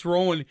 he's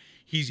throwing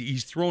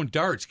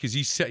darts, because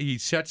he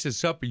sets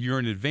us up a year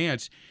in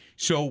advance.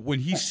 So when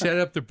he set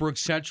up the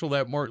Brooks Central,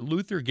 that Martin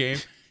Luther game,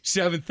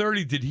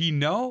 7:30, did he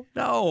know?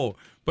 No.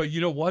 But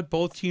you know what?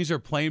 Both teams are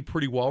playing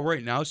pretty well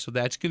right now, so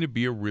that's going to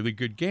be a really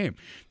good game.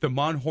 The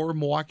Mount Horeb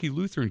Milwaukee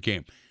Lutheran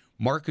game.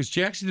 Marcus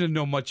Jackson didn't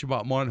know much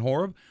about Mount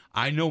Horeb.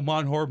 I know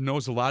Mount Horeb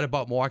knows a lot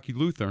about Milwaukee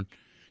Lutheran,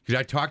 because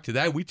I talked to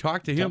that. We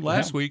talked to him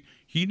last week.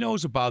 He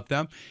knows about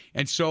them.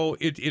 And so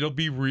it'll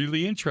be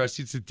really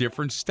interesting. It's a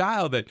different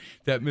style that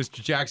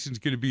Mr. Jackson's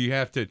going to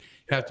have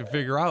to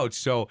figure out.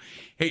 So,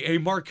 hey,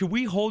 Mark, can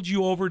we hold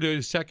you over to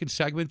the second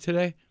segment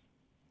today?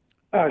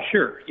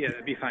 Sure. Yeah,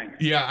 that'd be fine.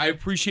 Yeah, I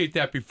appreciate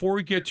that. Before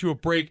we get to a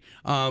break,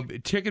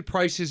 ticket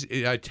prices,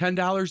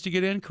 $10 to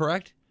get in,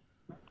 correct?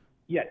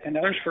 Yeah,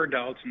 $10 for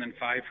adults and then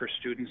 $5 for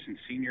students and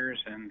seniors,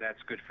 and that's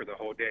good for the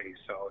whole day.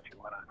 So if you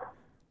want to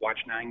watch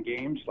 9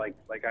 games like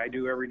I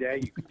do every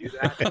day, you can do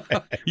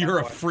that. You're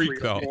a Watch freak,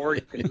 3 or though. 4,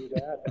 you can do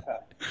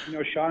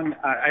that. Sean,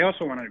 I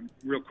also want to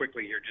real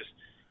quickly here just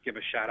give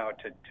a shout out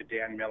to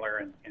Dan Miller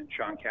and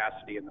Sean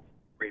Cassidy and the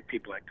great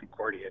people at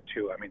Concordia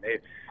too. I mean,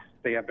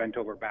 they have bent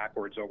over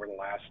backwards over the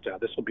last.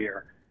 This will be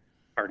our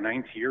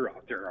 9th year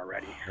out there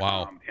already.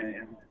 Wow.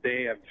 And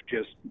they have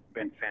just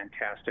been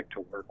fantastic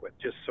to work with.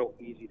 Just so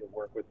easy to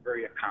work with,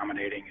 very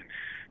accommodating and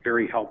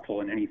very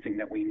helpful in anything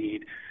that we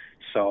need.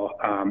 So,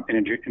 in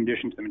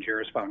addition to the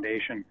Majerus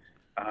Foundation,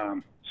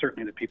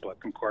 certainly the people at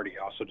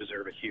Concordia also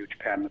deserve a huge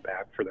pat on the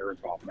back for their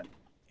involvement.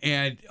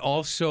 And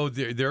also,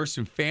 there are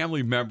some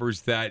family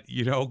members that,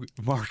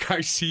 Mark,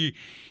 I see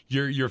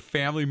your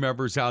family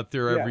members out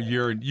there every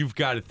year, and you've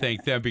got to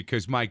thank them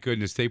because, my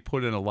goodness, they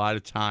put in a lot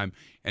of time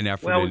and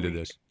effort into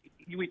this.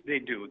 They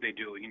do.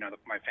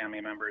 My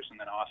family members, and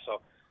then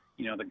also,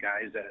 the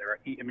guys that are.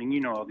 I mean,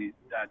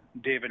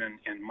 David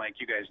and Mike.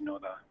 You guys know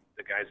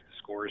the guys at the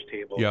scorers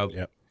table.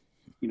 Yep.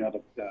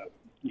 The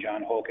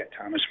John Hoke at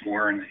Thomas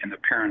More and the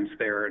parents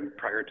there, and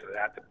prior to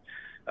that.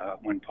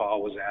 When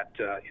Paul was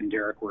and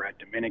Derek were at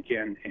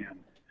Dominican, and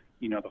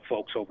the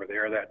folks over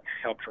there that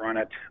helped run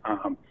it.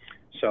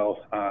 So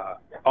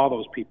all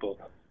those people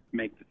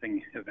make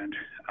the event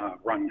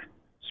run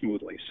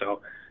smoothly.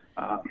 So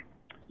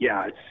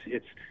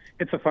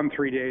it's a fun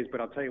 3 days.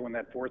 But I'll tell you, when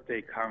that 4th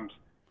day comes,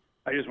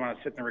 I just want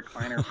to sit in the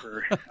recliner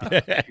for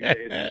a few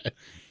days, and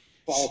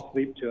fall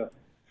asleep to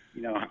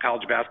a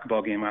college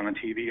basketball game on the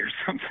TV or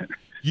something.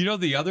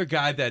 The other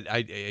guy that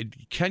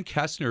Ken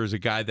Kessner is a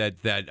guy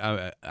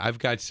that I've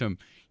got some,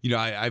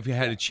 I've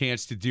had a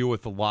chance to deal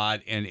with a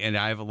lot, and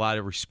I have a lot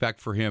of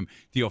respect for him.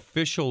 The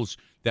officials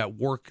that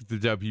work the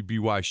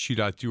WBY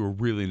shootout do a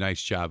really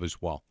nice job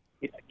as well.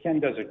 Ken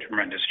does a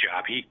tremendous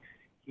job.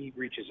 He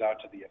reaches out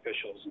to the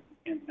officials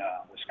in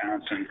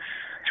Wisconsin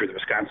through the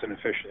Wisconsin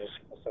Officials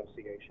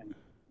Association,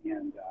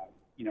 and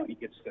he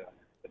gets the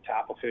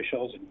top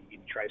officials, and he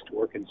tries to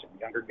work in some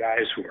younger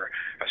guys who are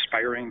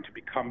aspiring to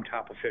become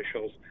top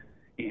officials.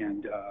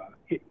 And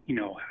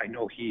I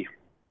know he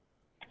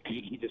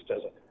just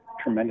does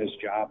a tremendous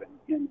job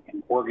in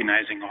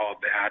organizing all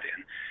of that,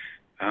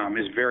 and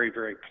is very,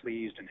 very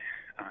pleased and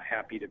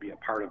happy to be a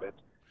part of it.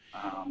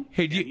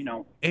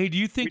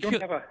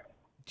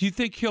 Do you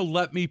think he'll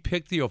let me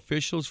pick the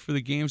officials for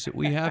the games that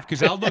we have?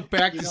 Because I'll look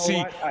back to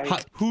see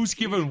who's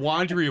giving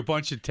Wandry a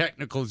bunch of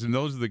technicals, and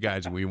those are the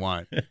guys we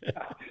want.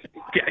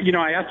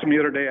 I asked him the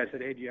other day, I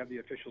said, hey, do you have the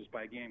officials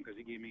by game? Because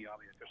he gave me all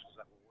the officials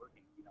that were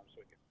working,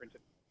 so he could print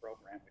it in the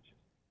program, which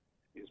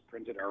is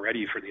printed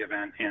already for the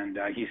event. And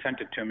he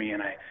sent it to me,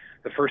 and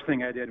the first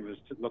thing I did was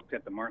to look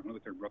at the Martin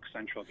Luther Brooks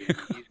Central game.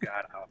 He's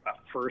got a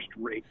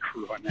first-rate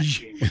crew on that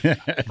game.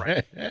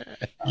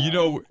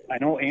 I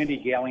know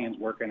Andy Gallian's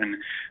working, and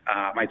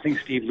I think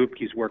Steve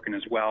Lupke's working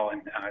as well.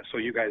 And so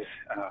you guys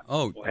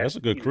that's a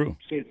good crew.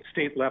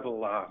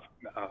 State-level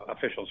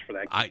officials for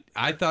that game.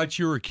 I thought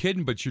you were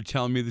kidding, but you're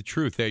telling me the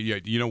truth.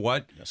 You know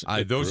what?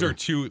 Those are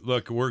two.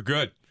 Look, we're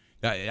good.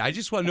 I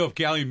just want to know if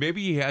Gallian,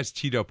 maybe he has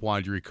teed up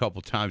Wandry a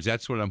couple times.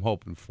 That's what I'm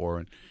hoping for.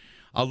 And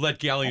I'll let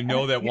Gallian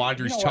know that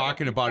Wandry's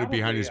talking about it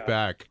behind his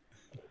back.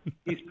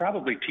 He's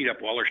probably teed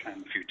up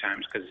Wallersheim a few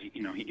times because, he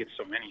gets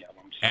so many of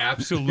them. So.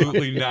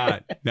 Absolutely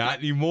not. Not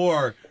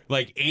anymore.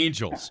 Like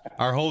Angels.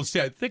 Our whole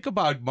set. Think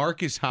about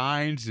Marcus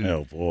Hines. And,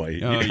 oh, boy.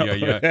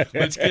 Yeah.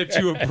 Let's get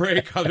to a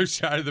break. Other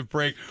side of the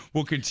break,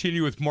 we'll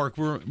continue with Mark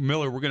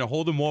Miller. We're going to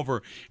hold him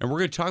over, and we're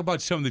going to talk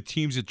about some of the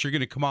teams that you're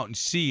going to come out and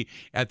see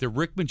at the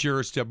Rick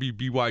Majerus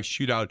WBY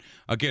Shootout.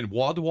 Again,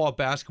 wall-to-wall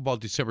basketball,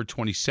 December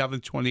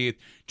 27th, 28th,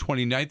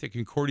 29th at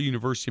Concordia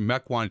University in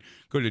Mequon.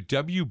 Go to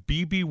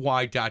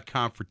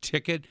WBBY.com for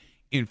ticket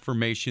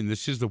information.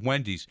 This is the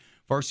Wendy's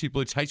Varsity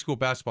Blitz High School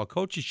Basketball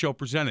Coaches Show,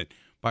 presented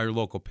by your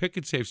local Pick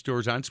and Save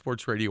stores on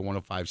Sports Radio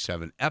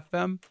 105.7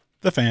 FM.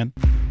 The Fan.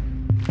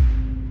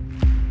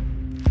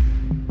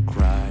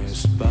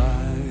 Christ by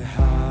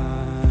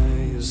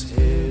highs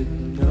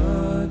hidden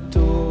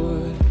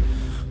adored,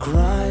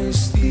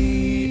 Christ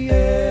the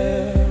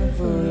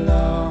everlasting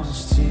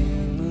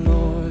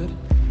Lord,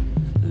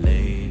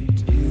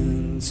 late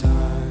in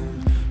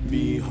time,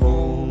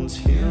 behold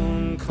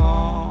him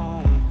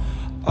come,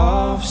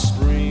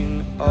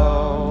 offspring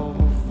of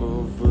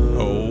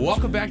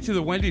welcome back to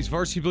the Wendy's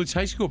Varsity Blitz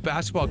High School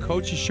Basketball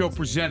Coaches Show,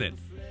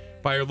 presented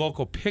by your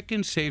local Pick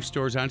and Save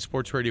stores on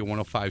Sports Radio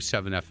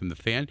 105.7 FM The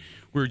Fan.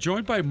 We're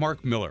joined by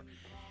Mark Miller,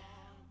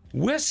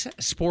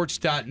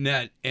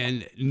 WisSports.net,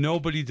 and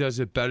nobody does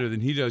it better than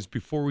he does.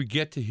 Before we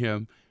get to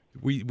him,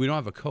 we don't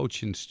have a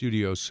coach in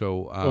studio,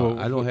 so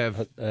I don't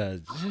have.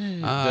 That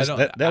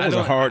was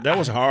hard. That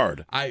was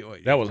hard.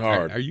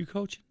 Are you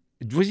coaching?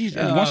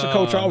 Once a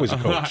coach, always a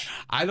coach.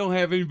 I don't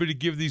have anybody to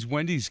give these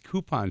Wendy's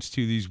coupons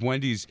to. These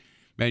Wendy's,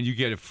 man, you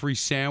get a free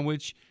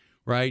sandwich,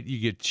 right? You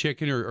get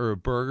chicken or a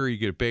burger. You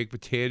get a baked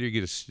potato. You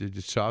get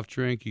a soft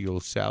drink. You get a little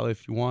salad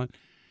if you want.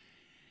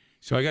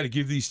 So I got to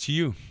give these to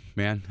you,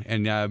 man,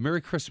 and Merry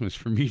Christmas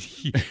from me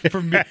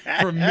from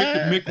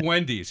Mick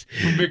Wendy's.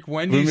 From Mick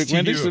Wendy's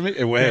to you.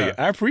 Hey, Yeah.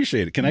 I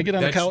appreciate it. Can I get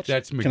on the couch?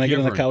 That's McGivern. Can I get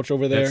on the couch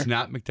over there? That's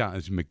not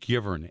McDonald's.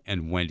 McGivern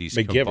and Wendy's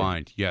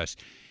combined. Yes.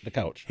 The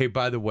couch. Hey,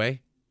 by the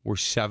way, we're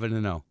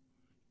 7-0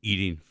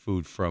 eating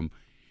food from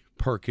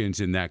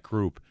Perkins in that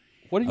group.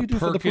 What do you do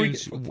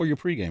for your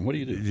pregame? What do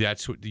you do?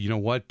 That's what you know.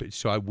 What?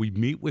 So we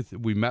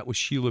met with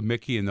Sheila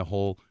Mickey and the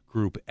whole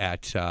group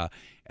at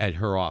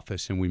her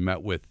office, and we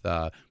met with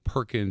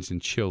Perkins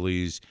and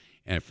Chili's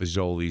and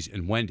Fazoli's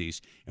and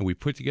Wendy's, and we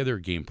put together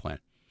a game plan.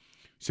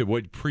 So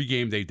what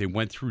pregame they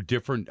went through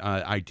different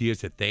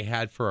ideas that they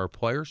had for our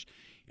players,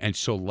 and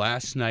so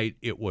last night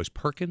it was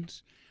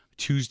Perkins.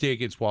 Tuesday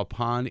against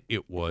Waupun,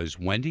 it was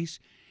Wendy's,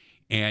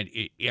 and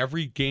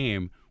every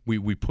game.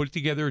 We put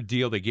together a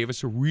deal. They gave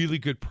us a really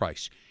good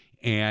price,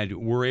 and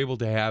we're able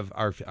to have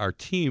our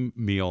team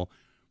meal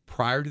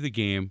prior to the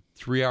game,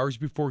 3 hours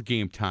before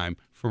game time,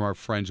 from our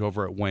friends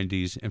over at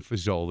Wendy's and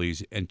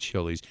Fazoli's and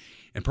Chili's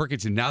and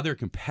Perkins. And now they're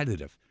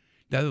competitive.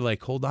 Now they're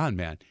like, hold on,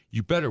 man,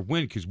 you better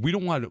win because we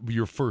don't want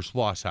your first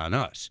loss on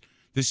us.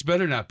 This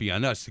better not be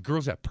on us. The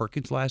girls at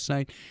Perkins last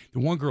night, the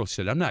one girl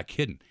said, I'm not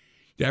kidding.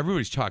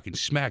 Everybody's talking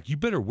smack. You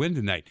better win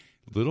tonight.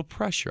 Little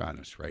pressure on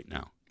us right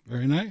now.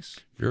 Very nice.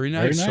 Very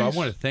nice. So I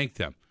want to thank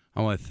them.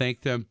 I want to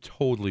thank them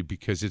totally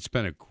because it's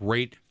been a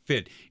great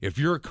fit. If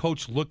you're a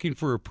coach looking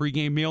for a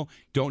pregame meal,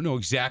 don't know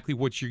exactly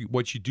what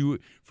you do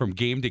from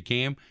game to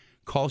game,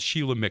 call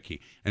Sheila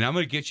Mickey. And I'm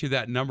going to get you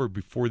that number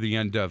before the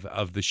end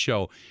of the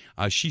show.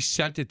 She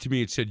sent it to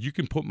me and said, you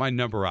can put my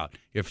number out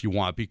if you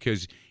want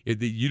because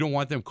you don't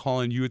want them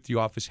calling you at the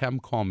office. Have them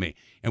call me.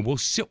 And we'll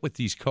sit with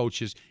these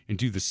coaches and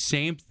do the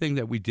same thing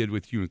that we did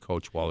with you and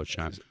Coach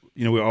Wallersheim.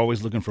 You know, we're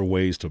always looking for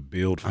ways to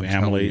build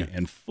family,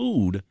 and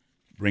food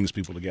brings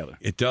people together.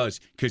 It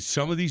does, because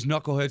some of these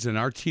knuckleheads on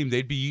our team,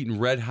 they'd be eating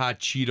Red Hot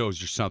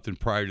Cheetos or something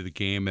prior to the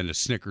game and a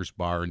Snickers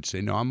bar and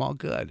say, no, I'm all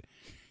good.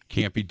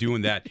 Can't be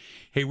doing that.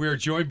 Hey, we are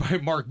joined by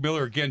Mark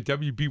Miller again.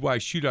 WBY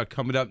Shootout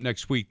coming up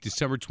next week,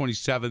 December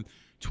 27th,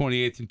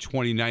 28th, and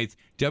 29th.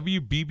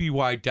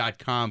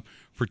 WBBY.com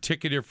for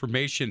ticket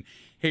information.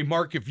 Hey,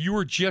 Mark, if you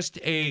were just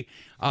a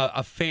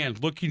fan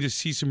looking to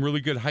see some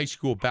really good high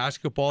school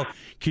basketball,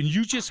 can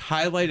you just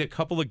highlight a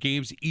couple of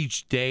games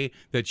each day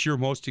that you're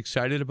most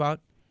excited about?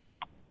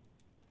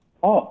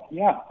 Oh,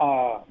 yeah.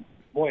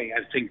 Boy,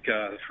 I think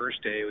the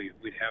first day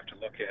we'd have to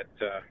look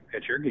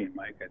at your game,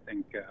 Mike. I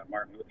think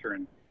Martin Luther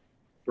and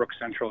Brooks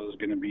Central is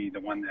going to be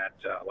the one that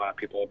a lot of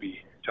people will be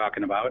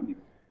talking about and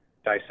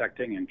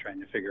dissecting and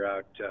trying to figure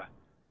out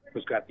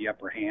who's got the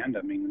upper hand.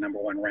 I mean, the number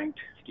one ranked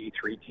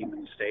D3 team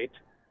in the state.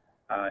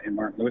 In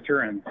Martin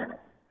Luther, and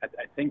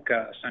I think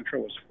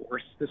Central was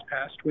fourth this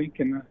past week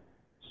in the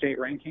state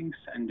rankings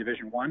in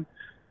Division I.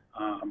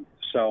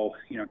 So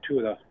you know, two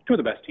of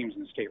the best teams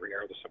in the state,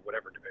 regardless of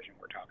whatever division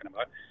we're talking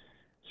about.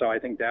 So I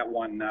think that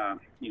one,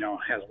 you know,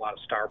 has a lot of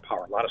star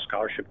power, a lot of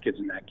scholarship kids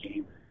in that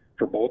game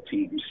for both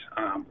teams,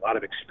 a lot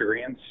of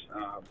experience.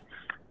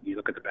 You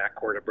look at the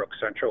backcourt of Brooks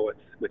Central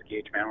with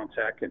Gage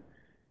Malinczak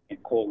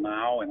and Cole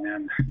Now, and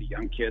then the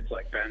young kids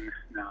like Ben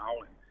Now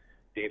and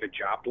David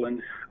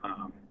Joplin.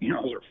 You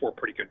know, those are four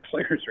pretty good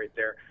players right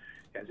there,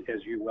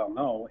 as you well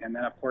know. And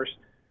then, of course,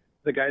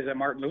 the guys at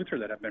Martin Luther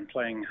that have been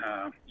playing,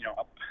 you know,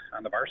 up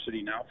on the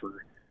varsity now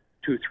for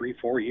 2, 3,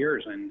 4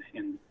 years, and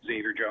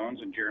Xavier Jones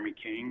and Jeremy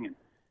King and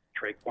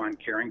Traquan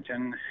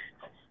Carrington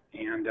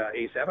and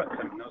Ace Evans.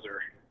 I mean, those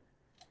are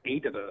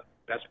 8 of the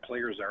best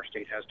players our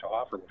state has to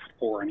offer, with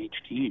 4 on each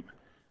team.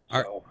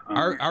 So,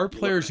 our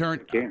players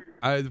aren't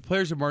the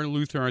players at Martin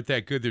Luther aren't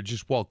that good. They're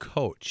just well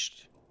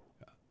coached.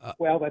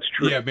 Well, that's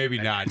true. Yeah, maybe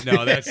not.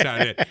 No, that's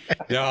not it.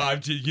 No,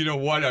 you know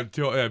what?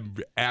 I'm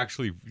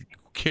actually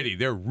kidding.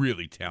 They're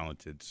really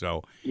talented.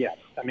 So yeah,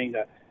 I mean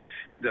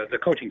the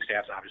coaching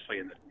staffs obviously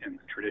in the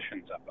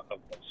traditions of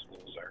those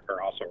schools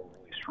are also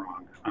really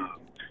strong.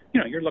 You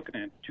know, you're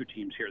looking at 2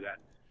 teams here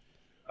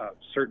that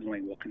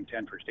certainly will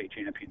contend for state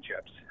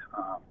championships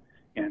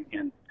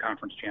and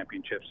conference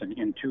championships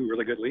in 2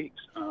 really good leagues.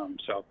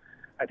 So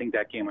I think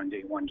that game on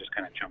day 1 just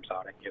kind of jumps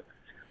out at you.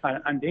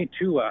 On day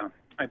 2.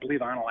 I believe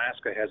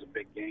Onalaska has a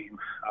big game.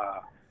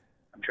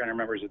 I'm trying to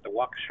remember, is it the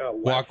Waukesha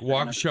West?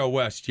 Waukesha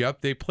West,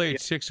 yep. They play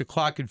at 6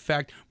 o'clock. In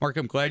fact, Mark,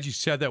 I'm glad you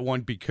said that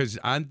one because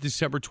on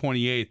December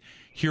 28th,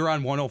 here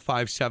on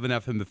 105.7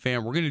 FM The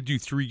Fan, we're going to do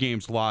 3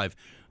 games live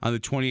on the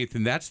 28th,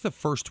 and that's the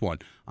first one.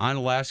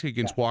 Onalaska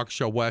against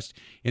Waukesha West,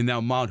 and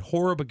now Mount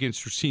Horeb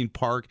against Racine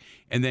Park,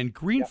 and then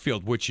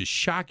Greenfield, which is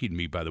shocking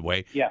me, by the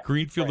way.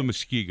 Greenfield and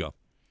Muskego.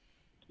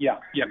 Yeah,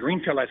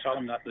 Greenfield, I saw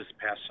them this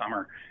past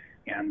summer.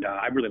 And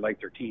I really like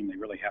their team. They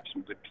really have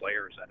some good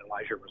players.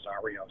 Elijah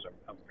Rosario is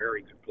a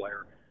very good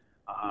player.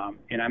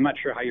 And I'm not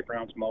sure how you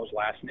pronounce Mo's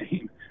last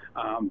name,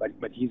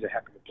 but he's a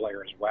heck of a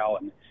player as well.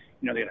 And,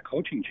 you know, they had a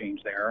coaching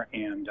change there,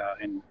 and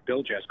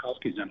Bill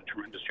Jaskowski's done a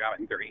tremendous job. I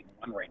think they're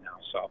 8-1 right now.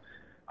 So,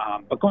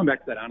 but going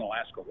back to that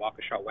Onalaska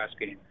Waukesha West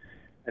game,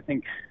 I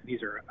think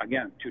these are,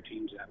 again, 2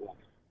 teams that will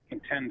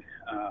contend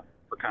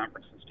for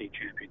conference and state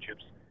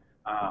championships.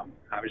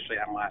 Obviously,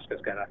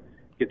 Onalaska's got to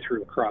get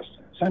through across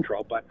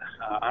Central. But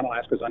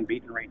Onalaska's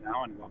unbeaten right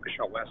now, and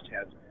Waukesha West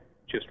has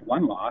just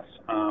one loss,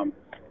 and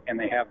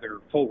they have their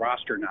full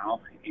roster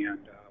now. And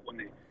when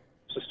they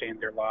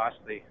sustained their loss,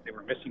 they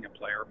were missing a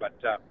player. But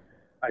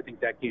I think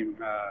that game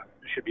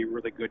should be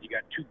really good. You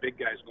got two big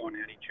guys going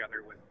at each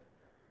other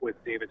with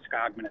David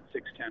Skogman at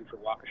 6'10" for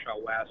Waukesha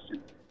West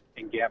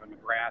and Gavin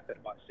McGrath at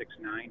about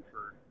 6'9"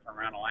 for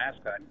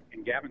Onalaska.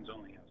 And Gavin's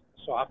only a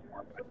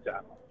sophomore,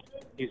 but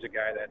he's a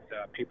guy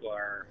that people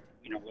are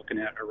looking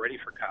at already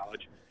for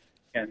college.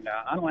 And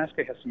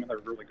Onalaska has some other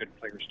really good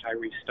players.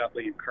 Tyree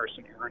Stutley and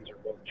Carson Aarons are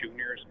both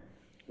juniors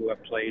who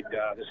have played.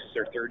 This is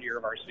their third year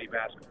of varsity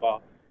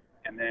basketball.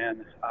 And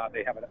then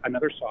they have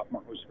another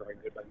sophomore who's very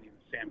good by the name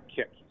of Sam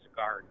Kick. He's a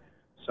guard.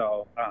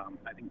 So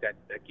I think that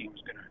game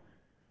is going to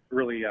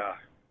really,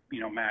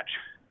 match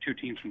two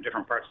teams from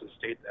different parts of the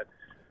state that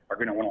are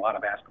going to win a lot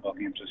of basketball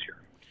games this year.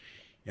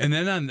 And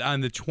then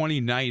on the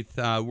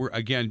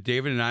 29th,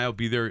 David and I will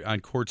be there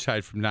on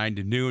courtside from 9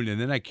 to noon. And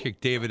then I kick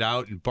David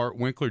out, and Bart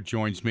Winkler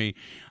joins me.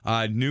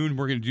 Noon,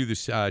 we're going to do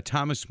this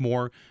Thomas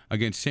More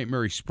against St.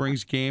 Mary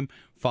Springs game,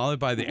 followed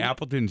by the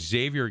Appleton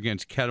Xavier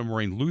against Kettle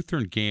Moraine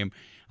Lutheran game.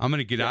 I'm going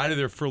to get out of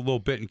there for a little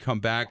bit and come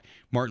back.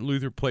 Martin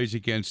Luther plays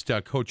against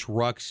Coach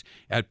Rux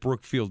at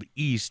Brookfield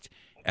East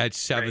at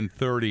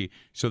 7:30.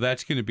 So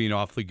that's going to be an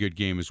awfully good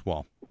game as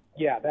well.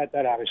 Yeah, that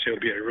obviously will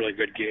be a really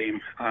good game.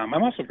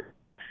 I'm also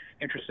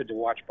interested to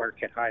watch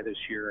Barquette High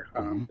this year.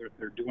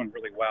 They're doing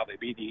really well. They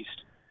beat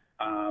East.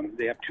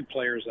 They have two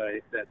players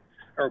that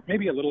are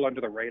maybe a little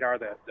under the radar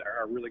that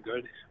are really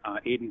good.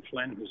 Aiden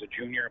Flynn, who's a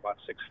junior, about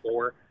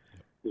 6'4",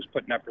 who's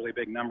putting up really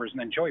big numbers. And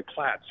then Joey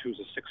Platts, who's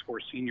a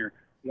 6'4" senior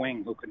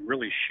wing who can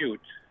really shoot,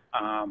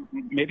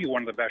 maybe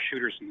one of the best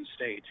shooters in the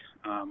state.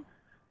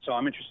 So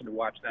I'm interested to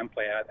watch them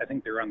play. I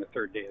think they're on the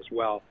third day as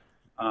well.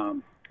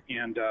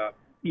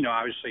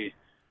 Obviously,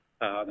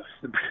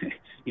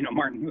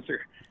 Martin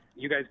Luther,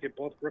 you guys get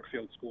both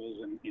Brookfield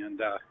schools, and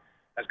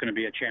that's going to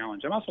be a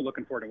challenge. I'm also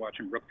looking forward to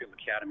watching Brookfield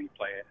Academy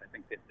play. I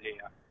think that they,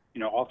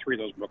 all three of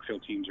those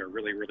Brookfield teams are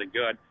really, really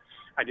good.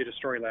 I did a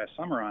story last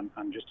summer on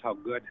just how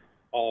good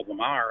all of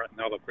them are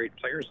and all the great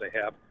players they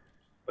have.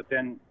 But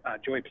then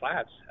Joey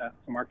Platts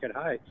from Marquette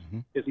High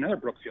is another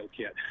Brookfield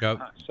kid. Yep.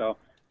 So,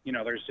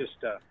 there's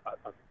just an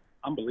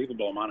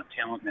unbelievable amount of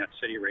talent in that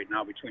city right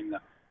now between the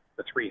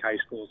three high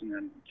schools and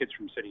then kids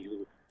from city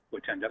who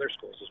attend other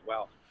schools as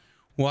well.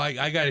 Well,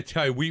 I got to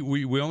tell you,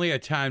 we only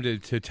had time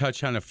to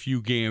touch on a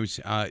few games.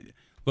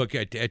 Look,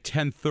 at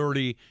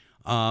 10:30,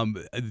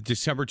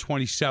 December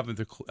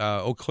 27th,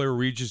 Eau Claire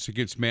Regis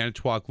against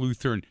Manitowoc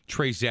Lutheran.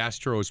 Trey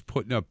Zastro is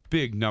putting up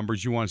big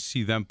numbers. You want to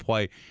see them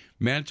play.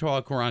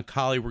 Manitowoc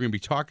Roncalli, we're going to be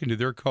talking to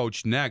their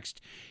coach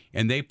next,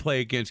 and they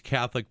play against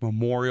Catholic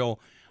Memorial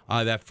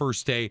that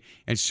first day.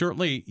 And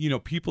certainly,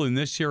 people in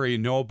this area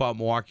know about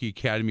Milwaukee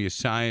Academy of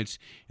Science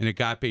and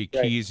Agape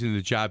Keys and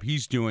the job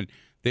he's doing.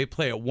 They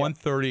play at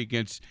 1:30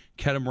 against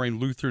Kettle Moraine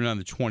Lutheran on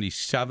the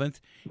 27th,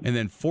 and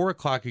then 4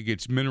 o'clock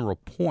against Mineral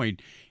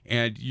Point.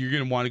 And you're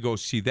going to want to go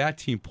see that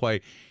team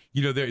play.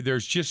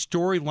 There's just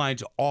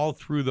storylines all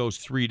through those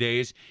 3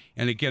 days.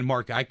 And again,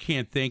 Mark, I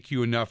can't thank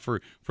you enough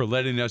for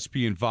letting us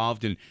be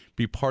involved and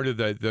be part of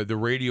the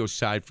radio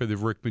side for the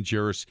Rick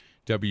Majerus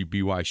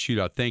WBY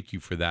Shootout. Thank you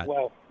for that.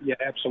 Well, yeah,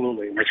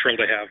 absolutely. We're thrilled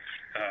to have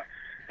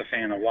the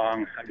fan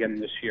along again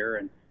this year.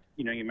 And,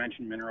 you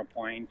mentioned Mineral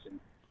Point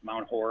and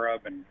Mount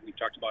Horeb, and we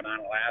talked about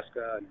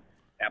Onalaska and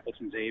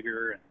Appleton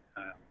Xavier, and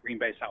Green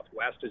Bay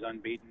Southwest is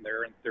unbeaten.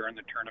 They're in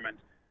the tournament.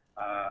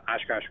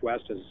 Oshkosh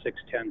West is a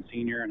 6'10"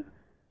 senior and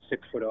a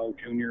 6'0"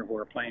 junior who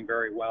are playing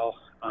very well.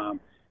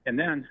 And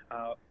then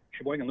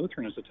Sheboygan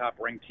Lutheran is the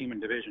top-ranked team in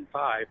Division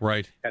 5.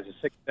 Right. Has a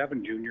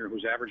 6'7" junior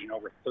who's averaging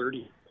over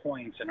 30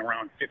 points and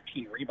around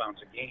 15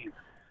 rebounds a game.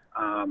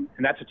 And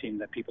that's a team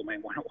that people may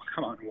want to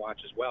come out and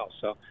watch as well.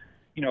 So,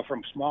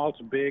 from small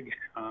to big,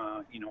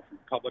 from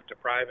public to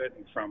private,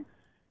 and from,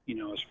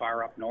 as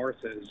far up north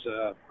as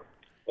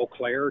Eau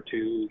Claire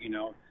to,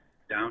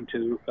 down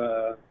to,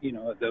 the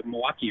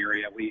Milwaukee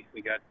area, we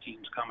got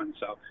teams coming.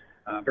 So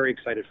very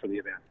excited for the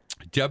event.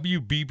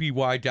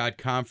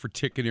 WBBY.com for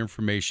ticket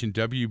information,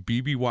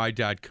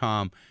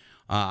 WBBY.com.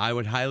 I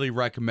would highly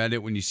recommend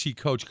it. When you see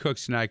Coach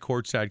Cooks and I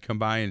courtside, come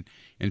by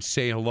and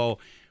say hello.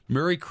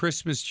 Merry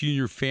Christmas to you and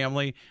your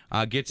family.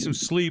 Get some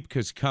sleep,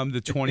 because come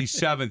the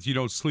 27th, you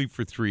don't sleep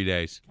for 3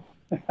 days.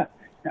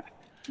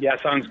 Yeah,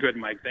 sounds good,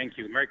 Mike. Thank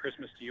you. Merry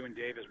Christmas to you and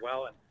Dave as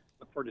well, and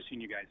look forward to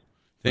seeing you guys.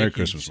 Merry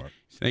Christmas, Mark.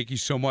 Thank you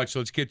so much.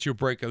 Let's get you a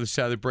break. On the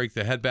side of the break,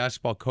 the head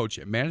basketball coach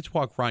at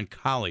Manitowoc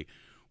Roncalli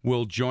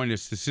will join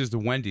us. This is the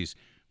Wendy's.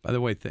 By the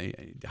way,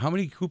 how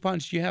many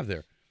coupons do you have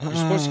there? You're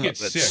supposed to get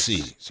 6. Let's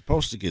see.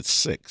 Supposed to get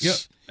 6. Yep.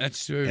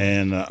 That's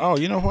and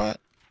you know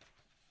what?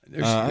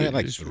 I had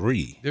like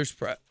 3.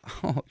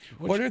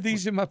 What are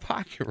these in my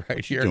pocket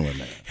right here? Doing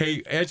that?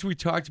 Hey, as we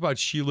talked about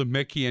Sheila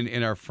Mickey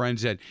and our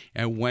friends at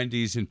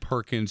Wendy's and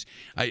Perkins,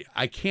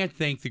 I can't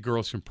thank the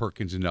girls from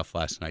Perkins enough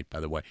last night, by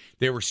the way.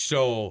 It was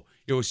so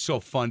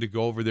fun to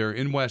go over there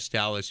in West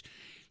Dallas.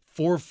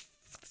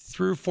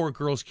 3 or 4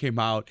 girls came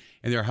out,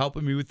 and they're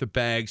helping me with the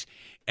bags.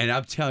 And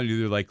I'm telling you,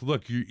 they're like,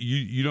 look,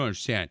 you don't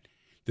understand.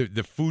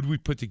 The food we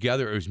put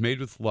together, it was made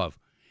with love.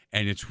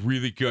 And it's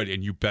really good,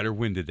 and you better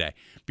win today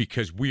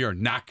because we are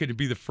not going to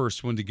be the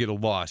first one to get a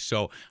loss.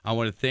 So I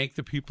want to thank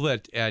the people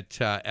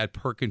at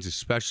Perkins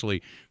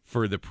especially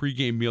for the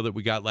pregame meal that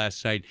we got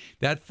last night.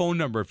 That phone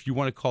number, if you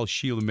want to call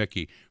Sheila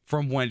Mickey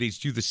from Wendy's,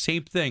 do the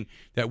same thing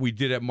that we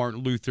did at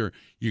Martin Luther.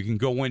 You can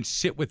go in,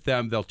 sit with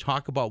them. They'll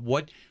talk about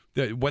what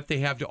they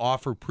have to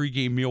offer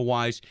pregame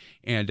meal-wise,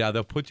 and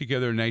they'll put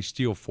together a nice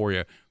deal for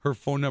you. Her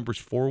phone number is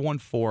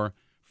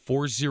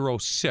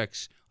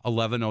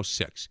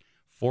 414-406-1106.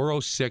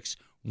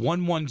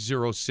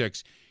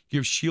 406-1106.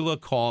 Give Sheila a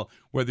call,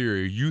 whether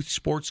you're a youth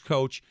sports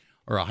coach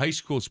or a high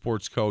school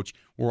sports coach.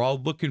 We're all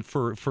looking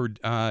for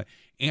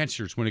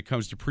answers when it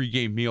comes to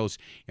pregame meals,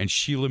 and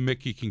Sheila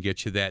Mickey can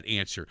get you that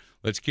answer.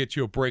 Let's get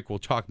you a break. We'll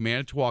talk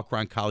Manitowoc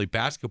Roncalli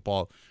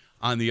basketball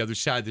on the other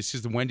side. This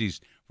is the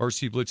Wendy's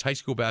Varsity Blitz High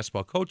School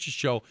Basketball Coaches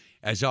Show,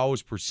 as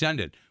always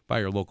presented by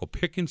your local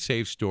Pick and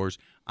Save stores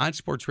on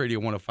Sports Radio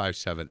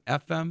 105.7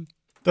 FM.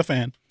 The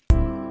Fan.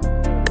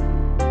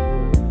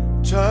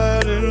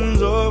 Tidings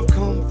of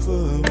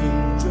comfort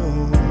and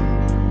joy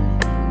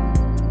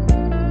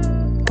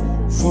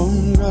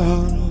from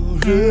God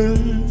our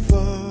Heavenly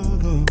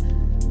Father,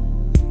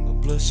 a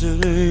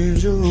blessed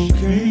angel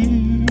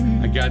came.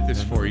 I got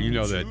this for you. You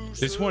know that.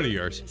 It's one of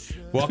yours.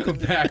 Welcome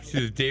back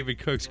to the David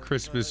Cook's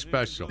Christmas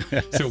special.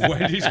 So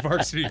Wendy's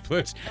Varsity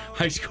Blitz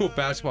High School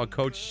Basketball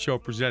Coaches Show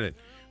presented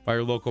by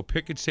your local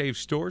Pick and Save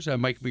stores.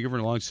 I'm Mike McGivern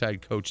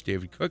alongside Coach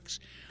David Cooks.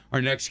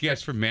 Our next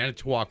guest from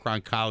Manitowoc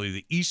Roncalli,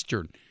 the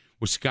Eastern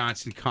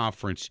Wisconsin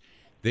Conference.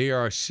 They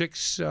are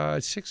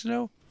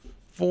 6-0,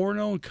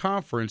 4-0 in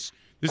conference.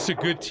 This is a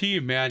good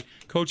team, man.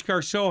 Coach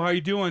Garceau, how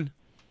you doing?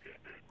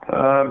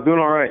 I'm doing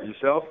all right.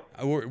 Yourself?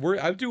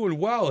 I'm doing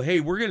well. Hey,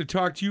 we're going to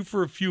talk to you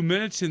for a few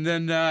minutes, and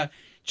then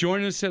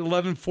join us at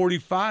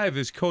 11:45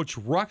 is Coach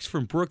Rux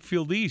from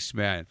Brookfield East,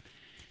 man.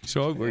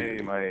 So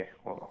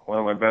one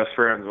of my best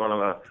friends, one of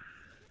the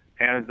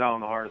hands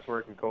down the hardest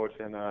working coach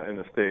in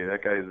the state.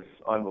 That guy is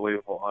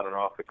unbelievable on and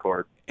off the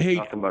court. Hey,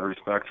 nothing but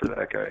respect for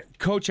that guy.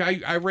 Coach,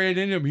 I ran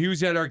into him. He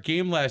was at our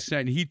game last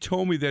night, and he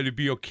told me that it'd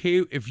be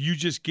okay if you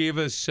just gave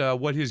us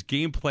what his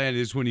game plan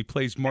is when he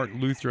plays Martin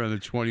Luther on the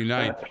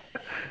 29th.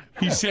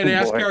 He said,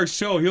 ask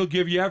Garceau. He'll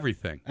give you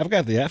everything. I've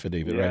got the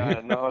affidavit right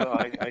here. No,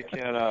 I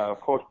can't.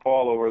 Coach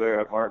Paul over there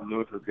at Martin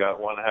Luther's got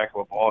one heck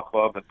of a ball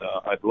club, and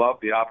I'd love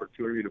the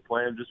opportunity to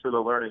play him just for the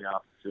learning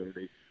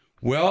opportunity.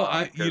 Well,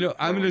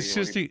 I'm an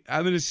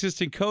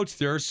assistant coach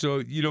there,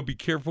 so be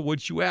careful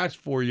what you ask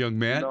for, young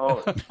man.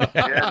 And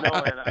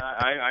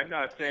I'm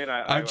not saying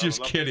I'm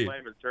just kidding.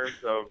 In terms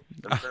of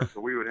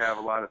we would have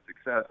a lot of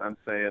success. I'm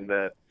saying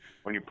that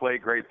when you play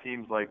great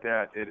teams like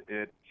that,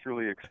 it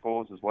truly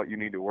exposes what you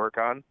need to work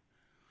on,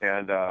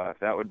 and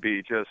that would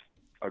be just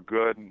a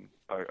good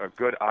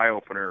eye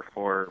opener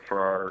for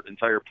our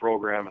entire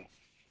program. And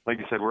like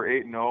you said, we're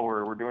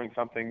 8-0. We're doing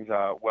some things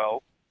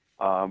well.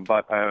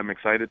 But I'm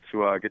excited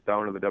to get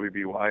down to the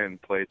WBY and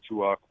play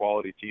 2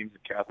 quality teams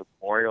at Catholic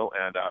Memorial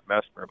and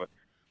Mesmer. But,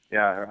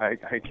 yeah, I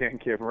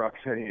can't give Rux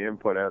any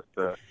input as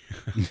to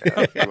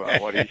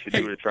what he should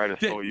do to try to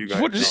slow you guys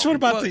down. What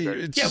about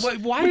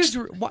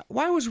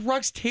why was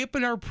Rux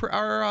taping our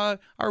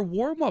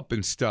warm-up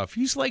and stuff?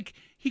 He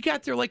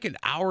got there like an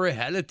hour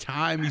ahead of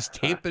time. He's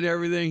taping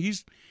everything.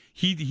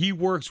 He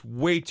works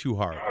way too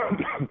hard.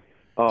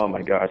 Oh,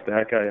 my gosh,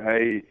 that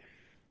guy,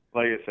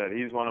 like I said,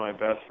 he's one of my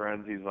best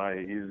friends. He's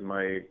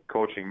my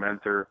coaching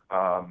mentor.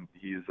 I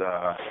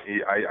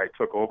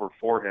took over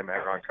for him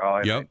at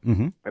Roncalli. Yep.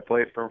 I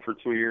played for him for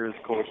 2 years,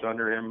 coached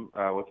under him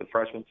with the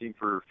freshman team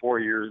for 4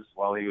 years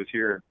while he was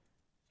here.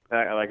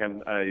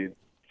 I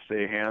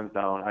say hands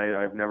down,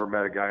 I've never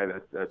met a guy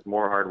that's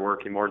more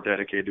hardworking, more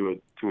dedicated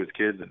to his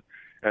kids. And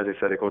as I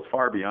said, it goes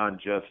far beyond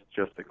just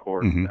the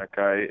court. Mm-hmm. That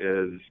guy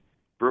is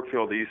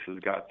Brookfield East has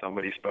got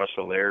somebody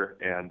special there,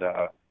 and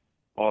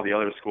all the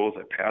other schools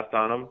that passed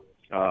on him.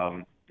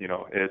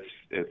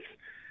 It's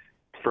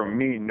from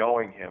me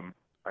knowing him,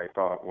 I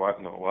thought, what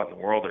in the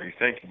world are you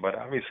thinking? But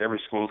obviously every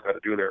school's got to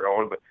do their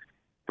own. But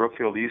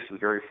Brookfield East is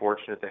very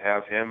fortunate to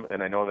have him,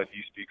 and I know that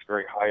he speaks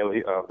very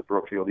highly of the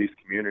Brookfield East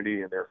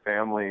community and their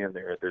family and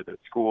their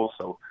school.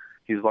 So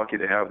he's lucky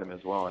to have them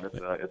as well, and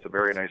it's a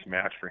very nice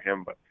match for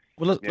him. But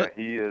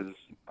he is.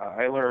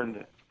 I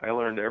learned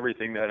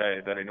everything that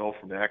I know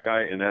from that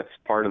guy, and that's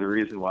part of the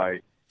reason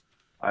why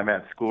I'm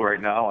at school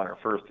right now on our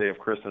first day of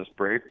Christmas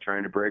break,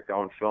 trying to break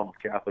down film of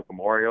Catholic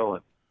Memorial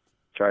and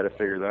try to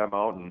figure them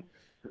out. And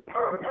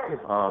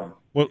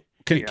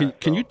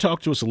can you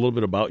talk to us a little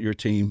bit about your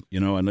team? I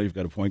know you've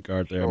got a point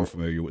guard there. I'm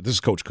familiar with. This is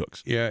Coach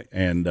Cooks. Yeah.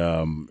 And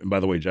by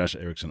the way, Josh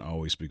Erickson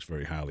always speaks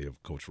very highly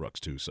of Coach Rux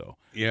too. So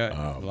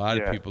a lot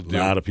of people do. A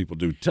lot of people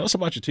do. Tell us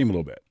about your team a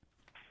little bit.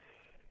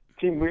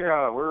 Team,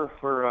 we're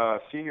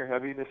senior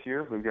heavy this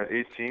year. We've got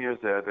 8 seniors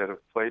that have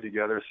played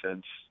together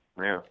since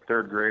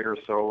third grade or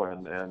so,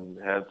 and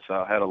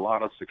had a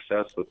lot of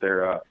success with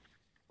their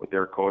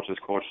their coaches,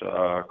 Coach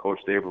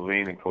Dave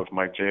Levine and Coach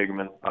Mike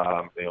Jagman,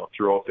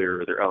 throughout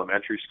their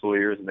elementary school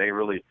years, and they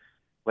really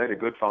laid a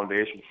good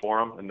foundation for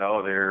them. And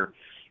now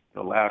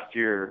last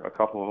year, a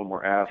couple of them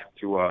were asked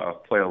to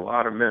play a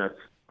lot of minutes.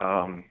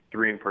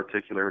 3 in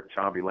particular,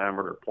 Chambi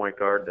Lambert, or point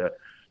guard, that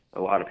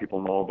a lot of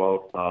people know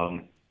about.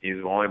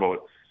 He's only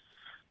about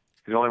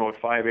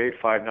 5'8",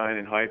 5'9"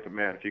 in height, but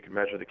man, if you can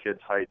measure the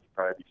kid's height, he'd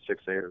probably be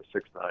 6'8" or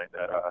 6'9".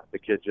 That the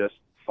kid just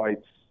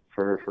fights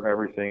for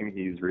everything.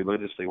 He's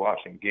religiously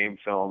watching game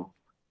film,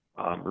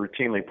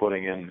 routinely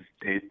putting in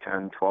 8,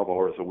 10, 12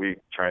 hours a week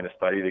trying to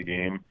study the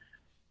game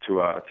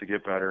to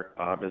get better,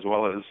 as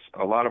well as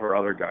a lot of our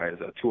other guys.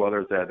 2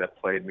 others that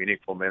played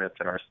meaningful minutes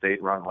in our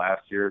state run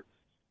last year,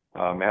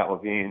 Matt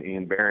Levine,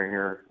 Ian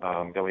Beringer.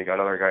 Then we got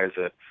other guys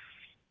that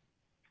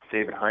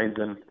David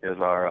Heinzen is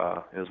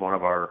one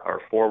of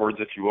our forwards,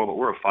 if you will, but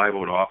we're a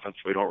 5-0 offense,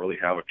 so we don't really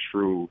have a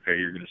true, hey,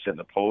 you're going to sit in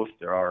the post.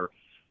 There are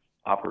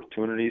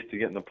opportunities to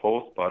get in the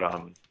post, but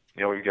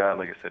we've got,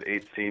 like I said,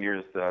 8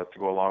 seniors to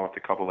go along with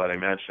the couple that I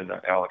mentioned.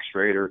 Alex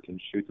Schrader can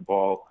shoot the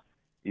ball.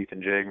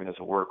 Ethan Jagman is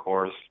a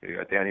workhorse. We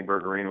got Danny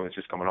Bergerino, who's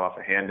just coming off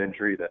a hand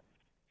injury. That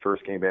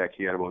first came back,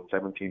 he had about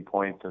 17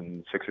 points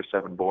and 6 or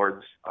 7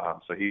 boards.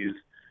 So he's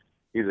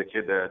a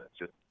kid that's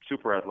just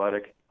super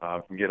athletic,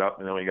 can get up.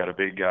 And then we got a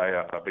big guy,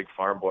 a big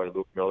farm boy,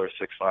 Luke Miller,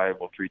 6'5",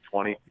 about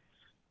 320.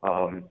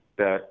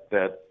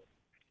 That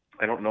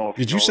I don't know if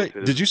did you say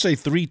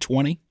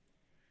 320?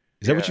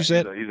 Is that what you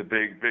said? He's a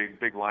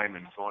big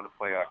lineman. He's going to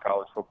play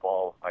college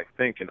football, I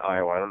think, in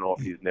Iowa. I don't know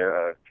if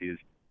he's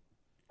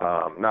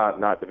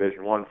not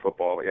Division I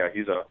football, but yeah,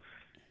 he's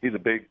a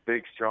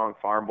big, strong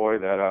farm boy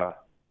that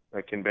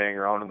can bang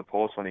around in the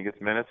post when he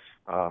gets minutes.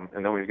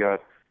 And then we've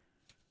got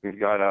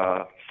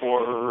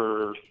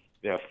 4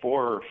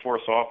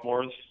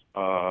 sophomores,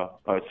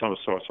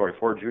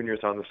 4 juniors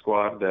on the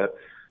squad that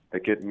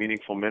get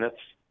meaningful minutes.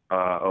 2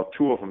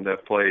 of them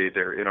that play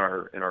there in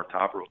our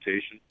top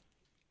rotation,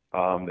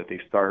 that they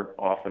start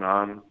off and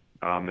on,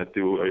 that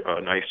do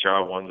a nice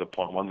job. One's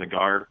a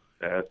guard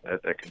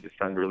that can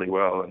defend really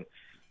well, and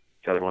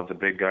the other one's a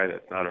big guy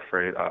that's not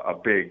afraid.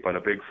 Big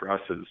for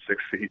us is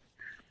 6 feet.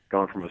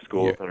 Going from a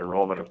school with an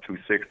enrollment of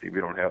 260, we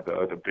don't have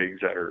the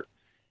bigs that are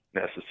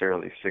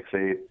necessarily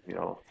 6'8",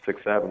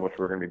 6'7", which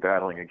we're going to be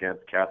battling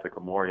against Catholic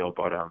Memorial.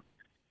 But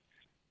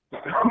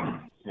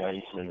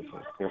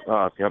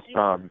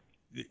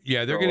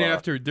yeah, they're gonna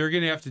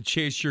have to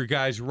chase your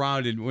guys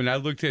around. And when I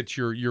looked at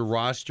your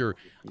roster,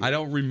 I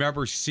don't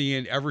remember ever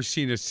seeing a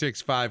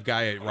 6'5"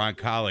 guy at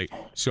Roncalli.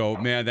 So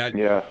man,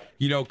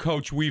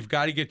 Coach, we've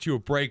got to get to a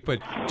break.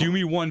 But do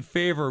me one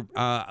favor.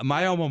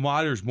 My alma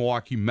mater is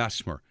Milwaukee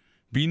Messmer.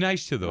 Be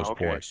nice to those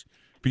boys.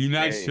 Be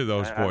nice to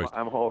those boys.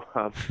 I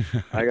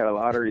got a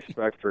lot of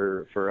respect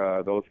for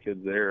those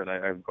kids there, and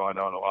I've gone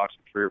down to watch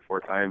them 3 or 4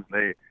 times.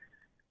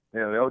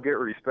 They'll get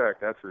respect,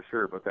 that's for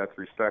sure. But that's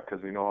respect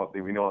because we know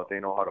that they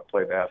know how to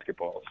play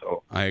basketball.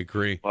 So I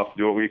agree. We'll have to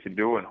do what we can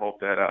do and hope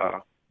that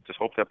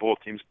both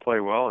teams play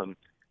well and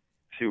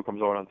see who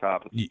comes out on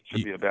top. It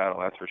should be a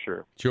battle, that's for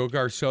sure. Joe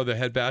Garceau, the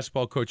head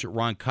basketball coach at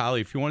Roncalli.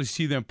 If you want to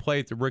see them play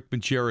at the Rick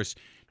Majerus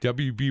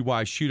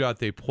WBY shootout,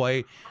 they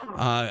play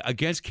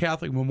against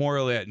Catholic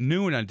Memorial at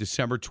noon on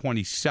December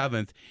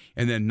 27th,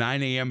 and then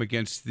 9 a.m.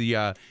 against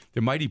the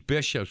Mighty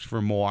Bishops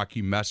from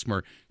Milwaukee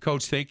Messmer.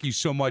 Coach, thank you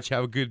so much.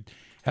 Have a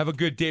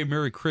good day.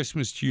 Merry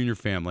Christmas to you and your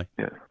family.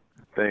 Yeah,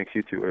 thanks.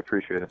 You too. I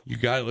appreciate it. You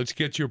got it. Let's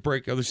get you a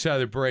break. Other side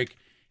of the break,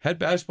 head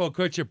basketball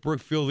coach at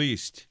Brookfield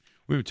East.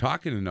 We've been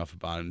talking enough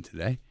about him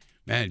today.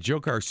 Man, Joe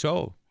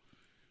Garceau.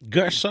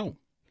 Garceau.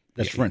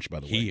 That's French,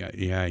 by the way.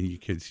 Yeah,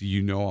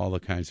 you know all the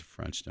kinds of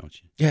French,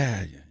 don't you?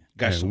 Yeah.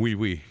 Garceau.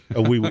 Oui.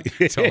 Oh, oui.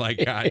 That's all I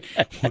got.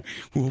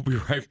 We'll be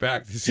right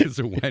back. This is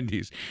the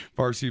Wendy's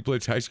Varsity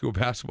Blitz High School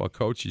Basketball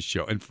Coaches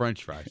Show and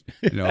French fries.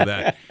 You know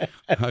that.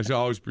 As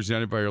always,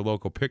 presented by your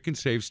local pick and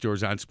save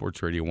stores on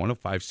Sports Radio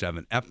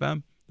 105.7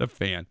 FM, The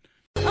Fan.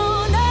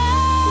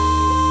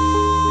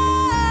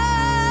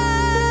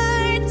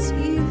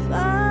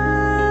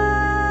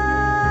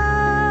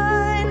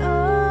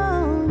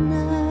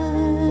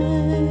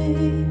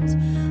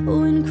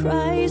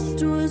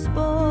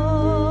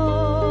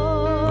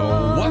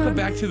 Welcome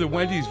back to the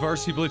Wendy's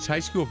Varsity Blitz High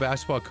School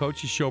Basketball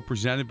Coaches Show,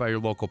 presented by your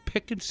local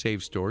pick and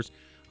save stores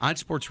on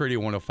Sports Radio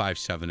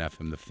 105.7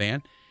 FM, The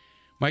Fan.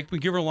 Mike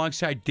McGivern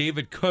alongside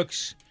David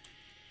Cooks.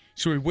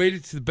 So we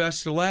waited to the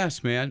best of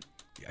last, man.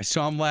 I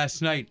saw him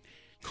last night.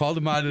 Called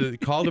him out of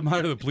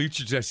the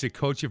bleachers. I said,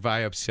 Coach, have I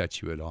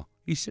upset you at all?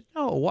 He said,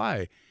 no,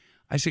 why?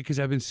 I said, because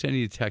I've been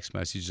sending you text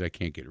messages. I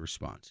can't get a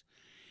response.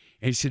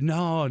 And he said,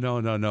 no.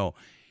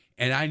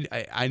 And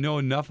I know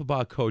enough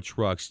about Coach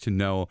Rux to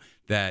know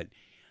that,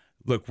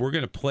 look, we're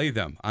going to play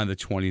them on the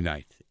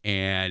 29th.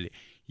 And,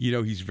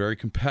 he's very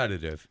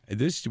competitive.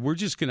 We're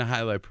just going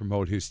to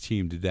promote his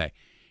team today.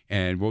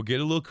 And we'll get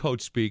a little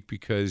coach speak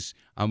because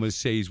I'm going to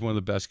say he's one of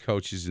the best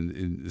coaches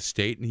in the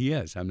state, and he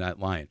is. I'm not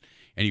lying.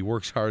 And he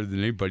works harder than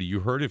anybody.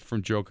 You heard it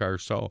from Joe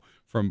Garceau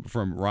from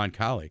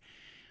Roncalli.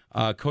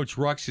 Coach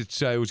Rux,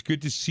 it was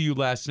good to see you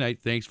last night.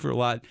 Thanks for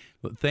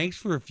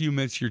a few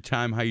minutes of your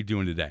time. How you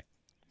doing today?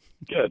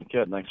 Good.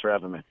 Thanks for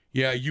having me.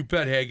 Yeah, you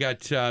bet. Hey,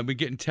 I've been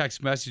getting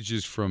text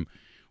messages from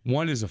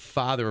one is a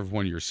father of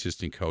one of your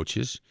assistant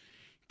coaches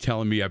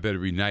telling me I better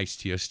be nice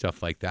to you,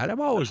 stuff like that.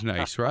 I'm always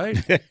nice, right?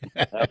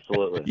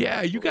 Absolutely.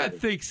 Yeah, you got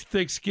thick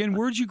skin.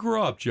 Where'd you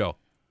grow up, Joe?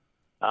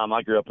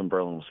 I grew up in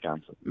Berlin,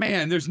 Wisconsin.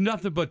 Man, there's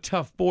nothing but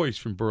tough boys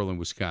from Berlin,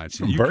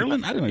 Wisconsin. From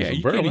Berlin? I didn't know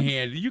you from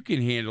Berlin. You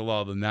can handle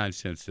all the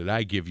nonsense that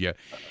I give you.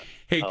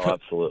 Hey,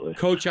 absolutely.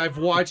 Coach,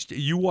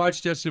 you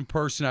watched us in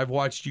person. I've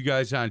watched you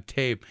guys on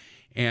tape,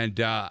 and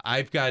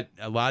I've got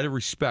a lot of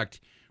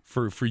respect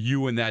for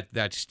you and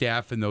that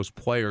staff and those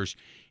players.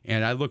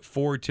 And I look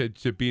forward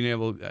to being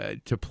able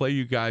to play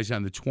you guys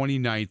on the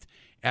 29th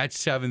at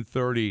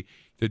 7:30,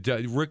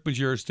 the Rick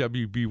Majerus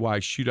WBY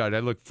shootout. I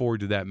look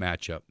forward to that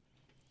matchup.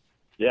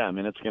 Yeah, I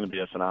mean, it's going to be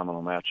a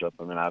phenomenal matchup.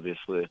 I mean,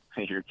 obviously,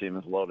 your team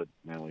is loaded.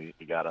 We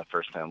got a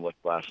first-hand look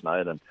last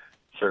night, and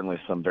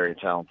certainly some very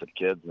talented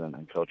kids,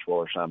 and Coach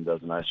Wollersheim does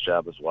a nice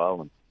job as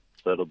well. And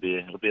so it'll be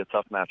a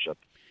tough matchup.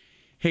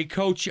 Hey,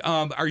 Coach,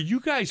 are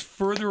you guys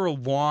further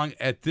along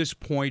at this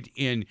point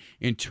in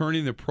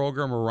turning the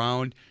program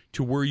around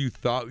to where you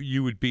thought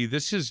you would be?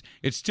 It's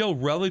still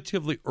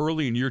relatively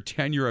early in your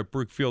tenure at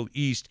Brookfield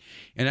East,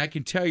 and I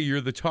can tell you're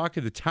the talk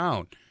of the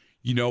town.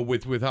 You know,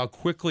 with how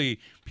quickly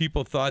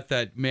people thought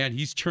that, man,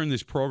 he's turned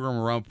this program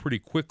around pretty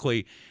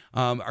quickly.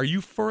 Are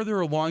you further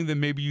along than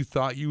maybe you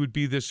thought you would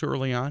be this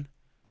early on?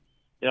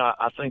 Yeah,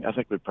 I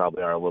think we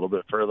probably are a little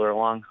bit further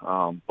along,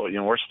 but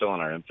we're still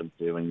in our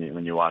infancy.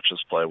 When you watch us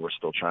play, we're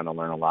still trying to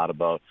learn a lot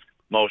about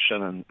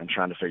motion and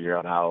trying to figure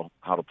out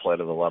how to play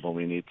to the level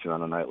we need to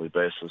on a nightly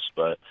basis.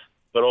 But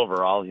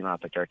overall, I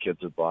think our kids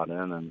have bought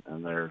in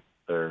and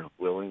they're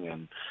willing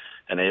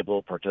and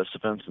able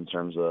participants in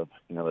terms of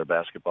their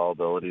basketball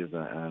abilities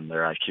and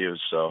their IQs.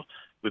 So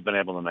we've been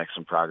able to make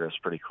some progress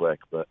pretty quick,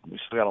 but we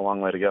still got a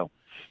long way to go.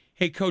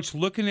 Hey, Coach,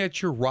 looking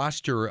at your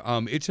roster,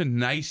 it's a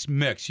nice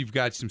mix. You've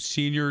got some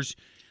seniors,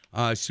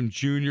 some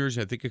juniors,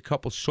 I think a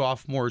couple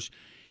sophomores.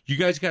 You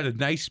guys got a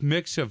nice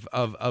mix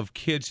of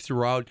kids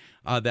throughout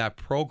that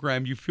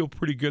program. You feel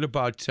pretty good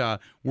about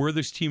where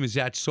this team is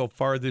at so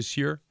far this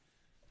year?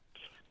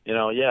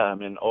 Yeah. I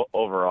mean,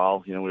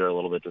 overall, we were a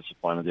little bit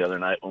disappointed the other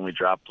night when we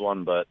dropped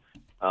one, but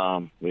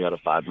we had a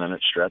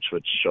 5-minute stretch,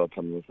 which showed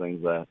some of the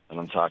things that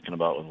I'm talking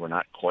about. We're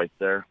not quite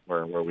there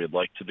where we'd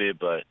like to be,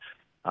 but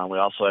we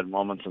also had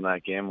moments in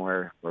that game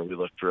where we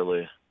looked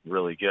really,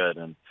 really good.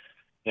 And,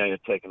 you're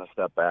taking a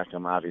step back.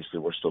 Obviously,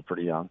 we're still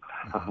pretty young.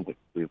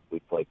 We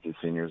played through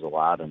seniors a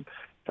lot, and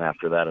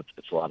after that,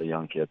 it's a lot of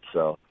young kids.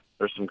 So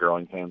there's some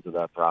growing pains of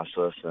that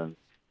process. And,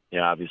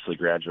 obviously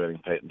graduating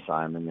Peyton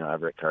Simon,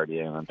 Everett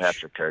Cartier, and then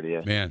Patrick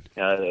Cartier. Man,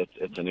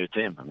 it's a new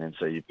team. I mean,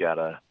 so you've got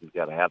to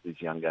have these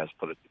young guys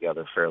put it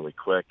together fairly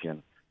quick.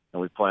 And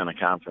we play in a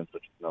conference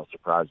which is no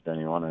surprise to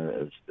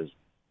anyone is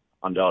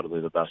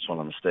undoubtedly the best one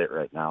in the state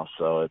right now.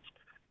 So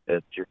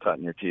it's you're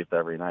cutting your teeth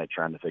every night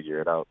trying to figure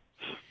it out.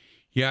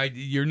 Yeah,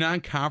 your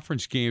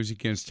non-conference games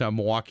against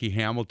Milwaukee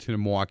Hamilton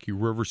and Milwaukee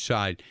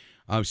Riverside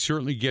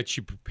certainly gets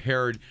you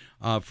prepared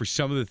for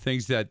some of the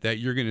things that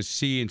you're going to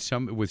see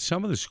with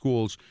some of the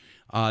schools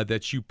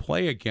that you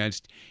play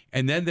against.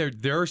 And then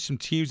there are some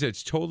teams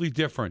that's totally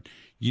different.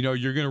 You're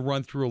going to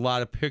run through a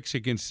lot of picks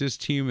against this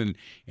team,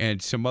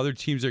 and some other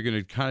teams are going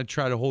to kind of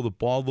try to hold the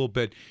ball a little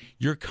bit.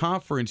 Your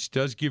conference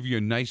does give you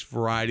a nice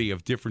variety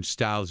of different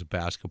styles of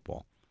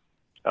basketball.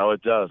 Oh,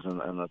 it does, and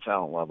the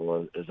talent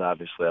level is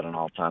obviously at an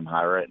all-time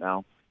high right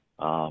now.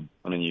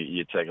 I mean,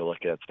 you take a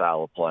look at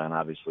style of play, and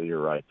obviously you're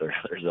right.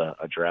 There's a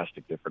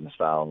drastic different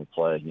style of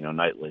play,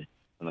 nightly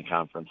in the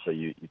conference. So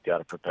you've got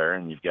to prepare,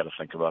 and you've got to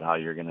think about how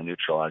you're going to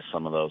neutralize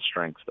some of those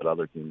strengths that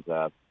other teams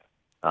have.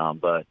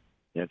 But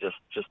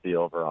just the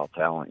overall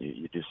talent.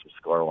 You do some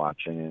score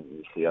watching, and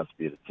you see us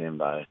beat a team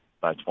by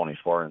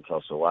 24 in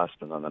Tulsa West,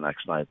 and then the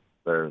next night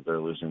they're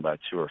losing by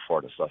 2 or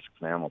 4 to Sussex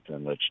and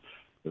Hamilton, which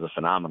is a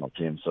phenomenal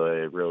team. So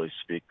it really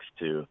speaks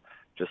to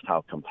just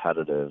how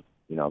competitive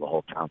the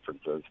whole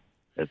conference is.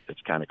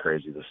 It's kind of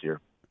crazy this year.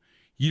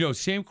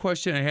 Same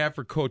question I have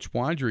for Coach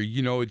Wandry.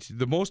 It's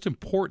the most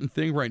important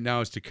thing right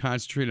now is to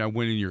concentrate on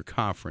winning your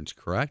conference,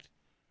 correct?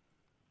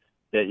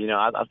 Yeah,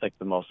 I think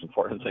the most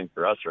important thing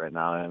for us right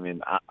now, I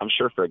mean, I'm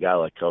sure for a guy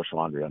like Coach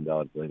Wandry,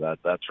 undoubtedly,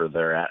 that's where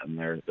they're at in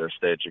their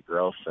stage of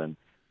growth, and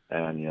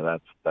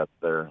that's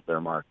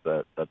their mark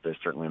that they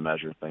certainly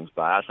measure things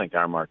by. I think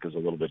our mark is a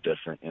little bit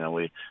different.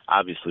 We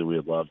obviously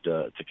we'd love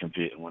to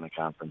compete and win a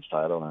conference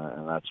title,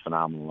 and that's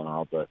phenomenal and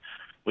all, but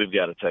we've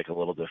got to take a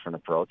little different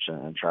approach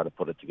and try to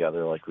put it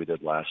together like we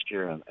did last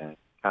year and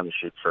kind of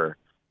shoot for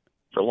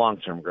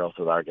long-term growth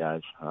with our guys.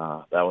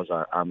 That was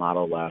our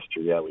motto last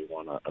year. Yeah, we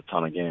won a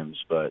ton of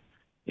games, but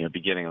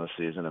beginning of the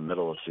season and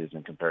middle of the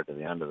season compared to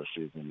the end of the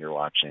season, you're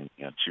watching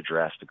two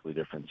drastically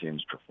different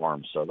teams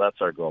perform. So that's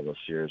our goal this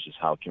year, is just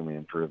how can we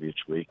improve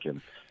each week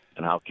and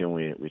how can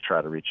we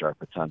try to reach our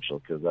potential,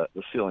 because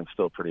the ceiling's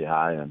still pretty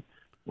high and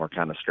we're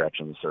kind of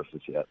scratching the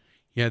surface yet.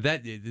 Yeah,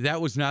 that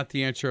was not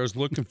the answer I was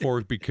looking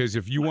for, because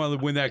if you wanted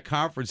to win that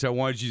conference, I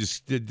wanted you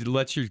to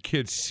let your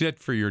kids sit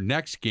for your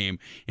next game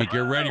and get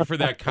ready for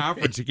that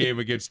conference game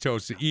against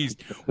Tosa East.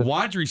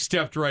 Wandry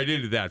stepped right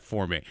into that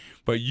for me.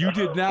 But you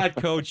did not,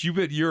 Coach.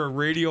 You're a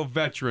radio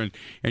veteran,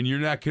 and you're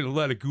not going to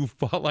let a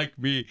goofball like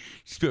me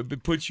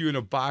put you in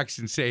a box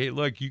and say, hey,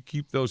 look, you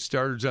keep those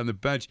starters on the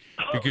bench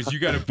because you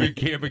got a big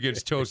game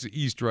against Tosa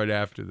East right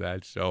after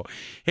that. So,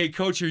 hey,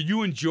 Coach, are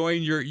you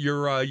enjoying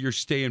your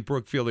stay in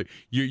Brookfield?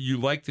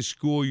 You like the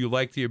school, you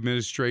like the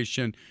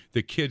administration,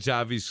 the kids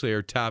obviously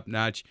are top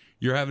notch.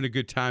 You're having a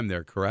good time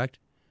there, correct?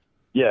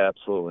 Yeah,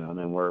 absolutely. I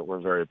mean, we're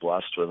very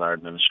blessed with our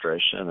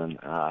administration, and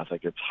I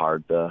think it's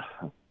hard to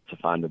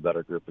find a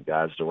better group of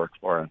guys to work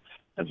for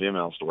and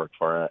females to work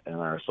for, and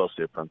our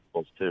associate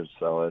principals too.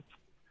 So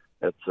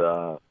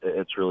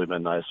it's really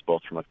been nice,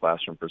 both from a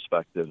classroom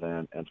perspective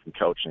and from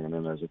coaching. I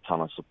mean, there's a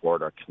ton of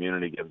support. Our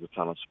community gives a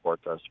ton of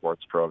support to our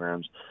sports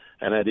programs.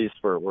 And at East,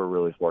 we're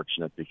really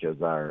fortunate because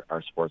our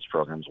sports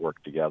programs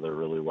work together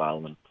really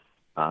well.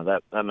 And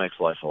that makes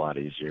life a lot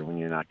easier when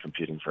you're not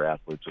competing for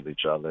athletes with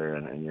each other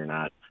and you're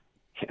not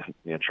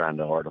trying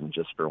to hoard them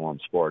just for one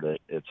sport.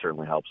 It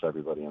certainly helps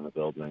everybody in the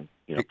building,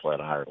 play at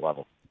a higher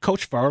level.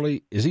 Coach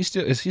Farley, is he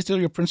still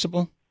your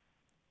principal?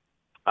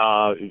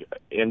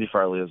 Andy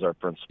Farley is our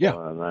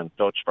principal, and then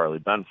Coach Farley,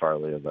 Ben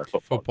Farley, is our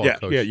football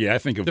coach. Yeah. I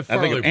think of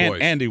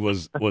Andy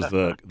was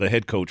the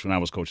head coach when I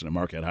was coaching at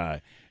Marquette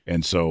High,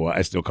 and so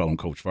I still call him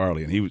Coach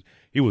Farley, and he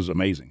was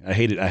amazing. I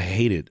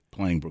hated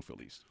playing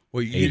Brookfield East.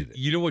 Well,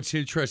 you know what's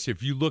interesting?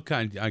 If you look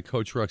on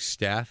Coach Ruck's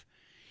staff,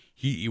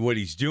 what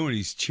he's doing,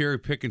 he's cherry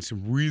picking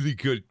some really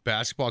good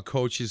basketball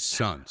coaches'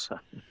 sons.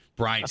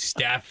 Brian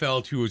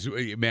Staffeld, who was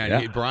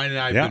Brian and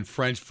I have been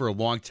friends for a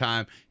long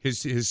time.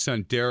 His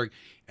son Derek,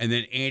 and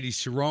then Andy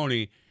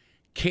Cerrone,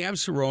 Cam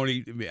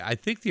Cerrone. I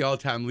think the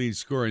all-time leading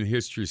scorer in the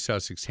history of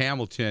Sussex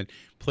Hamilton,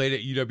 played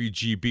at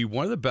UWGB,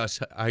 one of the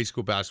best high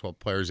school basketball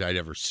players I'd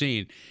ever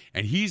seen,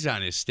 and he's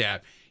on his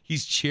staff.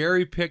 He's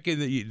cherry picking.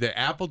 The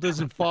apple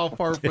doesn't fall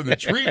far from the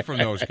tree from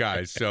those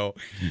guys. So,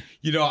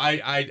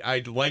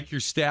 I like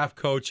your staff,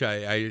 Coach.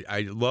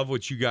 I love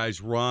what you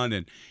guys run,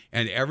 and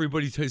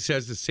everybody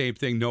says the same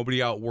thing.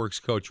 Nobody outworks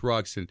Coach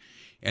Rucks,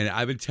 and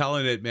I've been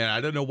telling it, man.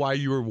 I don't know why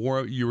you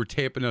were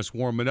taping us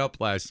warming up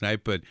last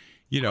night, but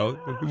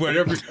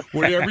whatever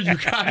you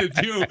gotta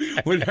do,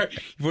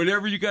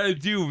 whatever you gotta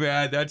do,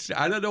 man.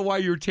 I don't know why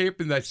you're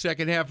taping that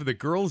second half of the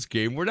girls'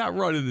 game. We're not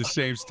running the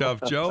same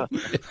stuff, Joe.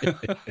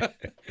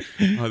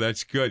 Oh,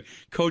 that's good,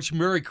 Coach.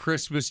 Merry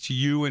Christmas to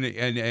you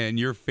and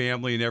your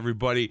family and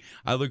everybody.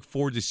 I look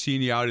forward to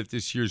seeing you out at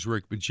this year's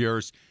Rick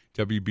Majerus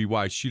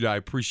WBY Shootout. I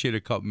appreciate a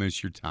couple minutes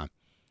of your time.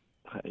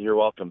 You're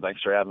welcome.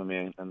 Thanks for having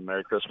me, and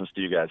Merry Christmas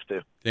to you guys,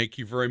 too. Thank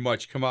you very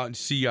much. Come out and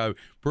see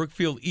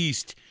Brookfield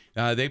East.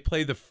 They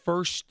play the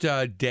first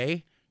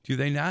day, do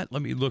they not?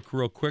 Let me look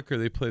real quick, or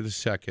they play the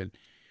second.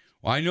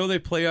 Well, I know they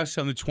play us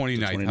on the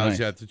 29th. How's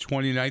that? The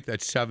 29th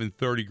at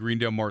 7:30,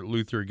 Greendale Martin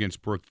Luther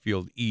against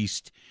Brookfield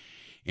East.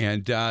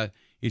 And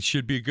it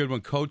should be a good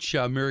one. Coach,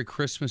 Merry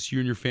Christmas, you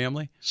and your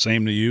family.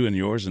 Same to you and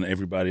yours and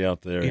everybody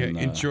out there. Yeah,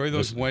 enjoy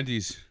those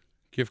Wendy's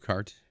gift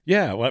cards.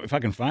 Yeah, well, if I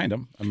can find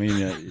them. I mean,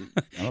 I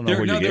don't know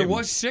where you gave there them.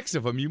 was 6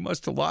 of them. You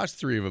must have lost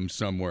 3 of them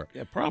somewhere.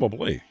 Yeah,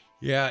 probably.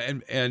 Yeah,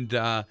 and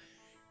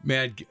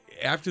man,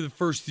 after the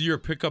first year,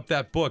 pick up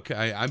that book.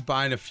 I'm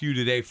buying a few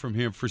today from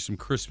him for some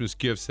Christmas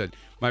gifts that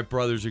my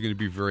brothers are going to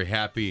be very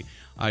happy.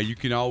 You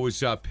can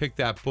always pick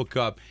that book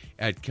up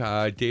at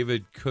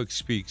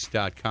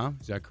davidcookspeaks.com.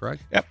 Is that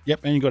correct?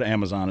 Yep, and you go to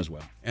Amazon as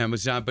well.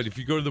 Amazon, but if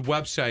you go to the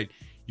website,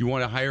 you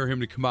want to hire him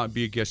to come out and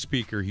be a guest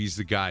speaker, he's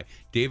the guy.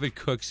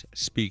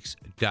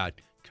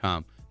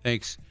 davidcookspeaks.com.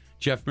 Thanks,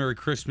 Jeff. Merry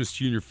Christmas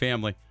to you and your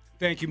family.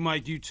 Thank you,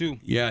 Mike. You too.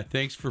 Yeah,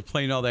 thanks for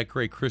playing all that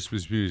great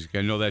Christmas music.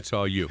 I know that's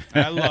all you.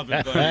 I love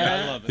it, buddy.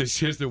 I love it.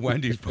 This is the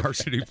Wendy's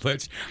Varsity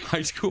Blitz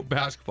High School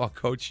Basketball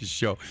Coaches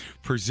Show,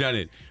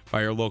 presented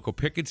by our local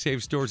Pick and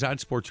Save stores on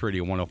Sports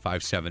Radio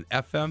 105.7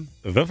 FM.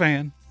 The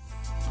Fan.